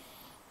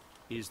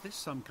 "Is this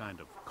some kind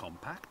of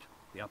compact?"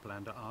 the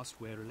Uplander asked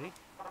warily.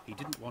 He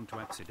didn't want to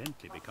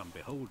accidentally become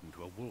beholden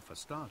to a wolf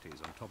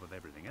Astartes on top of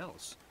everything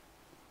else.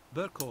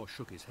 Berkor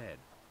shook his head.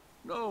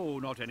 "No,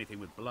 not anything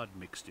with blood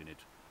mixed in it.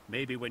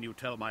 Maybe when you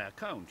tell my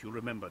account you'll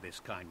remember this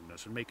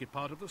kindness and make it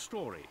part of the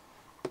story."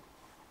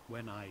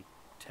 "When I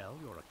tell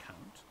your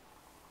account?"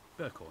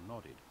 Berkor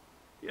nodded.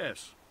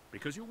 "Yes,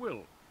 because you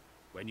will.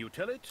 When you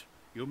tell it,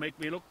 you make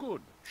me look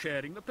good,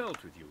 sharing the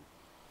pelt with you.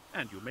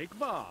 And you make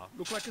Var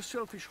look like a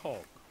selfish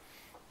hog."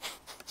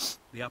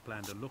 The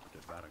Uplander looked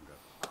at Varangur.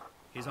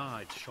 His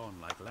eyes shone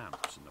like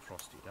lamps in the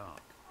frosty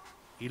dark.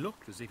 He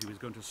looked as if he was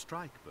going to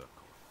strike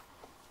Berkor.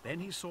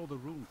 Then he saw the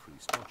rune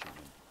priest watching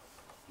him.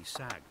 He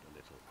sagged a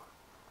little.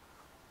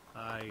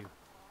 "I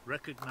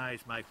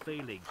recognize my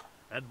failing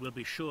and will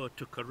be sure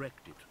to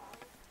correct it,"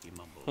 he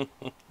mumbled.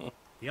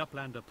 The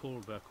Uplander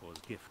pulled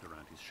Berkor's gift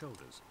around his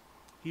shoulders.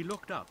 He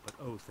looked up at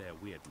Othere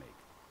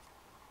Weirdmake.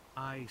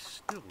 "I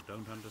still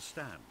don't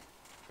understand."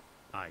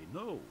 "I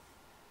know,"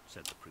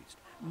 said the priest.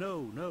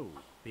 No,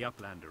 the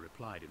Uplander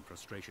replied in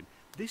frustration.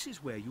 "This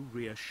is where you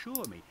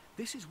reassure me.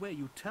 This is where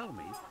you tell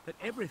me that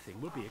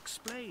everything will be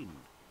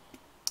explained."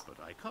 "But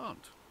I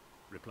can't,"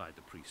 replied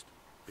the priest,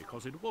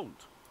 "because it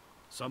won't.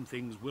 Some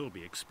things will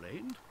be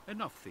explained,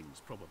 enough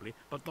things probably,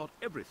 but not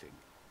everything,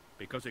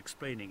 because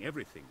explaining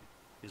everything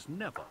is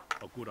never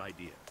a good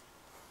idea."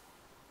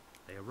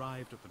 They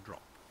arrived at the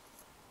drop.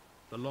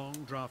 The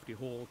long, draughty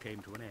hall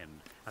came to an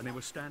end, and they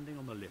were standing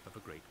on the lip of a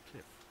great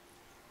cliff.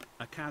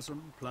 A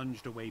chasm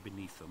plunged away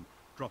beneath them,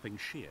 dropping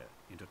sheer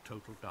into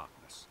total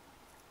darkness.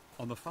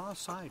 On the far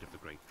side of the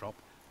great drop,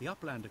 the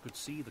Uplander could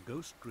see the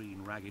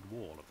ghost-green, ragged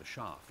wall of the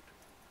shaft.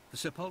 The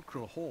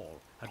sepulchral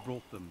hall had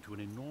brought them to an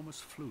enormous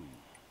flume,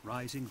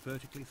 rising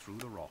vertically through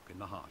the rock in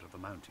the heart of the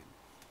mountain.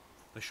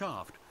 The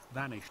shaft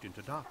vanished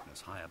into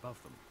darkness high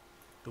above them.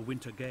 The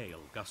winter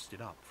gale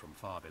gusted up from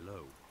far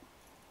below.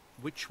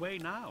 "Which way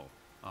now?"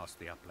 asked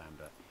the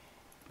Uplander.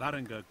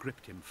 Varangur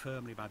gripped him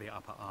firmly by the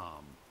upper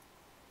arm.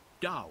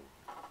 "Down,"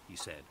 he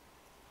said,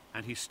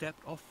 and he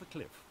stepped off the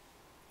cliff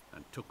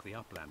and took the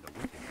Uplander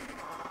with him.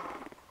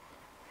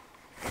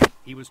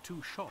 He was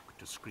too shocked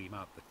to scream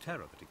out the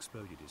terror that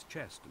exploded his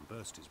chest and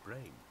burst his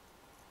brain.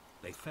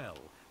 They fell,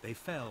 they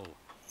fell,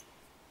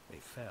 they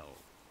fell.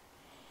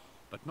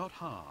 But not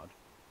hard,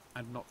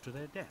 and not to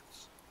their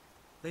deaths.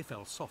 They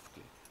fell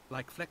softly,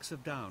 like flecks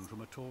of down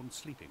from a torn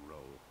sleeping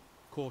roll,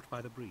 caught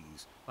by the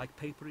breeze, like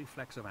papery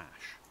flecks of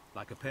ash,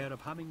 like a pair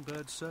of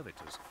hummingbird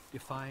servitors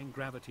defying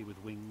gravity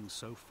with wings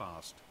so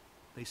fast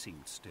they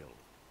seemed still.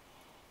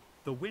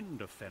 The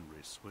wind of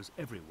Fenris was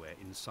everywhere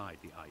inside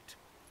the Ite,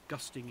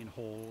 gusting in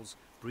halls,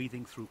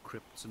 breathing through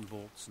crypts and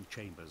vaults and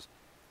chambers,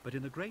 but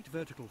in the great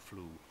vertical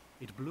flue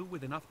it blew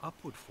with enough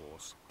upward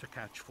force to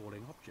catch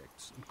falling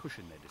objects and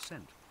cushion their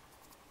descent.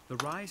 The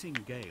rising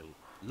gale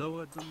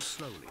lowered them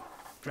slowly,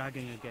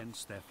 dragging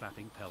against their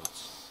flapping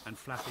pelts and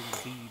flapping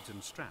the beads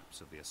and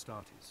straps of the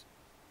Astartes.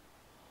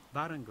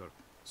 Varangur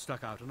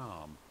stuck out an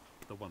arm,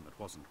 the one that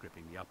wasn't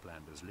gripping the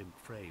Uplander's limp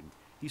frame.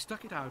 He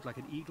stuck it out like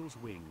an eagle's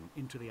wing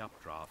into the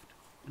updraft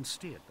and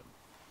steered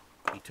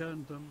them. He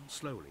turned them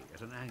slowly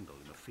at an angle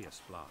in the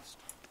fierce blast.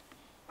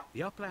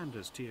 The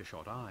Uplander's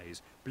tear-shot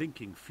eyes,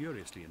 blinking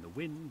furiously in the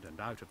wind and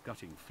out of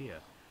gutting fear,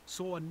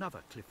 saw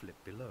another cliff lip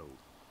below,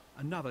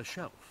 another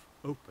shelf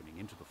opening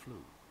into the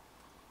flue.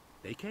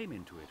 They came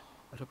into it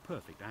at a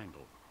perfect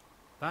angle.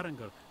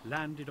 Varangur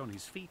landed on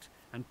his feet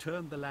and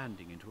turned the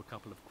landing into a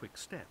couple of quick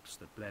steps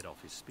that bled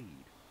off his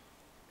speed.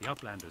 The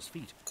Uplander's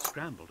feet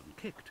scrambled and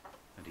kicked,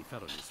 and he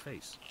fell on his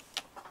face.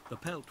 The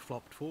pelt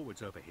flopped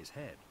forwards over his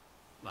head,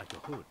 like a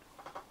hood.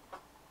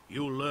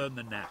 "You'll learn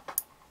the knack,"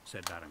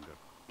 said Varangur.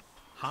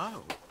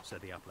 "How?"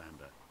 said the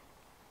Uplander.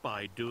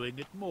 "By doing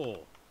it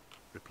more,"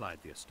 replied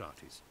the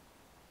Astartes.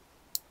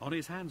 On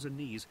his hands and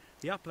knees,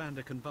 the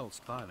Uplander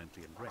convulsed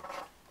violently and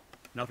retched.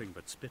 Nothing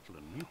but spittle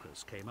and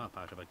mucus came up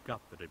out of a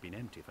gut that had been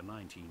empty for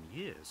 19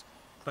 years,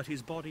 but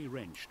his body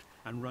wrenched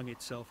and wrung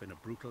itself in a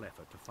brutal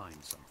effort to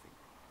find something.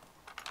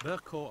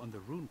 Verkor and the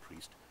rune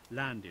priest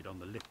landed on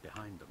the lip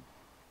behind them.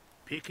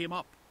 "Pick him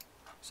up,"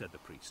 said the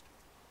priest.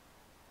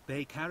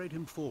 They carried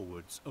him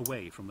forwards,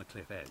 away from the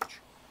cliff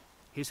edge.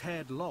 His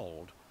head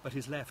lolled, but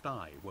his left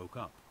eye woke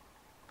up.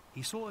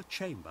 He saw a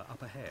chamber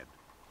up ahead,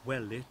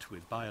 well lit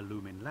with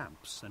biolumin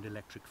lamps and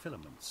electric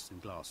filaments in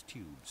glass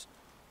tubes.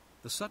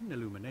 The sudden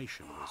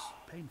illumination was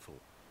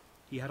painful.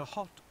 He had a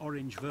hot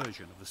orange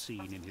version of the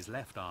scene in his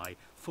left eye,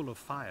 full of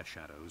fire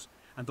shadows,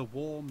 and the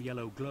warm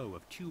yellow glow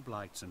of tube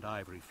lights and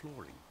ivory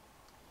flooring.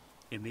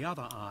 In the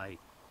other eye,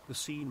 the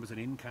scene was an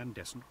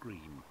incandescent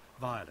green,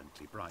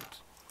 violently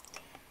bright.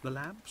 The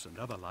lamps and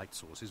other light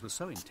sources were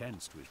so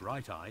intense to his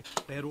right eye,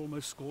 they had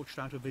almost scorched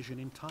out of vision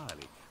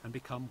entirely and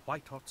become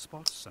white-hot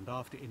spots and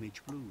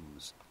after-image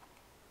blooms.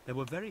 There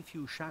were very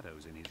few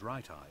shadows in his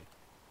right eye,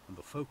 and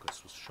the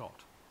focus was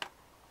shot.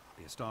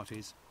 The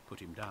Astartes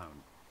put him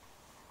down.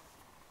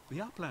 The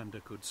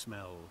Uplander could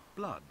smell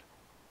blood,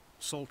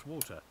 salt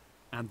water,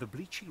 and the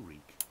bleachy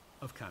reek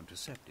of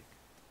counterseptic.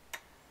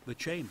 The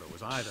chamber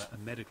was either a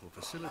medical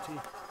facility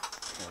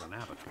or an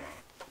abattoir.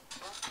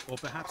 Or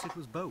perhaps it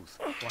was both,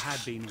 or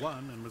had been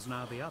one and was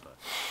now the other.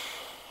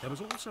 There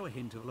was also a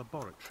hint of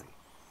laboratory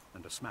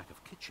and a smack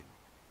of kitchen.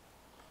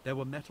 There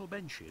were metal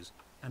benches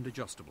and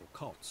adjustable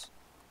cots.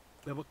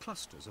 There were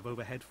clusters of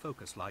overhead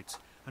focus lights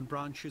and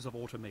branches of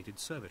automated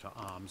servitor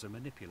arms and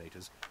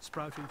manipulators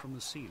sprouting from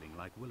the ceiling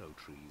like willow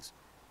trees.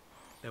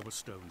 There were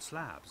stone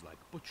slabs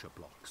like butcher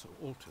blocks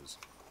or altars.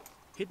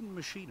 Hidden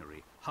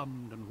machinery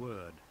hummed and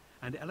whirred,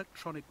 and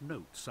electronic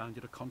notes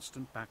sounded a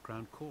constant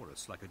background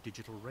chorus like a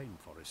digital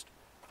rainforest.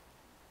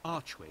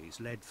 Archways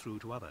led through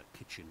to other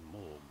kitchen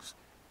morgues.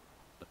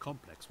 The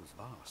complex was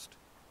vast.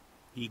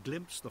 He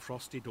glimpsed the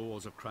frosty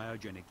doors of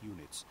cryogenic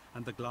units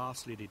and the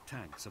glass-lidded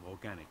tanks of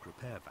organic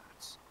repair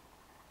vats.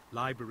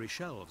 Library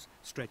shelves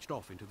stretched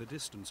off into the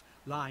distance,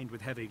 lined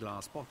with heavy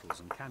glass bottles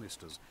and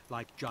canisters,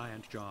 like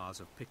giant jars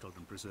of pickled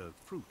and preserved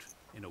fruit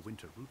in a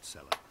winter root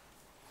cellar.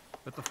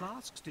 But the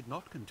flasks did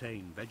not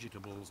contain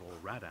vegetables or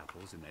rad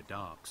apples in their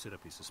dark,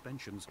 syrupy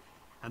suspensions,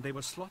 and they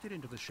were slotted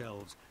into the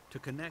shelves to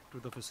connect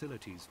with the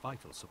facility's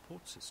vital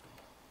support system.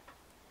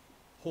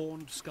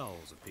 Horned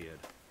skulls appeared,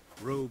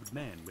 robed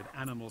men with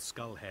animal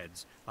skull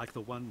heads like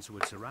the ones who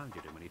had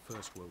surrounded him when he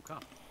first woke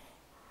up.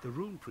 The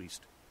rune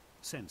priest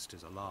sensed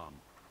his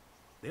alarm.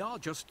 "They are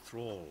just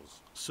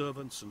thralls,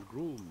 servants and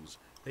grooms.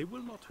 They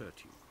will not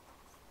hurt you."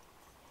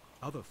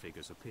 Other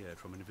figures appeared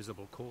from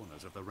invisible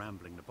corners of the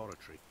rambling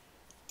laboratory.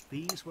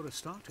 These were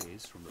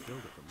Astartes from the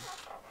build of them,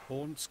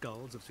 horned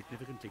skulls of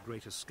significantly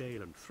greater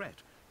scale and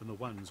threat than the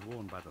ones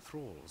worn by the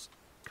thralls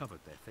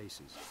covered their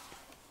faces.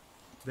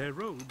 Their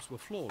robes were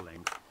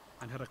floor-length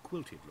and had a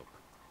quilted look,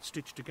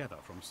 stitched together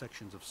from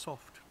sections of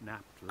soft,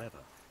 napped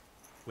leather.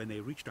 When they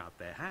reached out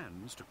their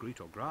hands to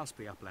greet or grasp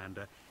the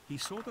Uplander, he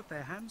saw that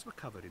their hands were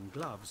covered in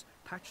gloves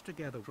patched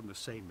together from the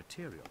same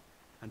material,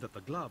 and that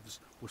the gloves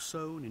were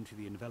sewn into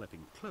the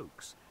enveloping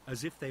cloaks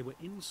as if they were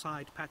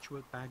inside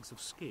patchwork bags of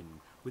skin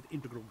with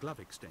integral glove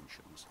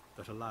extensions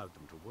that allowed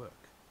them to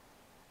work.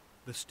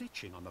 The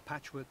stitching on the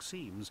patchwork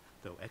seams,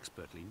 though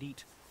expertly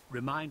neat,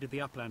 reminded the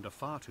Uplander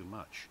far too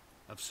much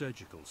of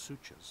surgical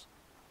sutures.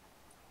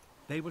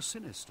 They were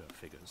sinister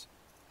figures,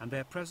 and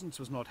their presence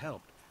was not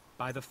helped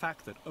by the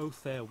fact that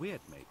Othere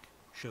Weirdmake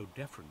showed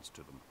deference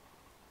to them.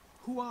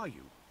 "Who are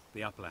you?"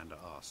 the Uplander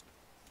asked.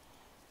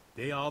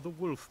 "They are the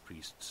wolf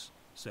priests,"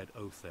 said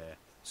Othere,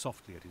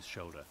 softly at his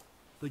shoulder.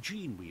 "The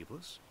gene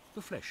weavers,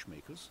 the flesh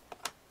makers.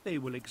 They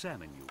will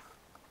examine you."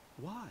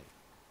 "Why?"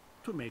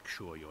 "To make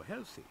sure you're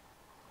healthy,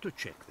 to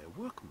check their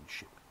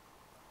workmanship."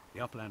 The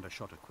Uplander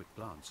shot a quick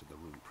glance at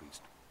the rune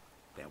priest.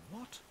 "Their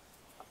what?"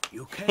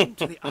 "You came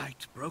to the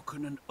Ait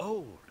broken and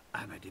old,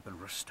 Ahmed ibn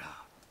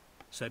Rustar,"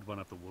 said one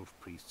of the wolf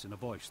priests in a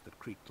voice that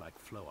creaked like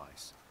flow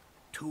ice.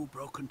 "Too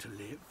broken to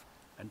live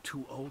and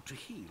too old to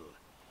heal.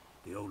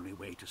 The only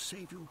way to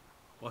save you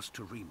was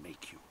to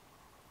remake you."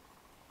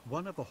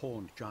 One of the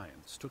horned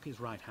giants took his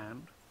right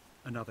hand,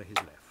 another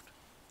his left.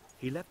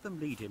 He let them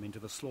lead him into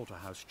the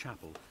slaughterhouse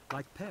chapel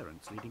like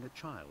parents leading a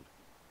child.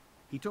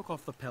 He took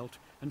off the pelt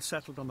and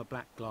settled on the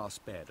black glass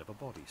bed of a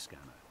body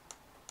scanner.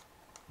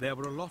 There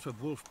were a lot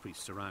of wolf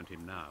priests around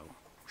him now,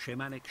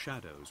 shamanic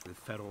shadows with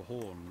feral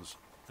horns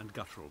and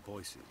guttural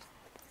voices.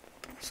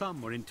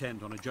 Some were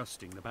intent on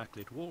adjusting the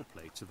backlit wall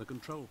plates of the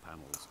control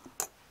panels.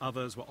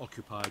 Others were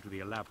occupied with the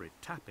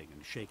elaborate tapping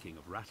and shaking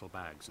of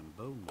rattlebags and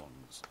bone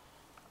wands.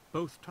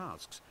 Both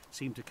tasks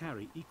seemed to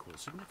carry equal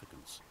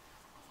significance.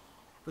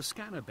 The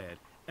scanner bed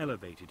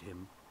elevated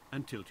him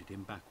and tilted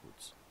him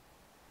backwards.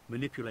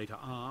 Manipulator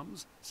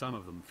arms, some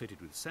of them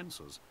fitted with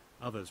sensors,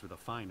 others with the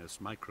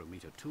finest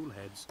micrometer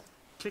toolheads,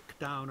 clicked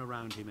down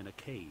around him in a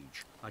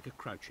cage like a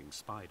crouching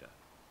spider.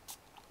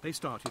 They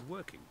started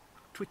working,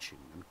 twitching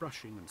and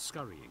brushing and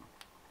scurrying.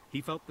 He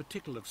felt the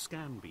tickle of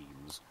scan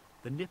beams,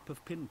 the nip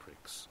of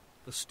pinpricks,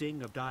 the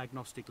sting of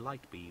diagnostic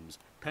light beams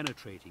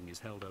penetrating his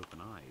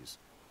held-open eyes.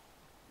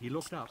 He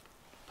looked up,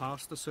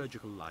 past the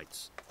surgical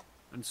lights,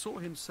 and saw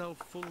himself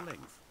full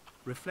length,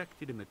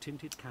 reflected in the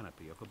tinted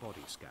canopy of the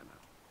body scanner.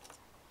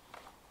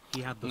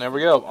 He had There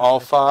we go. All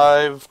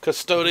 5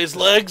 Custodes'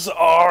 legs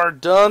are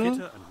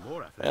done,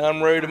 and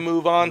I'm ready to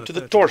move on to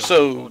the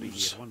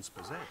torsos.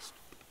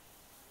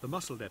 The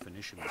muscle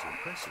definition was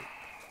impressive.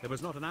 There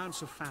was not an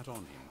ounce of fat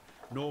on him,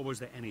 nor was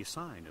there any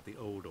sign of the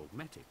old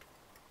augmetic.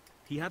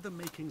 He had the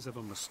makings of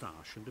a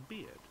moustache and a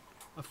beard,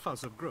 a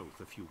fuzz of growth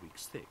a few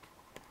weeks thick.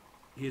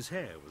 His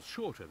hair was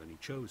shorter than he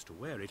chose to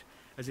wear it,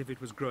 as if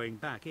it was growing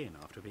back in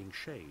after being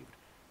shaved.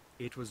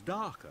 It was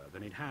darker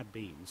than it had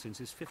been since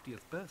his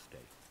 50th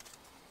birthday.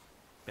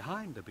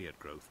 Behind the beard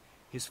growth,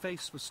 his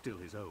face was still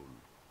his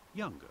own,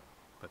 younger,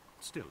 but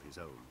still his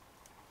own.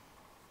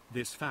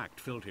 This fact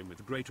filled him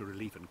with greater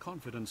relief and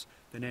confidence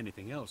than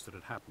anything else that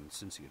had happened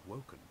since he had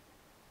woken.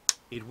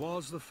 It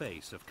was the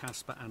face of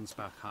Caspar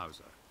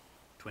Ansbach-Hauser,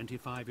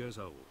 25 years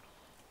old,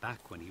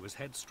 back when he was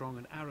headstrong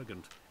and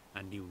arrogant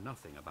and knew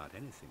nothing about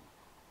anything.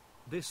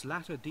 This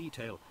latter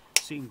detail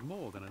seemed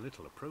more than a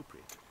little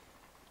appropriate.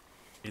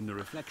 In the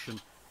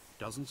reflection,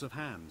 dozens of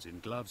hands in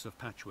gloves of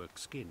patchwork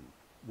skin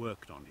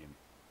worked on him.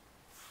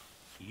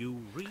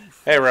 "You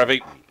Hey,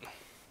 Ravi,"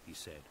 he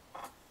said.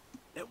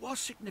 "There was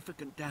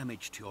significant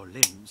damage to your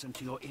limbs and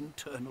to your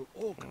internal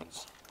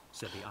organs,"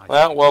 said the ice.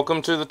 Well,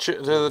 welcome to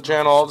the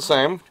channel all the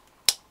same.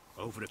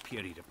 "Over a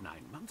period of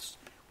 9 months,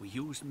 we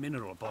used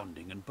mineral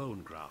bonding and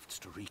bone grafts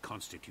to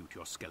reconstitute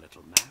your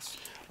skeletal mass."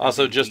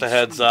 Also, just a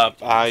heads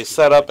up, I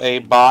set up a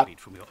bot,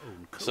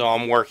 so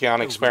I'm working on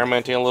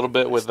experimenting a little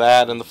bit with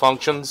that and the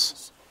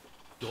functions.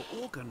 "Your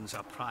organs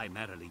are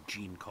primarily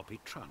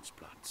gene-copied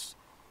transplants.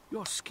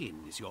 Your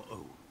skin is your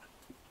own."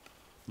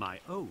 "My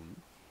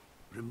own?"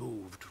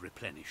 "Removed,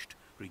 replenished,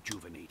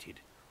 rejuvenated,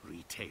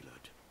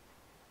 retailored."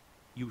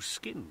 "You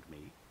skinned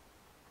me?"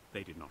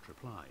 They did not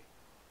reply.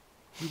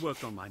 "You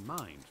worked on my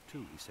mind,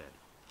 too," he said.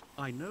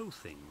 "I know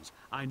things.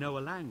 I know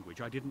a language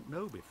I didn't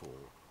know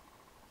before."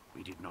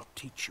 "We did not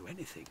teach you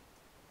anything.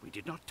 We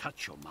did not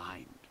touch your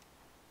mind."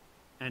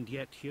 "And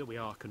yet here we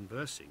are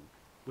conversing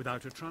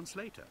without a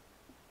translator."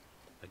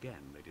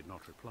 Again, they did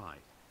not reply.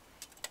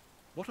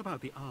 "What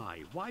about the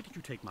eye? Why did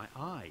you take my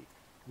eye?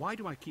 Why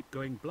do I keep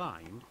going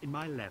blind in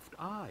my left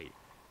eye?"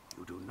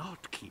 "You do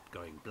not keep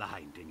going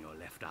blind in your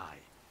left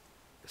eye.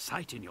 The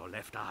sight in your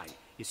left eye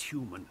is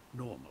human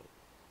normal.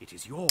 It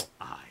is your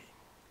eye."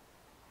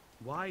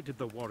 "Why did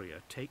the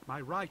warrior take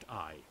my right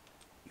eye?"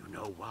 "You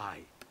know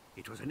why.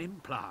 It was an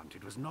implant.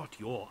 It was not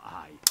your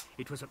eye.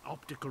 It was an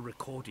optical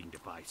recording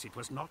device. It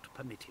was not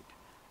permitted.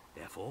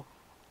 Therefore,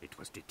 it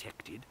was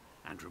detected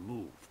and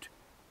removed."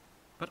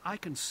 "But I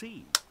can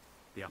see,"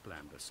 the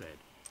Uplander said.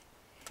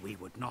 "We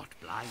would not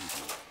blind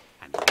you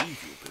and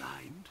leave you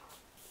blind,"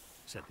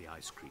 said the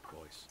Ice Creek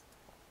voice.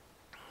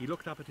 He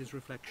looked up at his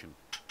reflection.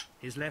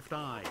 His left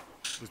eye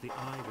was the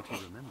eye that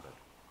he remembered.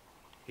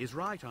 His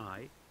right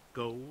eye,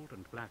 gold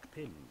and black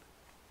pinned,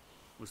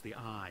 was the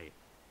eye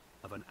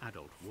of an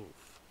adult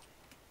wolf.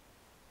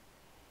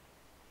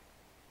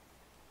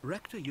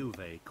 Rector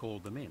Juve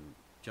called them in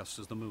just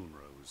as the moon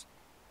rose.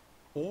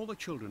 All the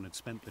children had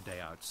spent the day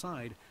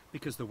outside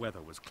because the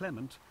weather was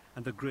clement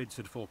and the grids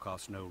had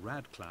forecast no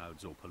rad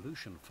clouds or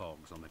pollution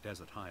fogs on the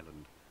desert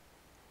highland.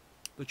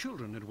 The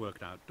children had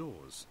worked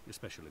outdoors,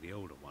 especially the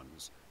older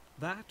ones.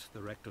 That,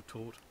 the rector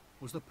taught,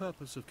 was the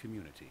purpose of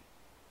community.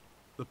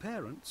 The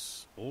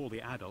parents, all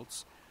the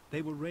adults,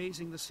 They were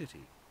raising the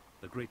city,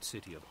 the great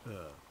city of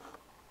Ur.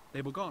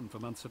 They were gone for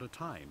months at a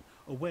time,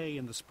 away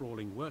in the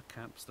sprawling work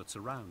camps that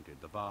surrounded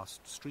the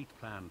vast street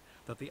plan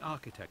that the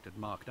architect had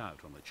marked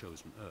out on the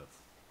chosen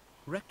earth.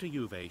 Rector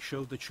Juve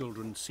showed the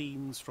children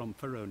scenes from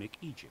pharaonic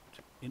Egypt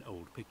in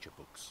old picture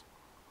books.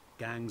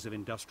 Gangs of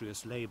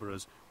industrious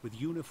labourers with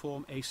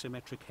uniform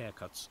asymmetric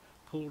haircuts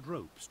pulled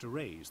ropes to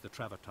raise the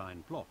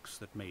travertine blocks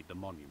that made the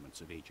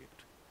monuments of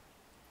Egypt.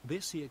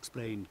 This, he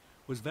explained,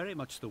 was very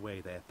much the way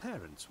their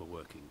parents were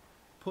working,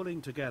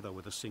 pulling together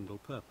with a single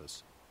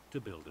purpose, to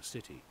build a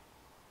city.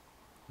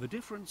 The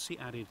difference, he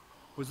added,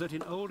 was that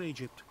in old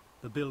Egypt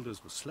the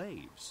builders were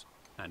slaves,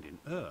 and in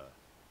Ur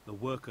the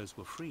workers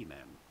were free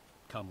men,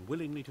 come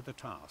willingly to the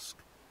task,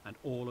 and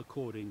all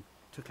according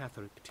to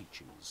Catholic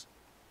teachings.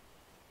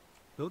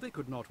 Though they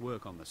could not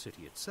work on the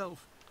city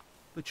itself,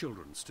 the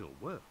children still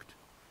worked.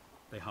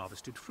 They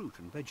harvested fruit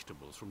and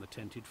vegetables from the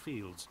tented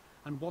fields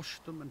and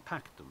washed them and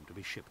packed them to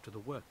be shipped to the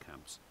work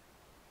camps.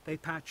 They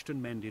patched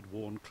and mended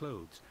worn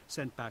clothes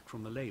sent back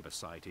from the labour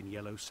site in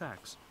yellow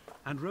sacks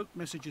and wrote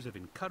messages of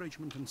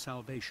encouragement and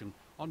salvation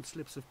on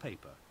slips of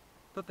paper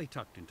that they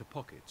tucked into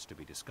pockets to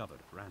be discovered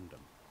at random.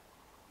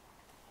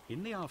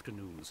 In the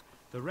afternoons,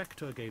 the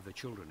rector gave the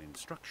children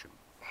instruction.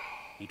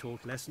 He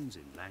taught lessons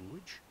in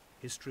language,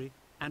 history,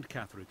 and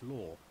Catholic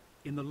law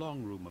in the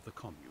long room of the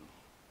commune,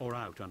 or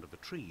out under the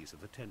trees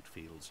of the tent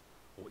fields,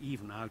 or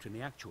even out in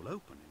the actual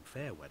open in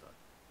fair weather.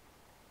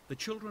 The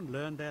children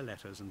learned their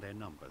letters and their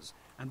numbers,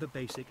 and the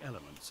basic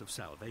elements of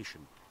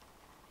salvation.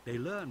 They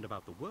learned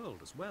about the world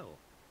as well,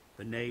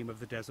 the name of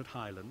the desert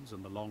highlands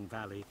and the long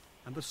valley,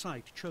 and the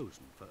site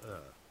chosen for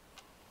Ur.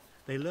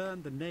 They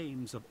learned the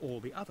names of all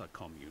the other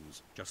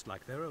communes, just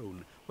like their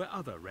own, where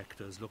other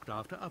rectors looked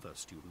after other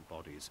student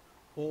bodies,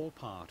 all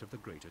part of the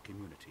greater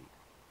community.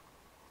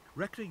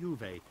 Rector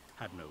Juve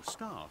had no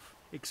staff,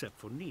 except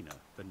for Nina,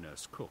 the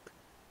nurse cook,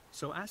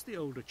 so as the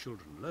older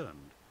children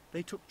learned,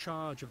 they took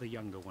charge of the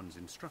younger ones'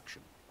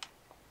 instruction.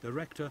 The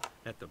rector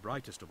let the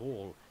brightest of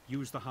all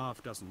use the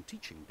half-dozen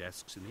teaching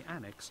desks in the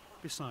annex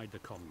beside the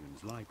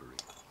commune's library.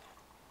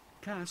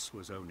 Cass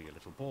was only a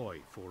little boy,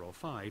 4 or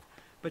 5,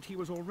 but he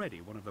was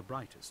already one of the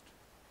brightest.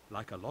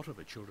 Like a lot of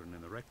the children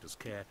in the rector's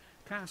care,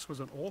 Cass was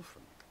an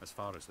orphan, as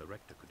far as the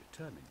rector could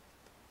determine.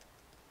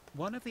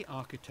 One of the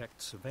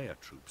architect's surveyor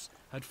troops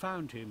had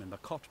found him in the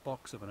cot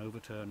box of an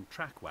overturned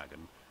track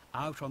wagon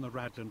out on the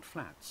Radland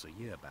Flats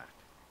a year back.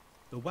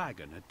 The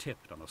wagon had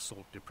tipped on a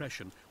salt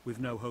depression with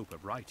no hope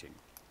of righting.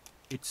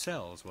 Its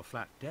cells were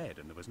flat dead,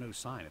 and there was no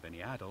sign of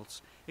any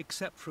adults,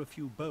 except for a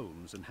few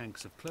bones and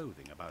hanks of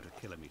clothing about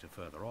a kilometre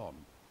further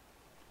on.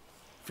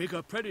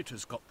 "Figure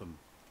predators got them,"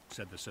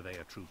 said the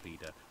surveyor troop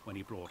leader when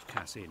he brought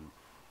Cass in.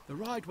 "The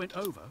ride went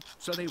over,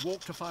 so they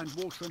walked to find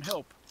water and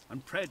help,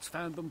 and Preds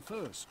found them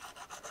first.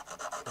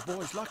 The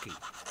boy's lucky."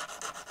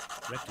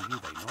 Rector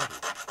Juve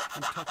nodded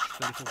and touched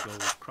the little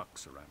gold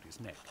crux around his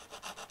neck.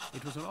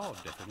 It was an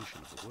odd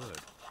definition of the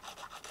word.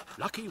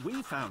 "Lucky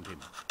we found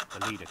him,"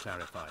 the leader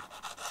clarified.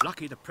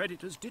 "Lucky the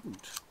predators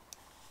didn't."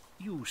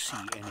 "You see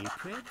any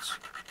Preds?"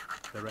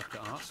 the rector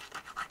asked.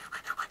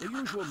 "The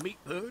usual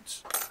meat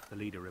birds," the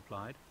leader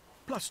replied.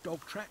 "Plus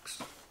dog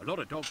tracks. A lot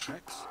of dog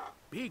tracks.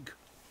 Big,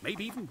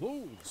 maybe even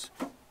wolves.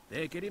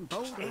 They're getting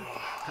bolder,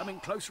 coming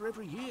closer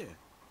every year."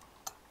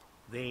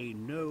 "They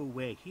know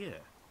we're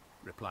here,"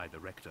 replied the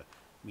rector,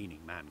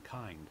 meaning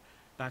mankind,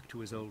 back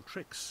to his old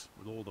tricks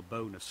with all the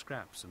bonus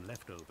scraps and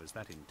leftovers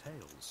that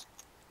entails.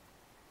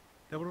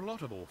 There were a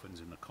lot of orphans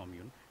in the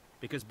commune,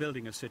 because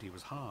building a city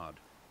was hard,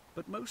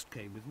 but most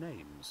came with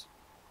names.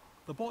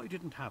 The boy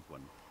didn't have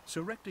one,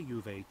 so Rector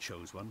Juve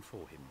chose one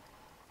for him.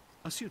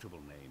 A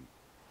suitable name.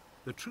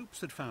 The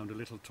troops had found a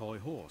little toy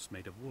horse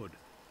made of wood,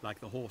 like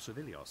the horse of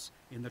Ilios,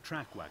 in the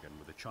track wagon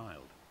with a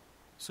child,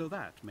 so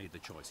that made the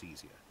choice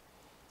easier.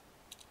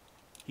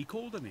 He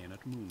called them in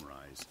at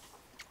moonrise.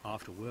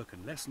 After work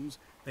and lessons,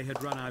 they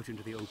had run out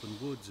into the open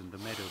woods and the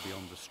meadow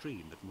beyond the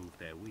stream that moved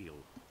their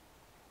wheel.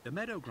 The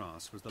meadow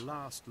grass was the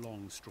last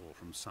long straw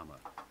from summer,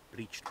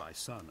 bleached by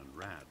sun and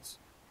rads.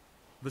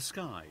 The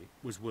sky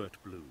was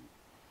wort blue.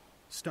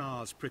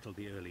 Stars prickled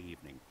the early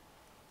evening.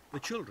 The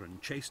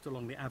children chased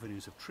along the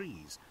avenues of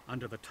trees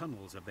under the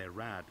tunnels of their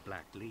rad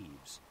black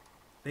leaves.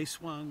 They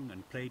swung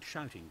and played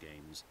shouting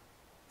games.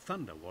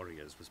 Thunder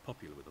Warriors was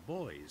popular with the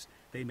boys.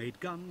 They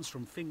made guns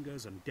from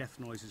fingers and death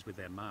noises with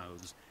their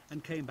mouths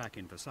and came back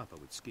in for supper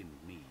with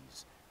skinned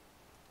knees.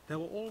 There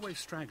were always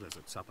stragglers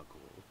at supper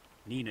call.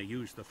 Nina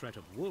used the threat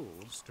of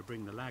wolves to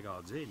bring the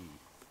laggards in.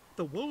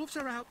 "The wolves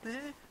are out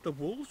there! The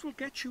wolves will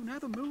get you now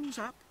the moon's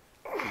up!"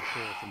 she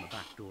called from the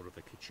back door of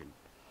the kitchen.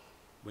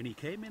 When he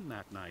came in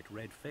that night,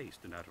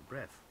 red-faced and out of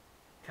breath,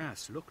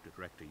 Cass looked at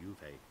Rector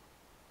Juve.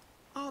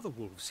 "Are the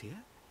wolves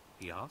here?"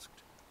 he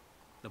asked.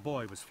 The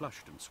boy was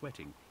flushed and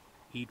sweating.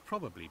 He'd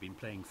probably been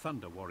playing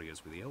Thunder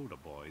Warriors with the older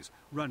boys,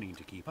 running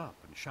to keep up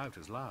and shout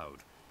as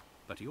loud.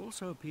 But he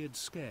also appeared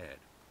scared.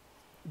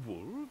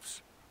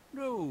 "Wolves?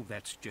 No,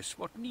 that's just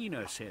what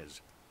Nina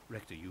says,"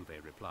 Rector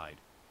Juve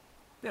replied.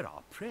 "There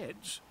are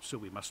Preds, so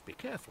we must be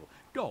careful.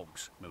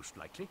 Dogs, most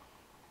likely.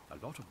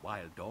 A lot of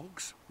wild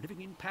dogs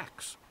living in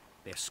packs.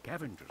 They're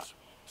scavengers.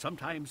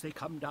 Sometimes they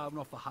come down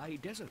off the high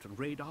desert and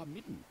raid our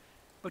midden,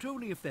 but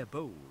only if they're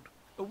bold,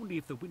 only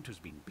if the winter's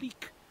been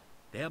bleak.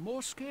 They're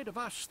more scared of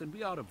us than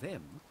we are of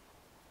them.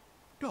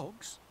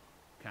 Dogs?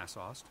 Cass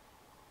asked.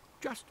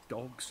 Just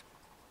dogs.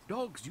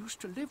 Dogs used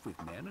to live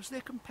with men as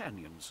their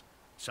companions.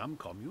 Some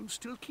communes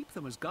still keep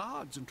them as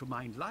guards and to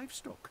mind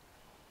livestock.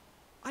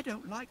 I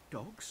don't like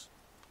dogs,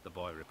 the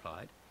boy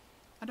replied,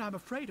 and I'm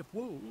afraid of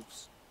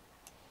wolves.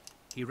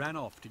 He ran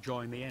off to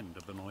join the end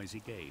of the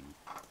noisy game.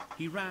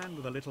 He ran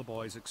with a little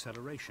boy's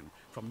acceleration,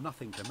 from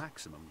nothing to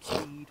maximum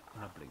speed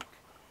in a blink.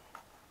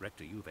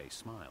 Rector Juve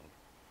smiled,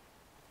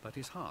 but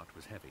his heart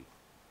was heavy.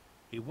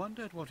 He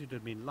wondered what it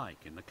had been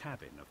like in the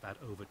cabin of that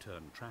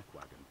overturned track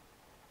wagon.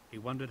 He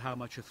wondered how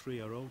much a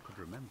 3-year-old could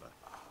remember.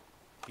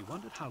 He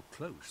wondered how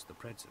close the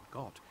Preds had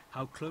got,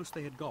 how close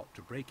they had got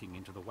to breaking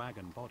into the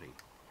wagon body,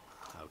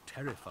 how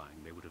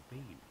terrifying they would have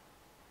been.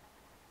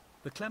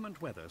 The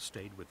clement weather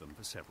stayed with them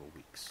for several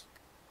weeks.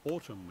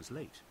 Autumn was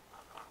late.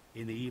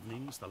 In the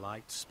evenings the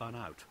lights spun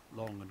out,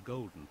 long and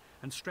golden,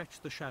 and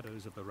stretched the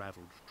shadows of the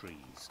raddled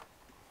trees.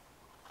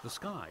 The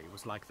sky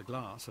was like the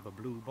glass of a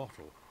blue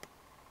bottle.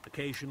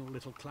 Occasional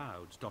little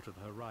clouds dotted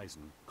the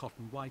horizon,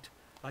 cotton white,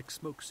 like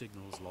smoke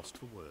signals lost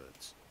for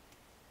words.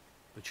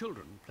 The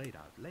children played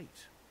out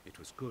late. It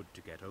was good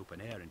to get open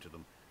air into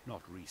them,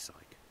 not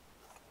recyc.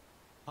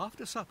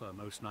 After supper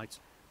most nights,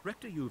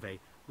 Rector Juve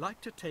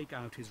liked to take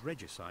out his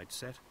regicide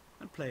set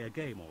and play a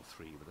game or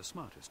three with the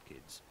smartest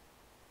kids.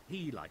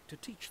 He liked to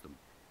teach them.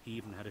 He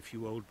even had a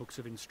few old books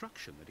of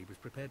instruction that he was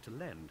prepared to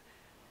lend,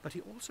 but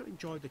he also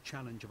enjoyed the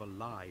challenge of a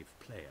live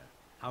player,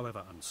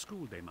 however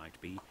unschooled they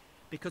might be,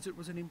 because it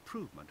was an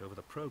improvement over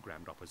the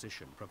programmed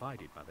opposition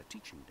provided by the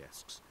teaching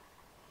desks.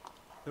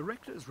 The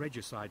rector's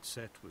regicide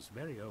set was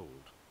very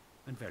old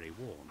and very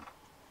worn.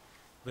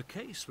 The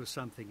case was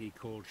something he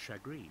called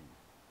shagreen,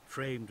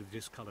 framed with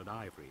discoloured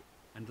ivory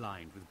and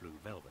lined with blue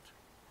velvet.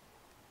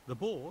 The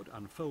board,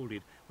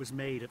 unfolded, was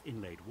made of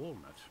inlaid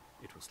walnut.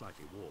 It was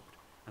slightly warped,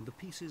 and the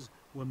pieces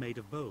were made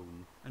of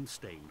bone and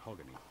stained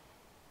mahogany.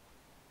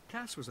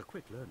 Cass was a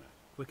quick learner,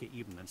 quicker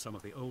even than some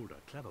of the older,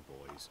 clever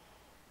boys.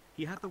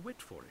 He had the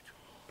wit for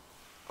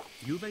it.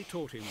 Juve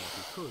taught him what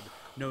he could,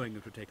 knowing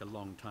it would take a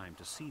long time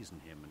to season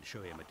him and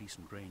show him a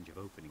decent range of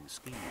opening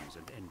schemes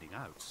and ending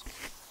outs.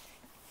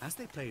 As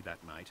they played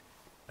that night,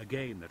 a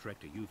game that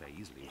Rector Juve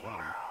easily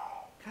won,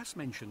 Cass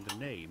mentioned the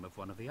name of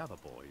one of the other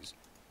boys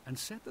and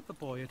said that the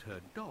boy had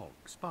heard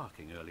dogs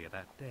barking earlier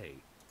that day.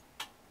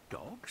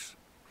 Dogs?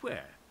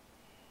 Where?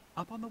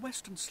 Up on the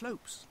western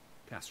slopes,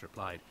 Cass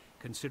replied,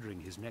 considering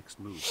his next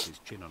move with his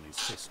chin on his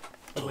fist,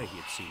 the way he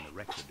had seen the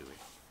rector do it.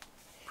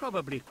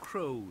 Probably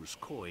crows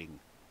cawing,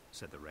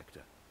 said the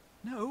rector.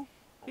 No,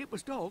 it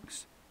was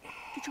dogs.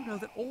 Did you know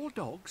that all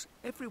dogs,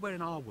 everywhere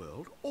in our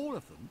world, all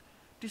of them,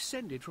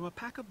 descended from a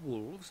pack of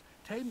wolves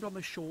tamed on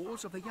the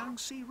shores of the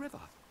Yangtze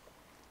River?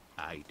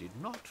 I did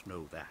not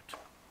know that.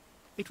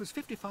 It was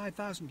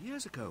 55,000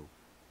 years ago.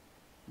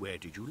 Where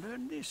did you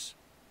learn this?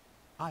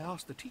 I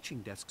asked the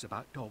teaching desks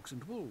about dogs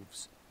and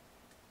wolves.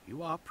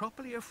 You are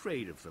properly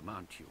afraid of them,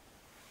 aren't you?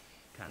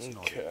 Cass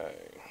nodded. Okay.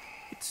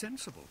 It's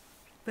sensible.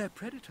 They're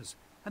predators,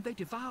 and they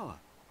devour.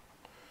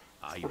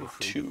 Are you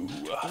afraid Two.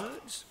 of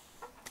birds?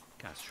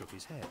 Cass shook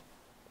his head.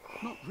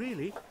 Not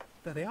really,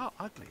 though they are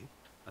ugly,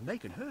 and they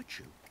can hurt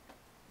you.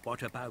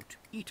 What about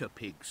eater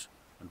pigs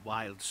and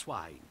wild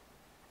swine?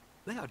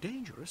 They are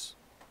dangerous,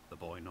 the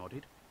boy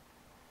nodded.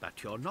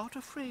 But you're not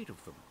afraid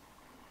of them.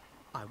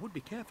 I would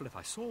be careful if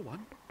I saw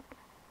one.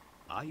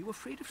 Are you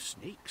afraid of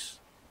snakes?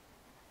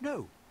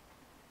 No.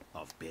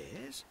 Of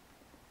bears?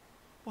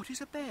 What is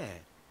a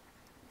bear?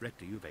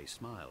 Rector Juve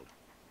smiled.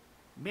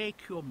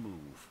 Make your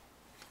move.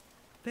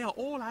 They are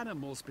all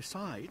animals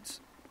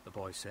besides, the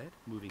boy said,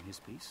 moving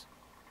his piece.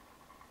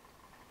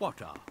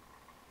 What are?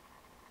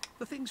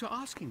 The things you're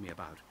asking me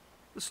about.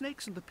 The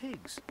snakes and the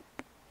pigs.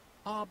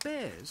 Are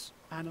bears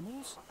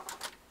animals?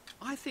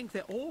 I think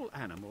they're all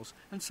animals,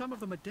 and some of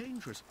them are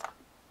dangerous.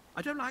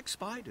 I don't like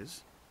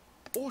spiders,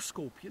 or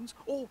scorpions,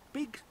 or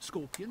big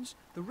scorpions,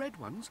 the red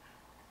ones,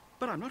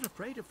 but I'm not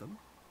afraid of them.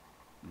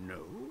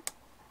 No?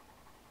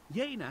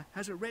 Yena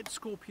has a red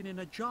scorpion in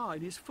a jar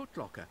in his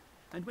footlocker,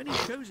 and when he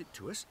shows it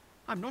to us,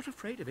 I'm not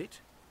afraid of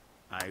it.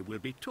 I will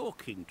be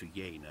talking to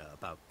Yena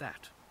about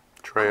that.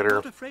 Traitor. I'm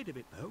not afraid of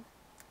it, though.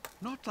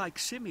 Not like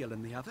Simeon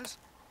and the others.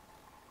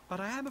 But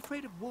I am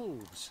afraid of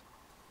wolves,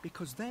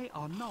 because they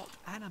are not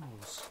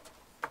animals.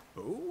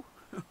 Oh?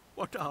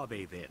 What are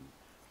they, then?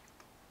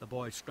 The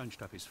boy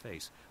scrunched up his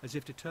face, as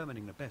if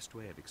determining the best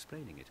way of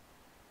explaining it.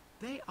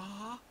 They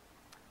are...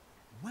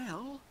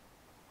 well,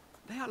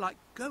 they are like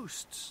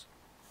ghosts.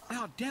 They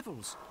are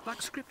devils,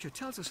 like Scripture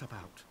tells us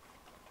about.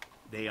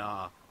 They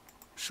are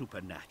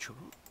supernatural,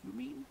 you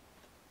mean?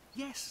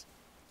 Yes.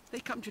 They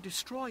come to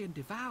destroy and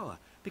devour,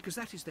 because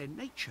that is their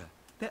nature,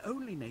 their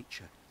only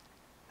nature.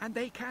 And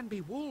they can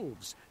be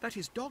wolves, that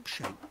is dog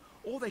shape,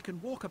 or they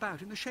can walk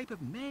about in the shape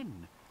of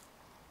men.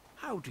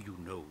 How do you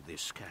know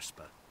this,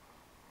 Casper?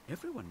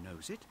 Everyone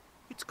knows it.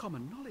 It's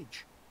common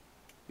knowledge.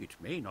 It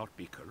may not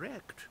be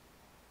correct.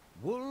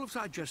 Wolves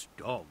are just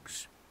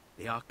dogs.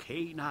 They are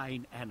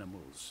canine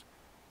animals.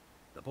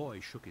 The boy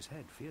shook his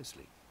head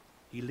fiercely.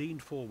 He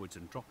leaned forwards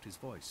and dropped his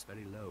voice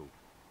very low.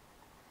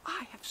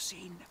 I have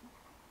seen them,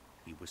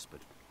 he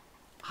whispered.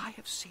 I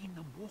have seen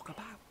them walk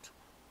about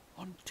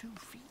on 2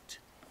 feet.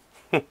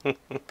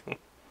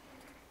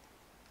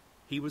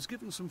 He was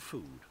given some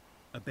food,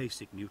 a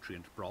basic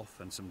nutrient broth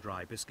and some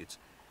dry biscuits,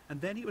 and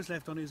then he was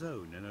left on his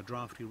own in a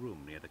draughty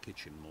room near the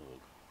kitchen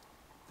morgue.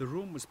 The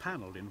room was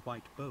panelled in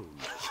white bone.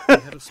 He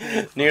had a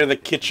small Near the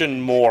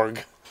kitchen morgue.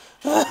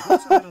 It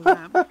also had a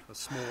lamp, a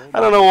small... I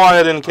don't know why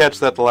I didn't catch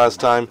that the last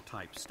time. The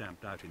type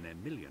stamped out in their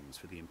millions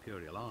for the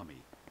Imperial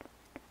Army.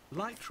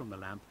 Light from the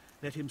lamp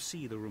let him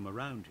see the room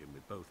around him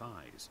with both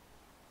eyes.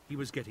 He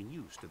was getting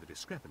used to the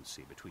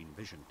discrepancy between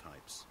vision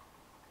types.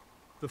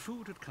 The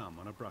food had come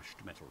on a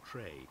brushed metal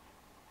tray.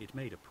 It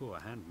made a poor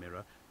hand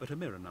mirror, but a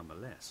mirror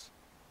nonetheless.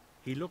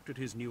 He looked at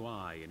his new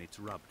eye in its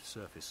rubbed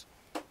surface.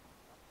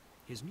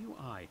 His new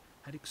eye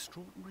had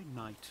extraordinary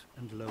night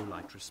and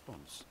low-light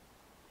response.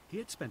 He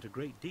had spent a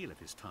great deal of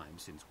his time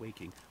since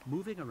waking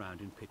moving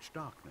around in pitch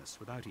darkness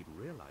without even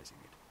realizing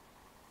it.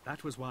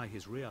 That was why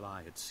his real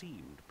eye had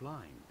seemed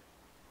blind.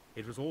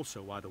 It was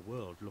also why the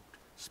world looked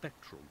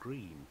spectral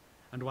green,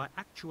 and why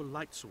actual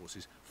light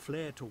sources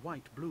flared to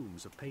white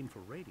blooms of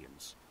painful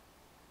radiance.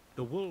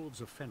 The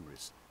wolves of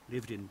Fenris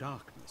lived in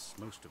darkness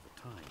most of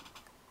the time.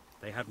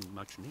 They hadn't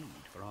much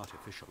need for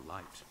artificial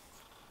light.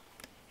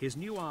 His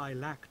new eye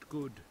lacked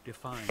good,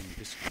 defined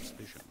distance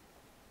vision.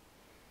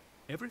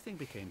 Everything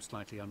became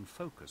slightly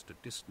unfocused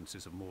at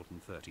distances of more than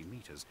 30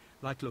 meters,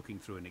 like looking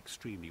through an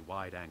extremely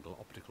wide-angle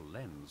optical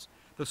lens,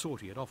 the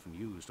sort he had often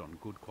used on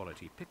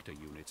good-quality picture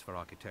units for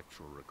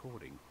architectural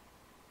recording.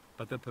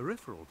 But the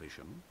peripheral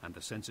vision and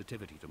the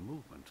sensitivity to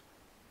movement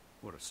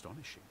were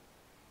astonishing.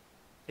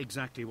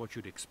 Exactly what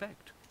you'd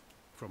expect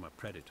from a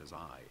predator's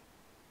eye.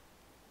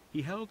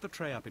 He held the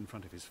tray up in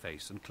front of his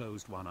face and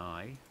closed one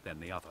eye, then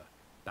the other,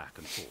 back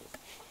and forth.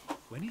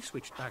 When he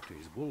switched back to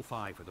his wolf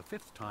eye for the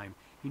 5th time,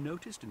 he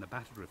noticed in the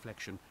battered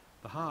reflection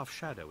the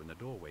half-shadow in the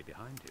doorway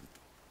behind him.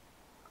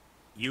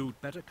 "You'd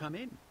better come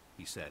in,"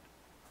 he said,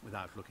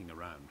 without looking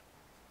around.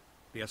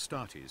 The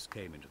Astartes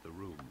came into the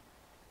room.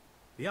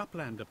 The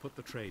Uplander put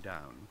the tray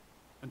down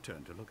and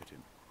turned to look at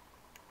him.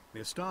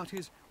 The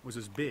Astartes was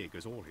as big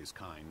as all his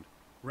kind,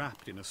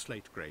 wrapped in a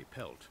slate-grey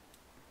pelt.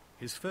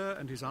 His fur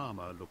and his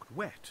armour looked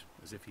wet,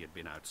 as if he had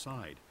been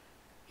outside.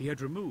 He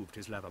had removed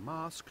his leather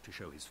mask to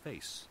show his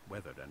face,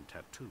 weathered and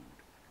tattooed.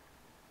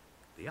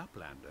 The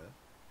Uplander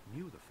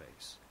knew the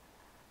face.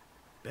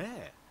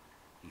 "Bear,"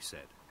 he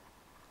said.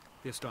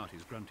 The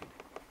Astartes grunted.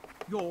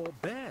 "You're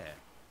Bear,"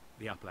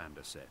 the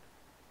Uplander said.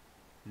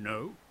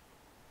 "No."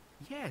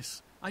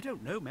 "Yes, I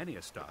don't know many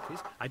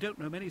Astartes. I don't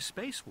know many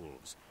space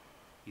wolves."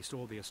 He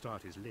saw the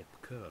Astartes' lip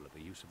curl at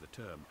the use of the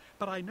term.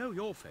 "But I know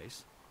your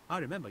face. I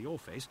remember your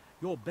face.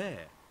 You're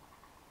Bear."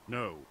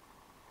 "No,"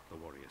 the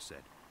warrior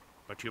said.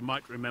 "But you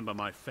might remember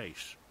my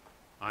face.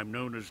 I'm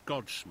known as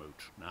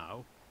Godsmote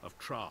now, of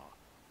Tra.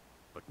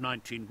 But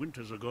 19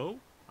 winters ago,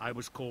 I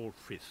was called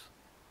Fifth."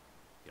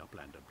 The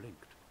Uplander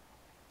blinked.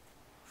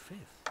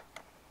 "Fifth?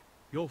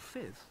 You're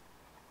Fifth?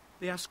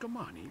 The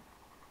Ascomani?"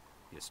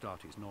 The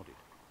Astartes nodded.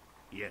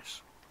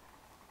 "Yes."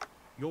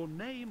 "Your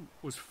name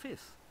was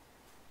Fifth?"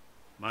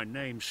 "My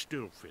name's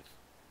still Fifth.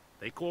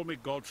 They call me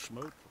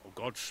Godsmote, or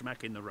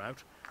Godsmack in the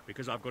rout,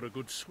 because I've got a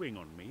good swing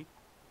on me.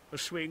 A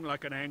swing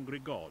like an angry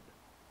god.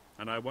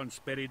 And I once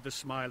buried the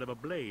smile of a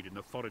blade in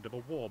the forehead of a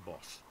war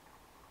boss."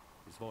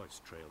 His voice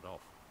trailed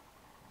off.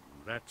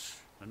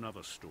 "That's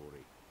another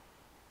story.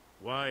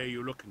 Why are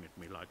you looking at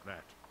me like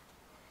that?"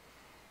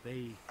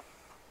 They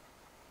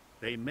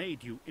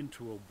made you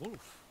into a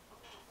wolf,"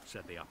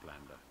 said the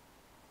Uplander.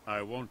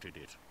 "I wanted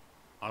it.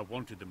 I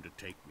wanted them to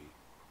take me.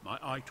 My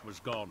ite was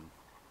gone,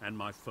 and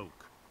my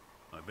folk.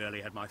 I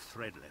barely had my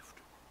thread left.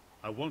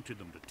 I wanted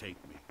them to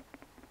take me."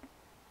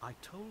 "I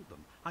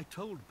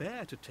told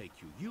Bear to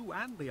take you, you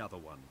and the other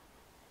one."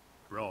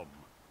 "Brom."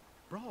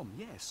 "Brom,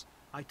 yes.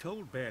 I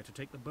told Bear to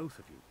take the both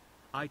of you.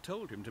 I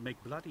told him to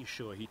make bloody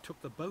sure he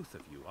took the both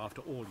of you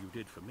after all you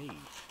did for me."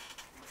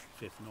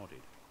 Fifth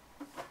nodded.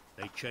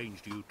 "They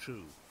changed you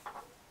too.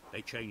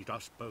 They changed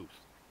us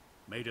both.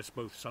 Made us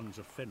both sons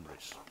of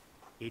Fenris.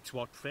 It's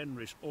what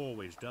Fenris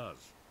always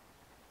does.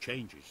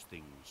 Changes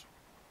things."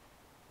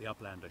 The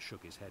Uplander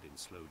shook his head in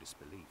slow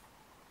disbelief.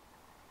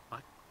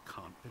 "I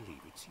can't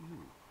believe it's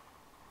you.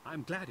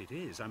 I'm glad it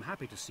is. I'm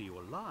happy to see you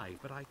alive,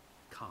 but I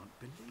can't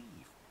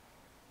believe.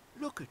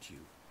 Look at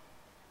you."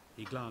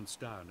 He glanced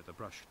down at the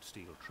brushed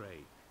steel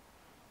tray.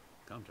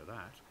 "Come to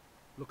that,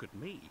 look at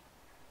me.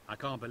 I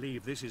can't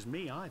believe this is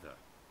me either."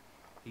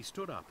 He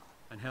stood up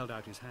and held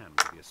out his hand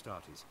to the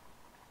Astartes.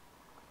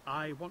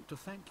 "I want to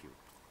thank you,"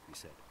 he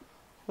said.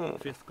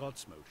 Fifth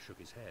Godsmote shook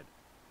his head.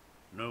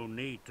 "No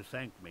need to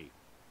thank me."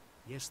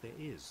 "Yes, there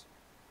is.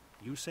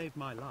 You saved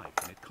my life,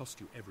 and it cost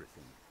you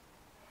everything."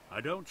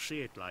 "I don't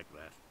see it like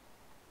that."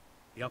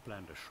 The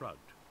Uplander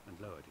shrugged and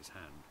lowered his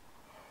hand.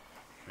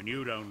 "And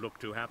you don't look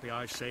too happy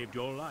I saved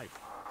your life,"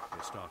 the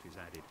Astartes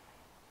added.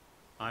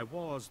 I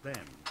was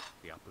then,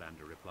 the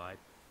Uplander replied,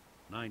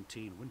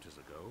 19 winters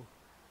ago.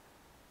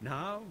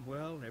 Now,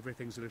 well,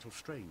 everything's a little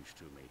strange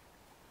to me.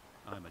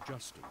 I'm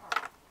adjusting.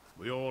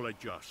 We all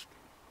adjust,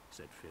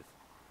 said Fifth.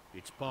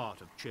 It's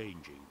part of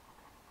changing.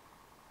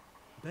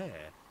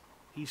 Bear?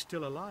 He's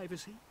still alive,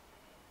 is he?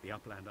 The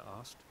Uplander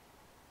asked.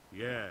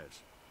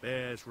 Yes,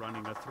 Bear's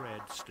running a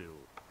thread still.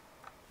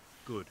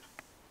 Good.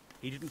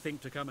 He didn't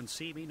think to come and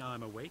see me now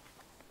I'm awake?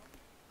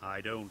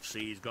 I don't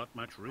see he's got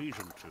much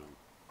reason to,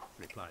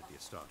 replied the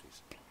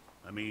Astartes.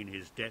 I mean,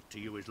 his debt to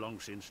you is long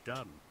since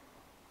done.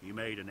 He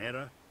made an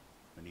error,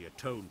 and he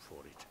atoned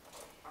for it.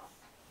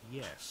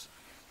 Yes.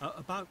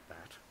 About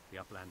that, the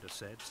Uplander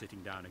said,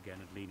 sitting down again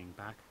and leaning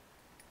back.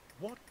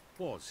 What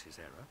was his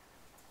error?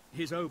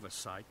 His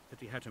oversight that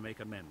he had to make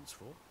amends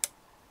for?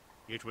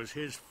 It was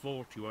his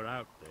fault you were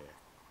out there.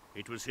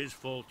 It was his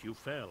fault you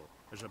fell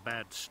as a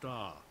bad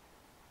star.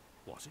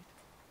 Was it?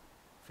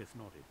 Fifth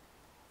nodded.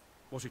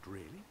 Was it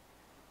really?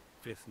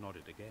 Fifth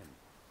nodded again.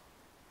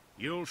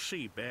 You'll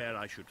see Bear,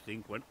 I should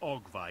think, when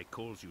Ogvi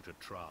calls you to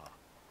Tra.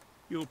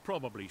 You'll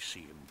probably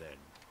see him then.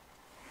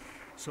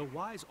 So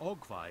why's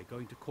Ogvi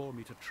going to call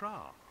me to Tra?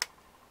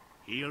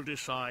 He'll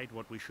decide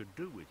what we should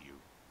do with you.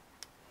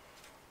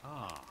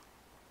 Ah,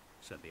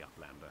 said the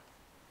Uplander.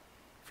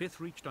 Fifth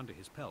reached under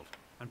his pelt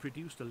and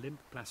produced a limp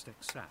plastic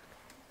sack,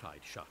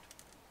 tied shut.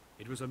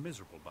 It was a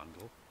miserable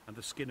bundle, and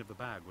the skin of the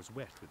bag was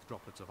wet with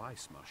droplets of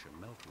ice mush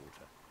and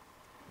meltwater.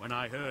 When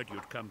I heard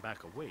you'd come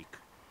back awake,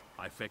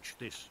 I fetched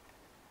this.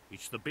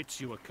 It's the bits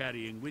you were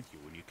carrying with you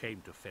when you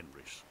came to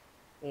Fenris.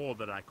 All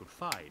that I could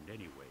find,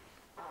 anyway.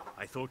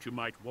 I thought you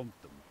might want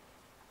them.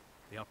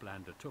 The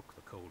Uplander took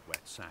the cold,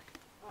 wet sack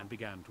and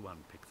began to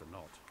unpick the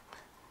knot.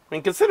 I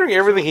mean, considering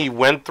everything he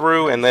went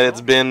through and that it's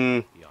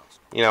been,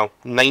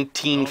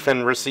 19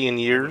 Fenrisian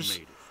years,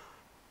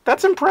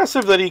 that's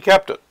impressive that he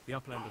kept it. The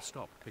Uplander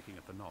stopped picking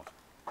at the knot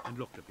and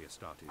looked at the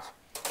Astartes.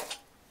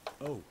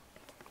 Oh,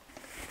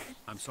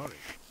 I'm sorry.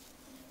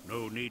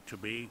 No need to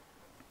be.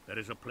 There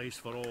is a place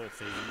for all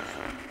things,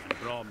 and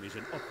Brom is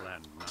in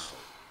Upland now.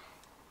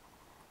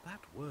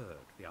 That word,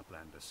 the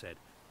Uplander said.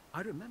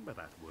 I remember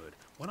that word.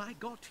 When I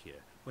got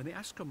here, when the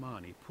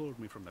Askamani pulled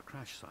me from the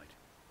crash site,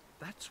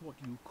 that's what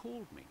you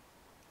called me.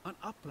 An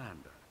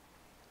Uplander.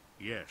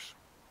 Yes.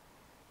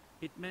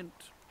 It meant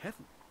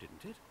heaven,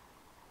 didn't it?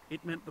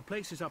 It meant the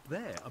places up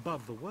there,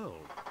 above the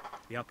world.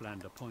 The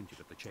Uplander pointed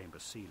at the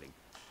chamber's ceiling.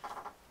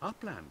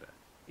 Uplander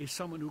is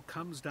someone who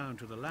comes down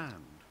to the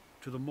land,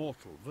 to the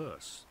mortal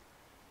verse.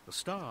 The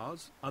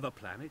stars, other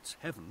planets,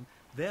 heaven,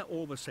 they're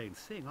all the same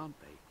thing, aren't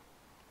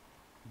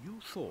they? You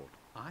thought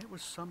I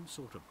was some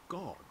sort of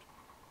god,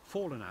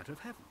 fallen out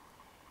of heaven.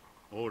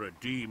 Or a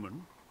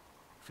demon,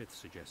 Fifth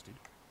suggested.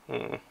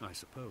 I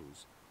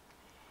suppose.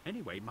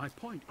 Anyway, my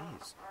point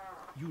is,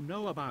 you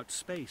know about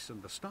space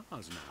and the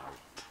stars now.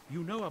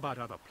 You know about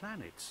other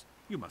planets.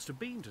 You must have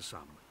been to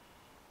some.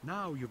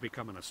 Now you've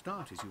become an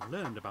Astartes. You've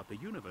learned about the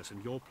universe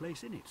and your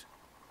place in it.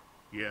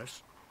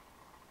 Yes.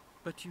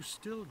 But you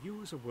still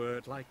use a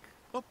word like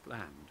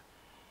upland.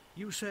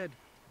 You said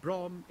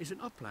Brom is an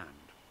upland.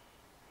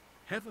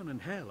 Heaven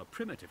and hell are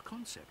primitive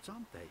concepts,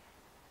 aren't they?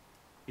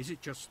 Is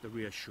it just the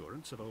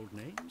reassurance of old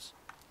names?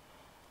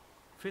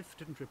 Fifth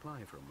didn't reply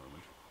for a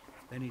moment.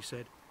 Then he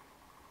said,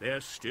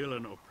 there's still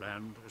an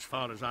upland as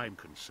far as I'm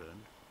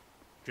concerned.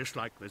 Just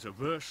like there's a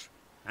verse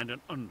and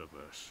an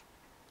underverse.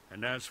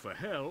 And as for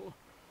hell,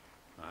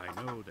 I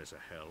know there's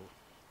a hell.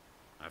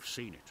 I've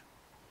seen it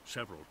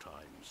several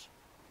times.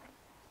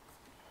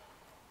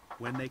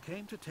 When they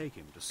came to take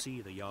him to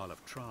see the Jarl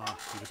of Tra,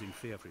 he was in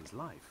fear for his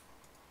life.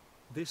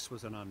 This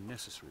was an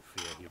unnecessary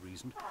fear, he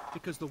reasoned,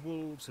 because the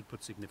wolves had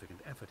put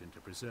significant effort into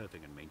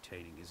preserving and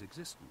maintaining his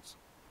existence.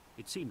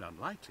 It seemed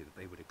unlikely that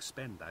they would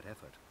expend that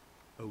effort,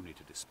 only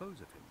to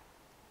dispose of him.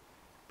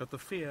 But the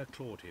fear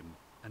clawed him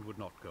and would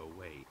not go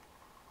away.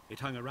 It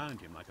hung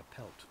around him like a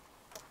pelt.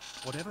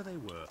 Whatever they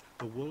were,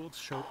 the wolves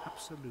showed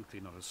absolutely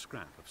not a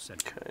scrap of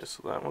sentiment. Okay,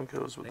 so that one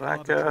goes with They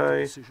that guy.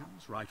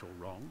 Decisions, right or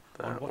wrong,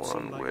 on That what one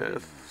seemed like with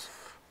wins,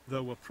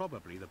 though were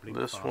probably the this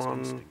blink-fast one.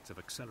 instincts of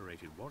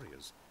accelerated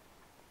warriors.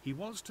 He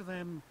was to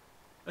them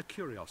a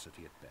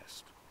curiosity at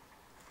best.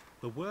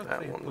 The work That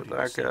they had one put with into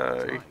that saving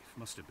his guy. life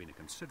must have been a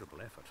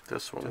considerable effort.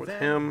 This one To with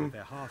them, him, with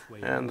their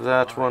halfway and mortal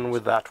that one lives,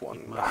 with that it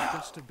one. might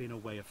just have been a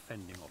way of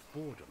fending off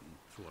boredom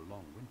through a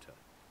long winter.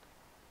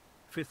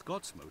 Fifth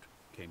Godsmote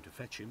came to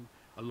fetch him,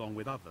 along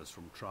with others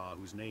from Tra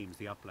whose names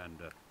the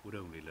Uplander would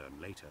only learn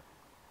later.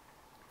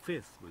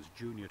 Fifth was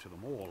junior to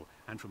them all,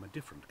 and from a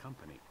different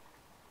company.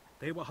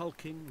 They were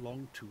hulking,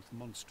 long-toothed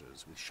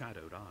monsters with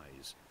shadowed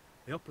eyes.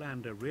 The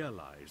Uplander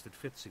realized that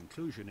Fifth's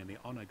inclusion in the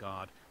honor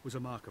guard was a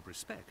mark of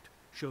respect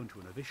shown to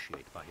a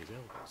novitiate by his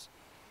elders.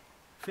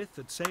 Fifth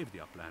had saved the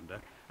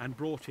Uplander and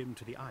brought him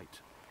to the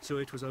Eit, so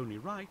it was only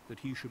right that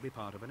he should be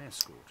part of an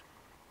escort,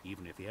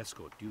 even if the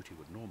escort duty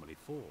would normally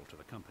fall to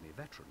the company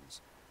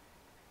veterans.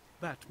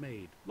 That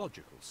made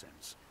logical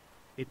sense.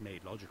 It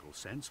made logical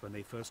sense when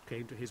they first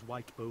came to his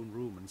white bone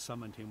room and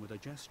summoned him with a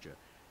gesture.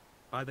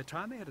 By the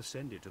time they had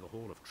ascended to the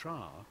Hall of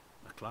Tra,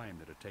 a climb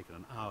that had taken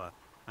an hour,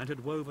 and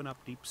had woven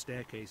up deep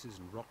staircases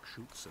and rock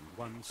chutes and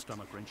one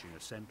stomach-wrenching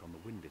ascent on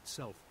the wind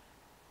itself,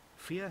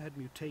 fear had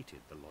mutated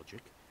the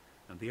logic,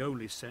 and the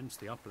only sense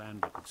the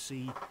uplander could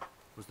see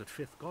was that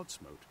Fifth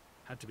Godsmote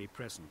had to be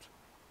present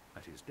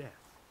at his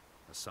death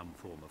as some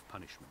form of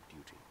punishment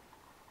duty.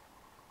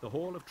 The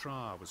hall of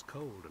Tra was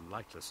cold and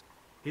lightless.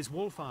 His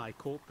wolf eye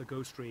caught the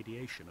ghost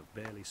radiation of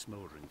barely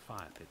smouldering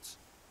fire pits.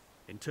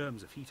 In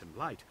terms of heat and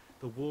light,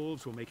 the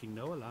wolves were making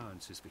no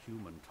allowances for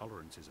human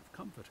tolerances of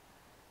comfort.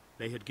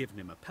 They had given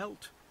him a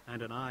pelt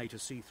and an eye to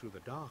see through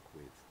the dark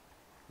with.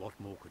 What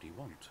more could he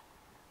want?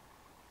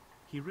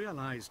 He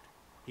realized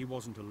he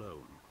wasn't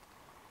alone.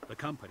 The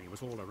company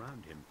was all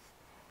around him.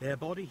 Their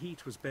body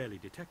heat was barely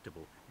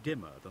detectable,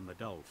 dimmer than the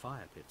dull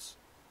fire pits.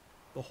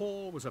 The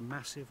hall was a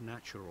massive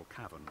natural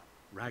cavern,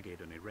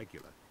 ragged and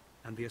irregular,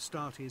 and the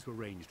Astartes were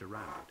ranged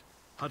around it,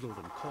 huddled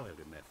and coiled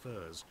in their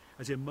furs,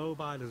 as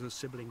immobile as a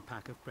sibling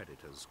pack of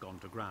predators gone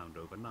to ground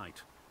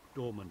overnight,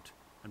 dormant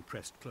and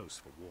pressed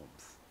close for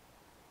warmth.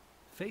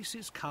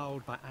 Faces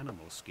cowled by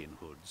animal skin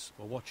hoods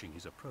were watching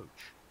his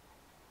approach.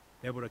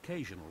 There were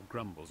occasional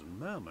grumbles and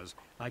murmurs,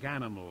 like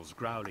animals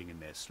growling in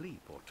their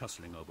sleep or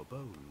tussling over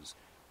bones.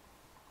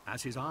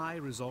 As his eye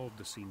resolved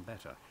the scene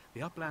better,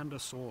 the uplander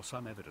saw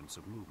some evidence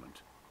of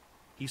movement.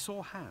 He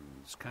saw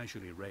hands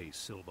casually raise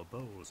silver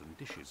bowls and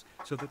dishes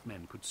so that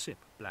men could sip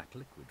black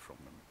liquid from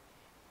them.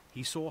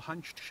 He saw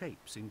hunched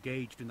shapes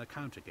engaged in the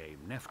countergame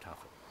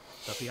Neftaffel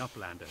that the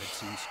uplander had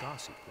seen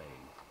Starsy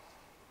playing.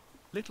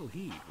 Little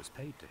heed was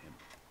paid to him.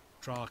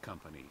 Tra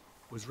Company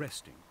was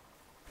resting.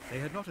 They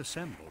had not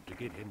assembled to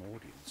give him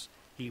audience.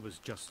 He was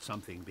just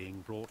something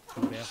being brought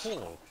through their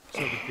hall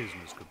so that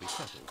business could be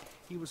settled.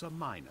 He was a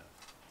minor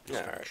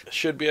distraction. Alright,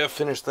 should be able to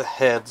finish the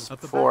heads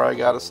before I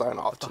gotta sign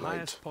off tonight. The tonight.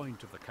 highest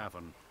point of the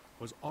cavern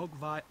was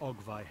Ogvi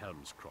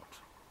Helmscrot,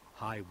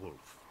 High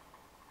Wolf,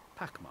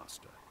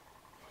 Packmaster,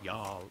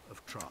 Jarl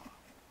of Tra.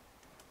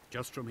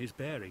 Just from his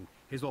bearing,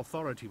 his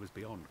authority was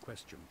beyond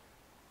question.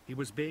 He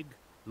was big,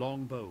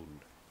 long-boned,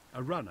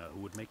 a runner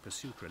who would make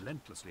pursuit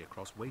relentlessly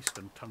across waste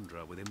and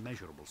tundra with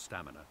immeasurable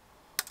stamina.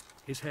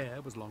 His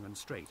hair was long and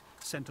straight,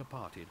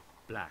 centre-parted,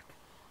 black,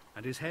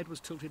 and his head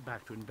was tilted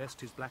back to invest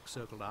his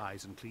black-circled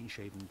eyes and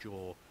clean-shaven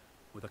jaw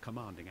with a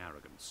commanding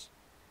arrogance.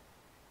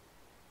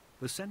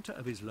 The centre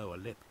of his lower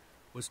lip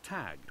was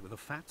tagged with a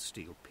fat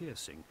steel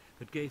piercing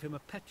that gave him a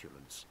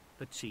petulance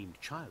that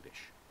seemed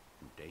childish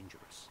and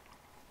dangerous.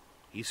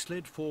 He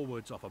slid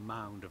forwards off a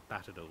mound of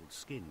battered old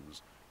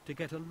skins to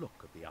get a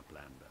look at the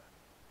uplander.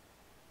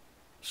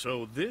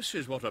 "So this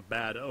is what a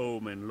bad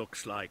omen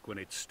looks like when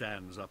it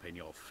stands up in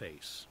your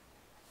face,"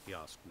 he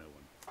asked no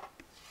one.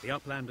 The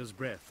uplander's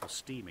breath was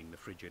steaming the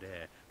frigid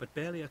air, but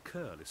barely a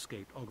curl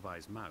escaped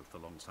Ogvi's mouth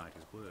alongside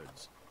his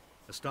words.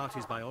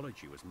 Astartes'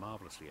 biology was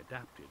marvellously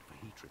adapted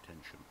for heat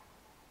retention.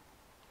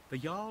 The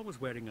Jarl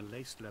was wearing a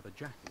laced leather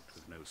jacket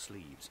with no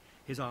sleeves.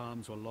 His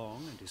arms were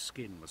long and his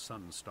skin was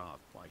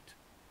sun-starved white.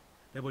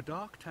 There were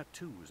dark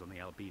tattoos on the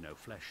albino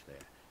flesh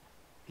there.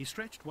 He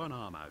stretched one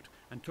arm out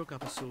and took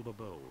up a silver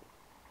bowl.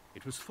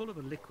 It was full of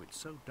a liquid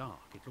so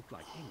dark it looked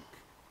like ink.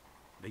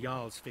 The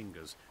Jarl's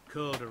fingers,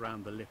 curled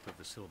around the lip of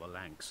the silver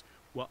lanks,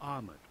 were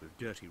armoured with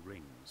dirty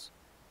rings.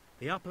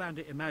 The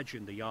uplander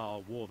imagined the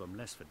Jarl wore them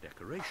less for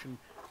decoration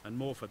and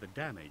more for the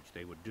damage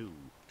they would do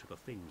to the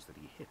things that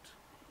he hit.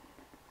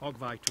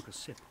 Ogvi took a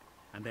sip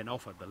and then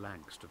offered the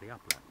lanks to the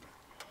uplander.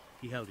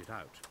 He held it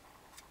out.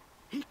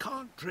 "He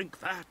can't drink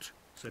that,"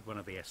 said one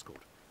of the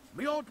escort.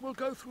 "Miod will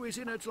go through his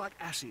innards like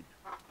acid."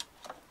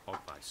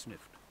 Ogvi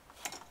sniffed.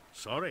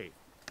 "Sorry,"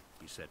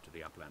 he said to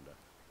the uplander.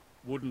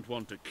 "Wouldn't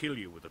want to kill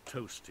you with a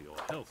toast to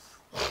your health."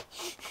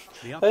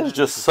 That is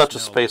just such a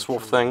Space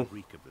Wolf thing.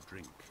 Reek of the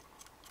drink.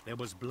 There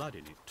was blood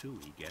in it too,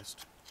 he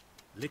guessed.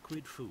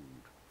 Liquid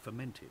food,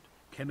 fermented,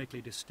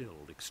 chemically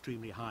distilled,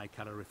 extremely high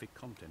calorific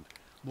content,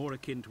 more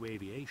akin to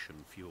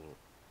aviation fuel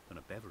than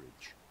a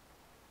beverage.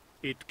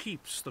 "It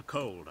keeps the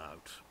cold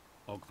out,"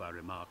 Ogvi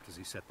remarked as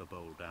he set the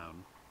bowl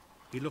down.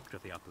 He looked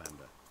at the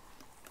uplander.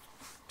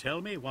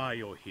 "Tell me why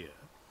you're here."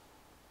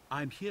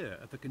 "I'm here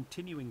at the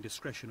continuing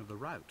discretion of the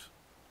rout,"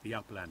 the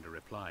uplander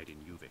replied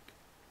in Yuvik.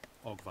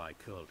 Ogvi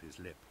curled his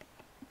lip.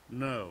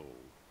 "No,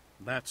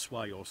 that's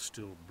why you're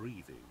still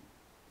breathing,"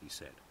 he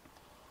said.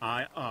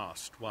 "I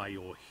asked why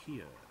you're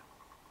here."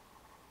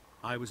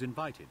 "I was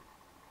invited."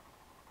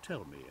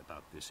 "Tell me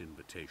about this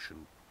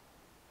invitation."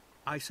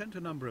 "I sent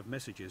a number of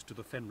messages to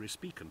the Fenris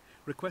Beacon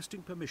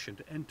requesting permission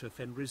to enter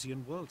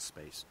Fenrisian world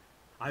space.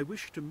 I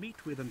wish to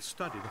meet with and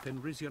study the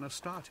Fenrisian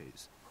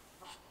Astartes."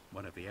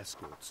 One of the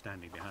escorts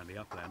standing behind the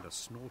uplander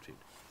snorted.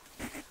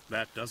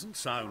 "That doesn't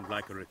sound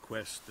like a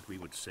request that we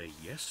would say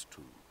yes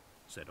to,"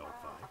 said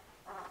Ogvi.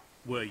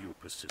 "Were you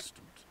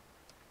persistent?"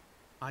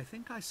 "I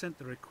think I sent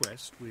the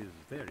request, with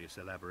various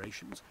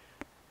elaborations,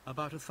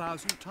 about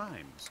 1,000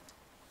 times."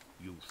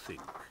 "You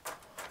think?"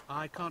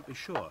 "I can't be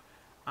sure.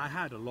 I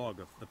had a log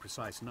of the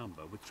precise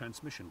number with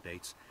transmission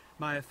dates.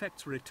 My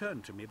effects were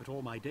returned to me, but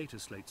all my data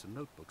slates and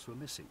notebooks were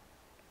missing."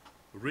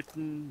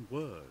 "Written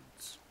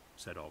words,"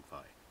 said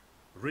Ogvi.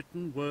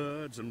 "Written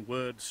words and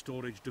word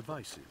storage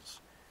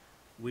devices.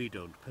 We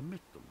don't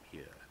permit them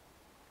here.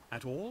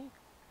 At all?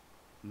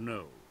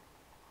 No.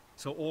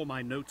 So all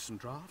my notes and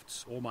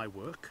drafts, all my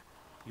work,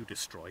 you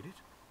destroyed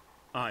it?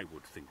 I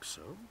would think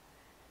so,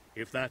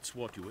 if that's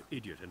what you were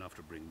idiot enough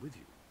to bring with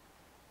you.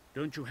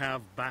 Don't you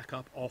have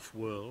backup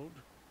off-world?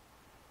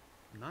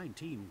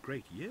 19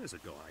 great years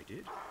ago I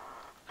did.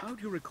 How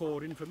do you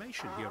record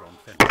information here on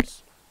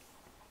Fenris?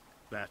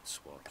 That's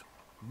what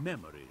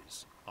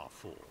memories are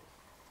for,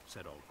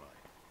 said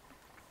Ogvi.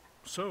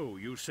 So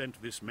you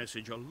sent this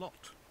message a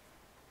lot.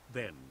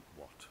 Then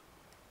what?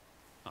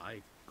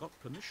 I got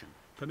permission.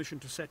 Permission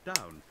to set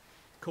down.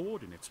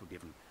 Coordinates were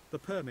given. The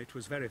permit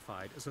was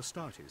verified as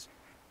Astartes.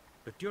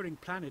 But during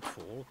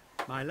planetfall,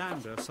 my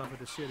lander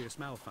suffered a serious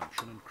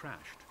malfunction and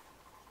crashed.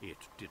 It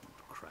didn't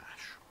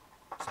crash,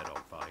 said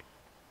Ogvi.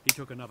 He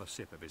took another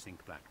sip of his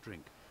ink-black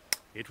drink.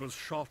 It was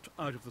shot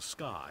out of the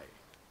sky.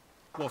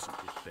 Wasn't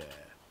it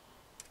there?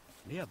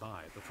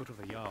 Nearby, at the foot of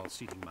the Jarl's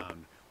seating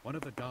mound, one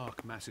of the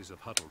dark masses of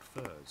huddled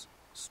furs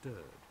stirred.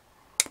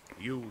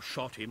 You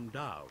shot him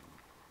down,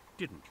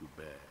 didn't you,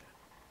 Bear?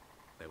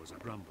 There was a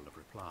grumble of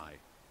reply.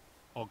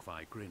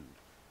 Ogvi grinned.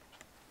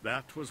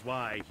 That was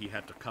why he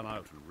had to come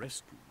out and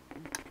rescue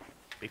you.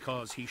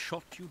 Because he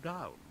shot you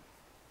down.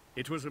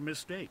 It was a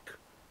mistake,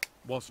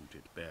 wasn't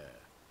it, Bear?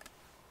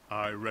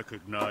 I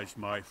recognized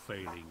my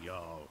failing,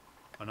 Jarl,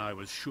 and I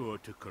was sure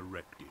to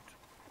correct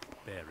it,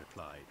 Bear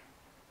replied.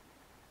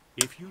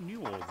 If you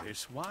knew all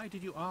this, why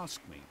did you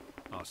ask me?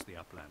 Asked the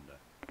Uplander.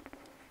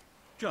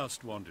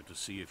 Just wanted to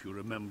see if you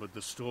remembered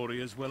the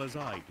story as well as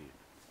I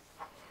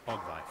did.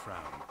 Ogvi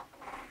frowned.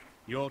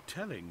 Your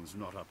telling's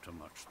not up to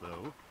much,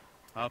 though.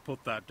 I'll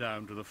put that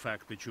down to the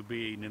fact that you've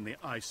been in the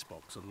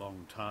icebox a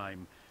long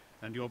time,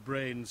 and your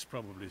brain's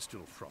probably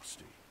still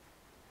frosty.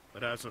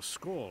 But as a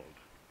Skald,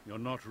 you're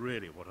not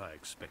really what I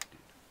expected.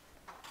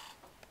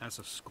 As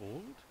a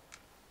Skald?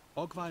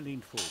 Ogvi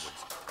leaned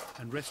forwards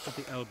and rested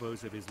the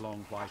elbows of his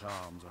long white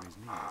arms on his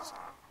knees.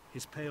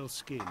 His pale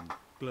skin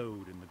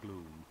glowed in the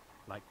gloom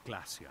like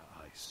glacier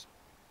ice.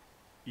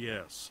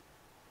 Yes,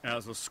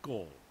 as a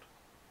Skald.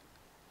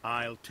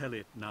 I'll tell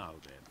it now,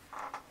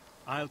 then.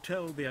 I'll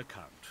tell the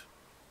account.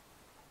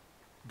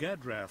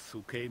 Gadrath,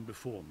 who came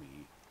before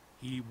me,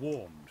 he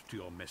warmed to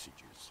your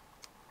messages.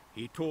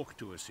 He talked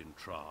to us in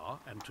Tra,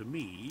 and to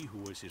me, who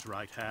was his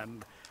right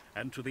hand,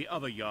 and to the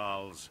other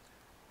Jarls,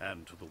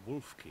 and to the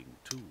Wolf King,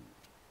 too.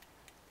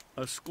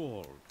 A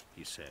Skald,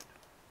 he said.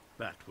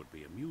 That would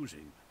be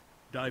amusing,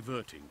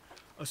 diverting.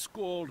 A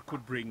Skald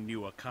could bring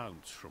new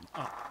accounts from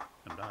up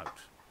and out,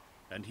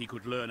 and he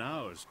could learn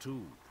ours,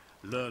 too.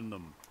 Learn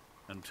them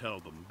and tell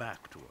them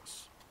back to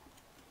us.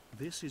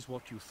 This is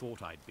what you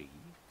thought I'd be?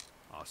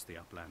 Asked the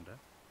Uplander.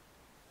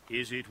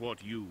 Is it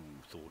what you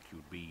thought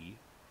you'd be?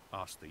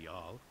 Asked the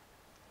Jarl.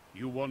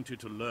 You wanted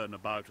to learn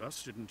about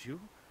us, didn't you?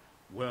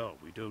 Well,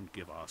 we don't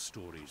give our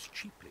stories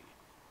cheaply.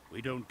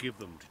 We don't give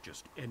them to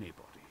just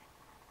anybody.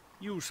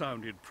 You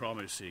sounded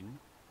promising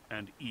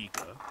and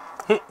eager.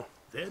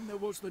 Then there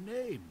was the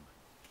name,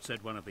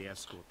 said one of the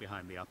escort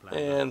behind the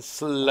Uplander. And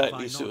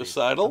slightly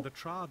suicidal. And the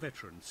Tra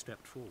veteran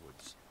stepped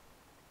forwards.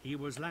 He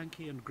was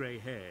lanky and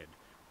grey-haired,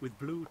 with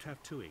blue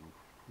tattooing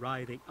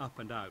writhing up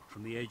and out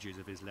from the edges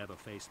of his leather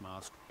face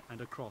mask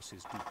and across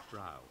his deep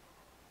brow.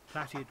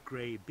 Plaited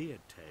grey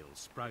beard tails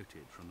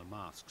sprouted from the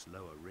mask's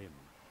lower rim.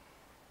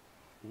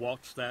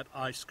 What's that,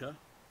 Iska?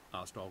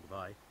 Asked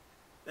Ogvi.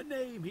 The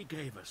name he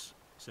gave us,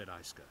 said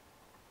Iska.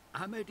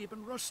 Ahmed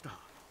ibn Rustar.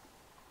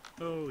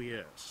 Oh,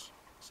 yes,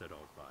 said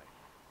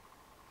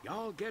Ogvi.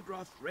 Jarl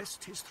Gedrath,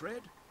 rest his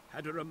thread,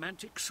 had a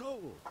romantic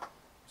soul,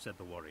 said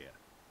the warrior.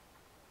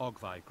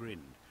 Ogvi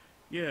grinned.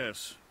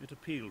 Yes, it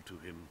appealed to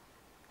him.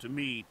 To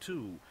me,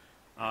 too.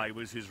 I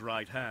was his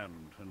right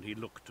hand, and he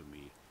looked to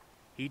me.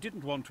 He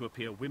didn't want to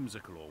appear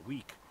whimsical or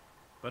weak,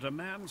 but a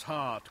man's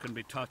heart can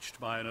be touched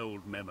by an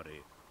old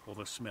memory or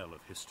the smell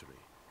of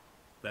history.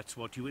 That's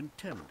what you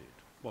intended,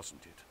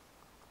 wasn't it?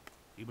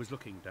 He was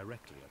looking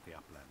directly at the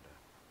Uplander.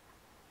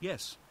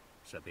 Yes,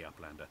 said the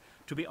Uplander.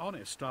 To be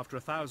honest, after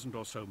 1,000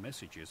 or so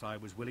messages, I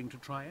was willing to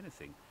try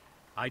anything.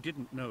 I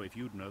didn't know if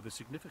you'd know the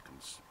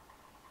significance.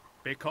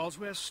 Because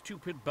we're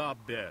stupid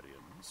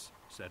barbarians,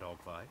 said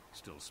Ogvi,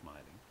 still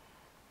smiling.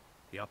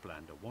 The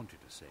Uplander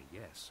wanted to say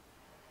yes.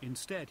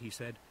 Instead, he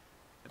said,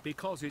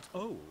 because it's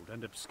old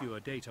and obscure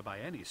data by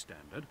any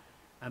standard,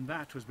 and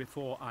that was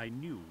before I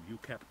knew you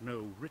kept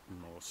no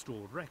written or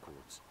stored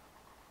records.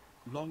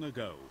 Long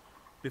ago,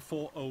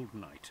 before Old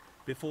Night,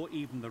 before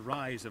even the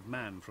rise of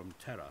man from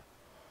Terra,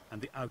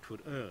 and the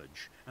outward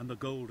urge, and the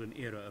golden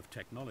era of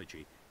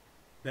technology,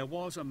 there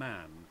was a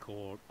man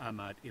called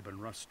Ahmad ibn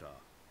Rustar,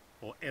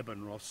 or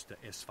Ibn Rosta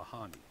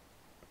Esfahani.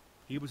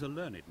 He was a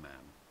learned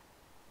man,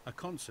 a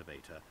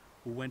conservator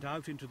who went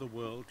out into the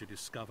world to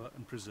discover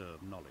and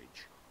preserve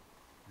knowledge,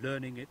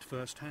 learning it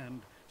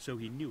firsthand so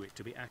he knew it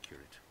to be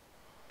accurate,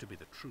 to be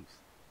the truth.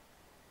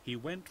 He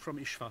went from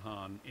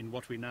Isfahan in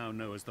what we now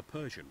know as the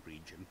Persian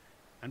region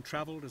and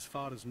travelled as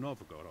far as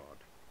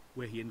Novgorod,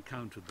 where he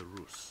encountered the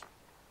Rus.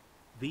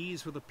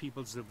 These were the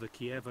peoples of the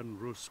Kievan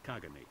Rus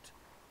Khaganate,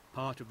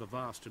 part of the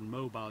vast and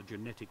mobile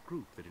genetic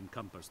group that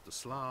encompassed the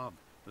Slav,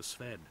 the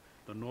Sved,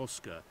 the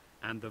Norska,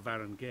 and the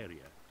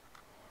Varangeria.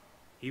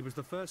 He was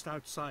the first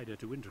outsider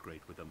to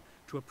integrate with them,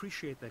 to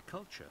appreciate their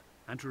culture,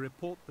 and to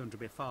report them to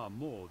be far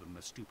more than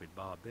the stupid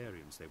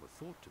barbarians they were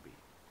thought to be.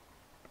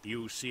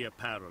 "You see a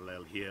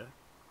parallel here?"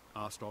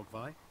 asked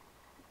Ogvi.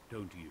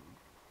 "Don't you?"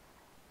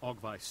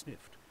 Ogvi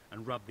sniffed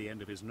and rubbed the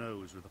end of his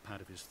nose with the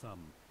pad of his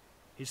thumb.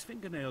 His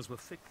fingernails were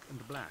thick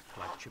and black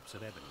like chips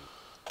of ebony.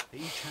 They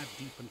each had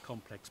deep and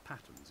complex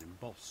patterns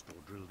embossed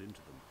or drilled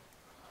into them.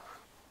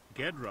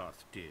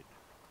 "Gedrath did.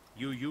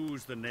 You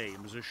used the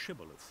name as a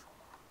shibboleth."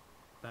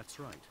 "That's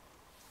right."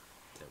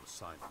 There was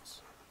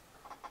silence.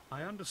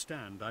 "I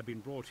understand I've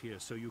been brought here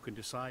so you can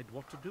decide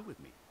what to do with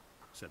me,"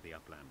 said the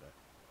Uplander.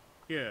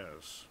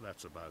 "Yes,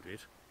 that's about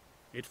it.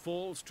 It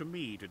falls to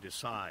me to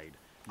decide,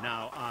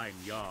 now I'm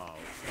Jarl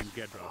and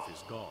Gedrath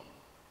is gone."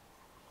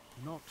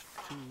 "Not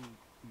to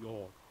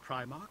your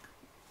Primarch?"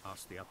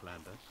 asked the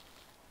Uplander.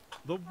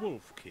 "The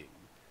Wolf King.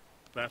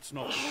 That's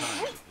not the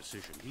kind of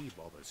decision he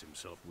bothers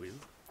himself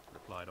with,"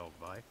 replied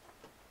Ogvi.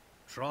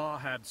 "Tra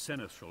had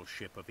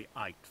seneschalship of the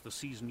Ike the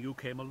season you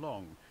came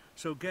along,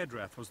 so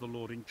Gedrath was the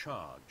lord in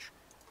charge.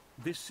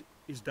 This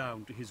is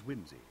down to his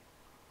whimsy.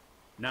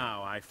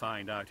 Now I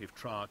find out if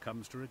Tra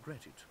comes to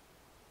regret it.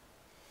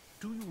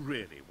 Do you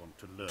really want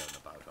to learn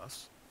about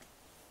us?"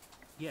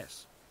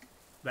 "Yes.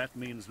 That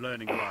means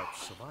learning about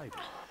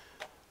survival."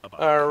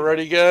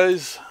 Alrighty,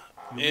 guys.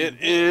 It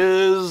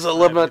is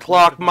 11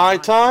 o'clock my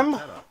time,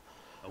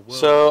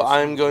 so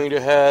I'm going to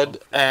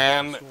head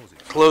and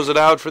close it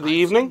out for the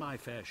evening.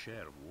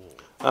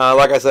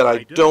 Like I said,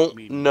 I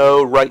don't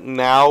know right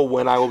now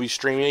when I will be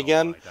streaming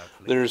again.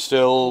 There's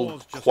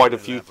still quite a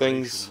few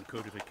things.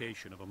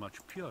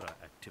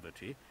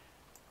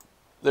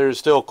 There's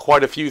still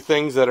quite a few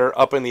things that are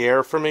up in the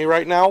air for me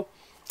right now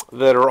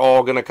that are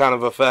all going to kind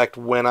of affect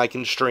when I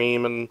can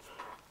stream and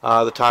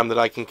the time that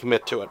I can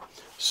commit to it.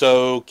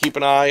 So keep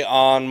an eye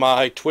on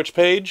my Twitch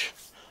page.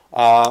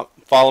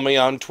 Follow me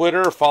on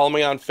Twitter. Follow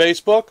me on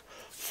Facebook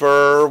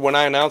for when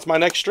I announce my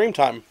next stream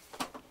time.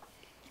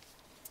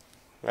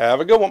 Have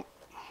a good one.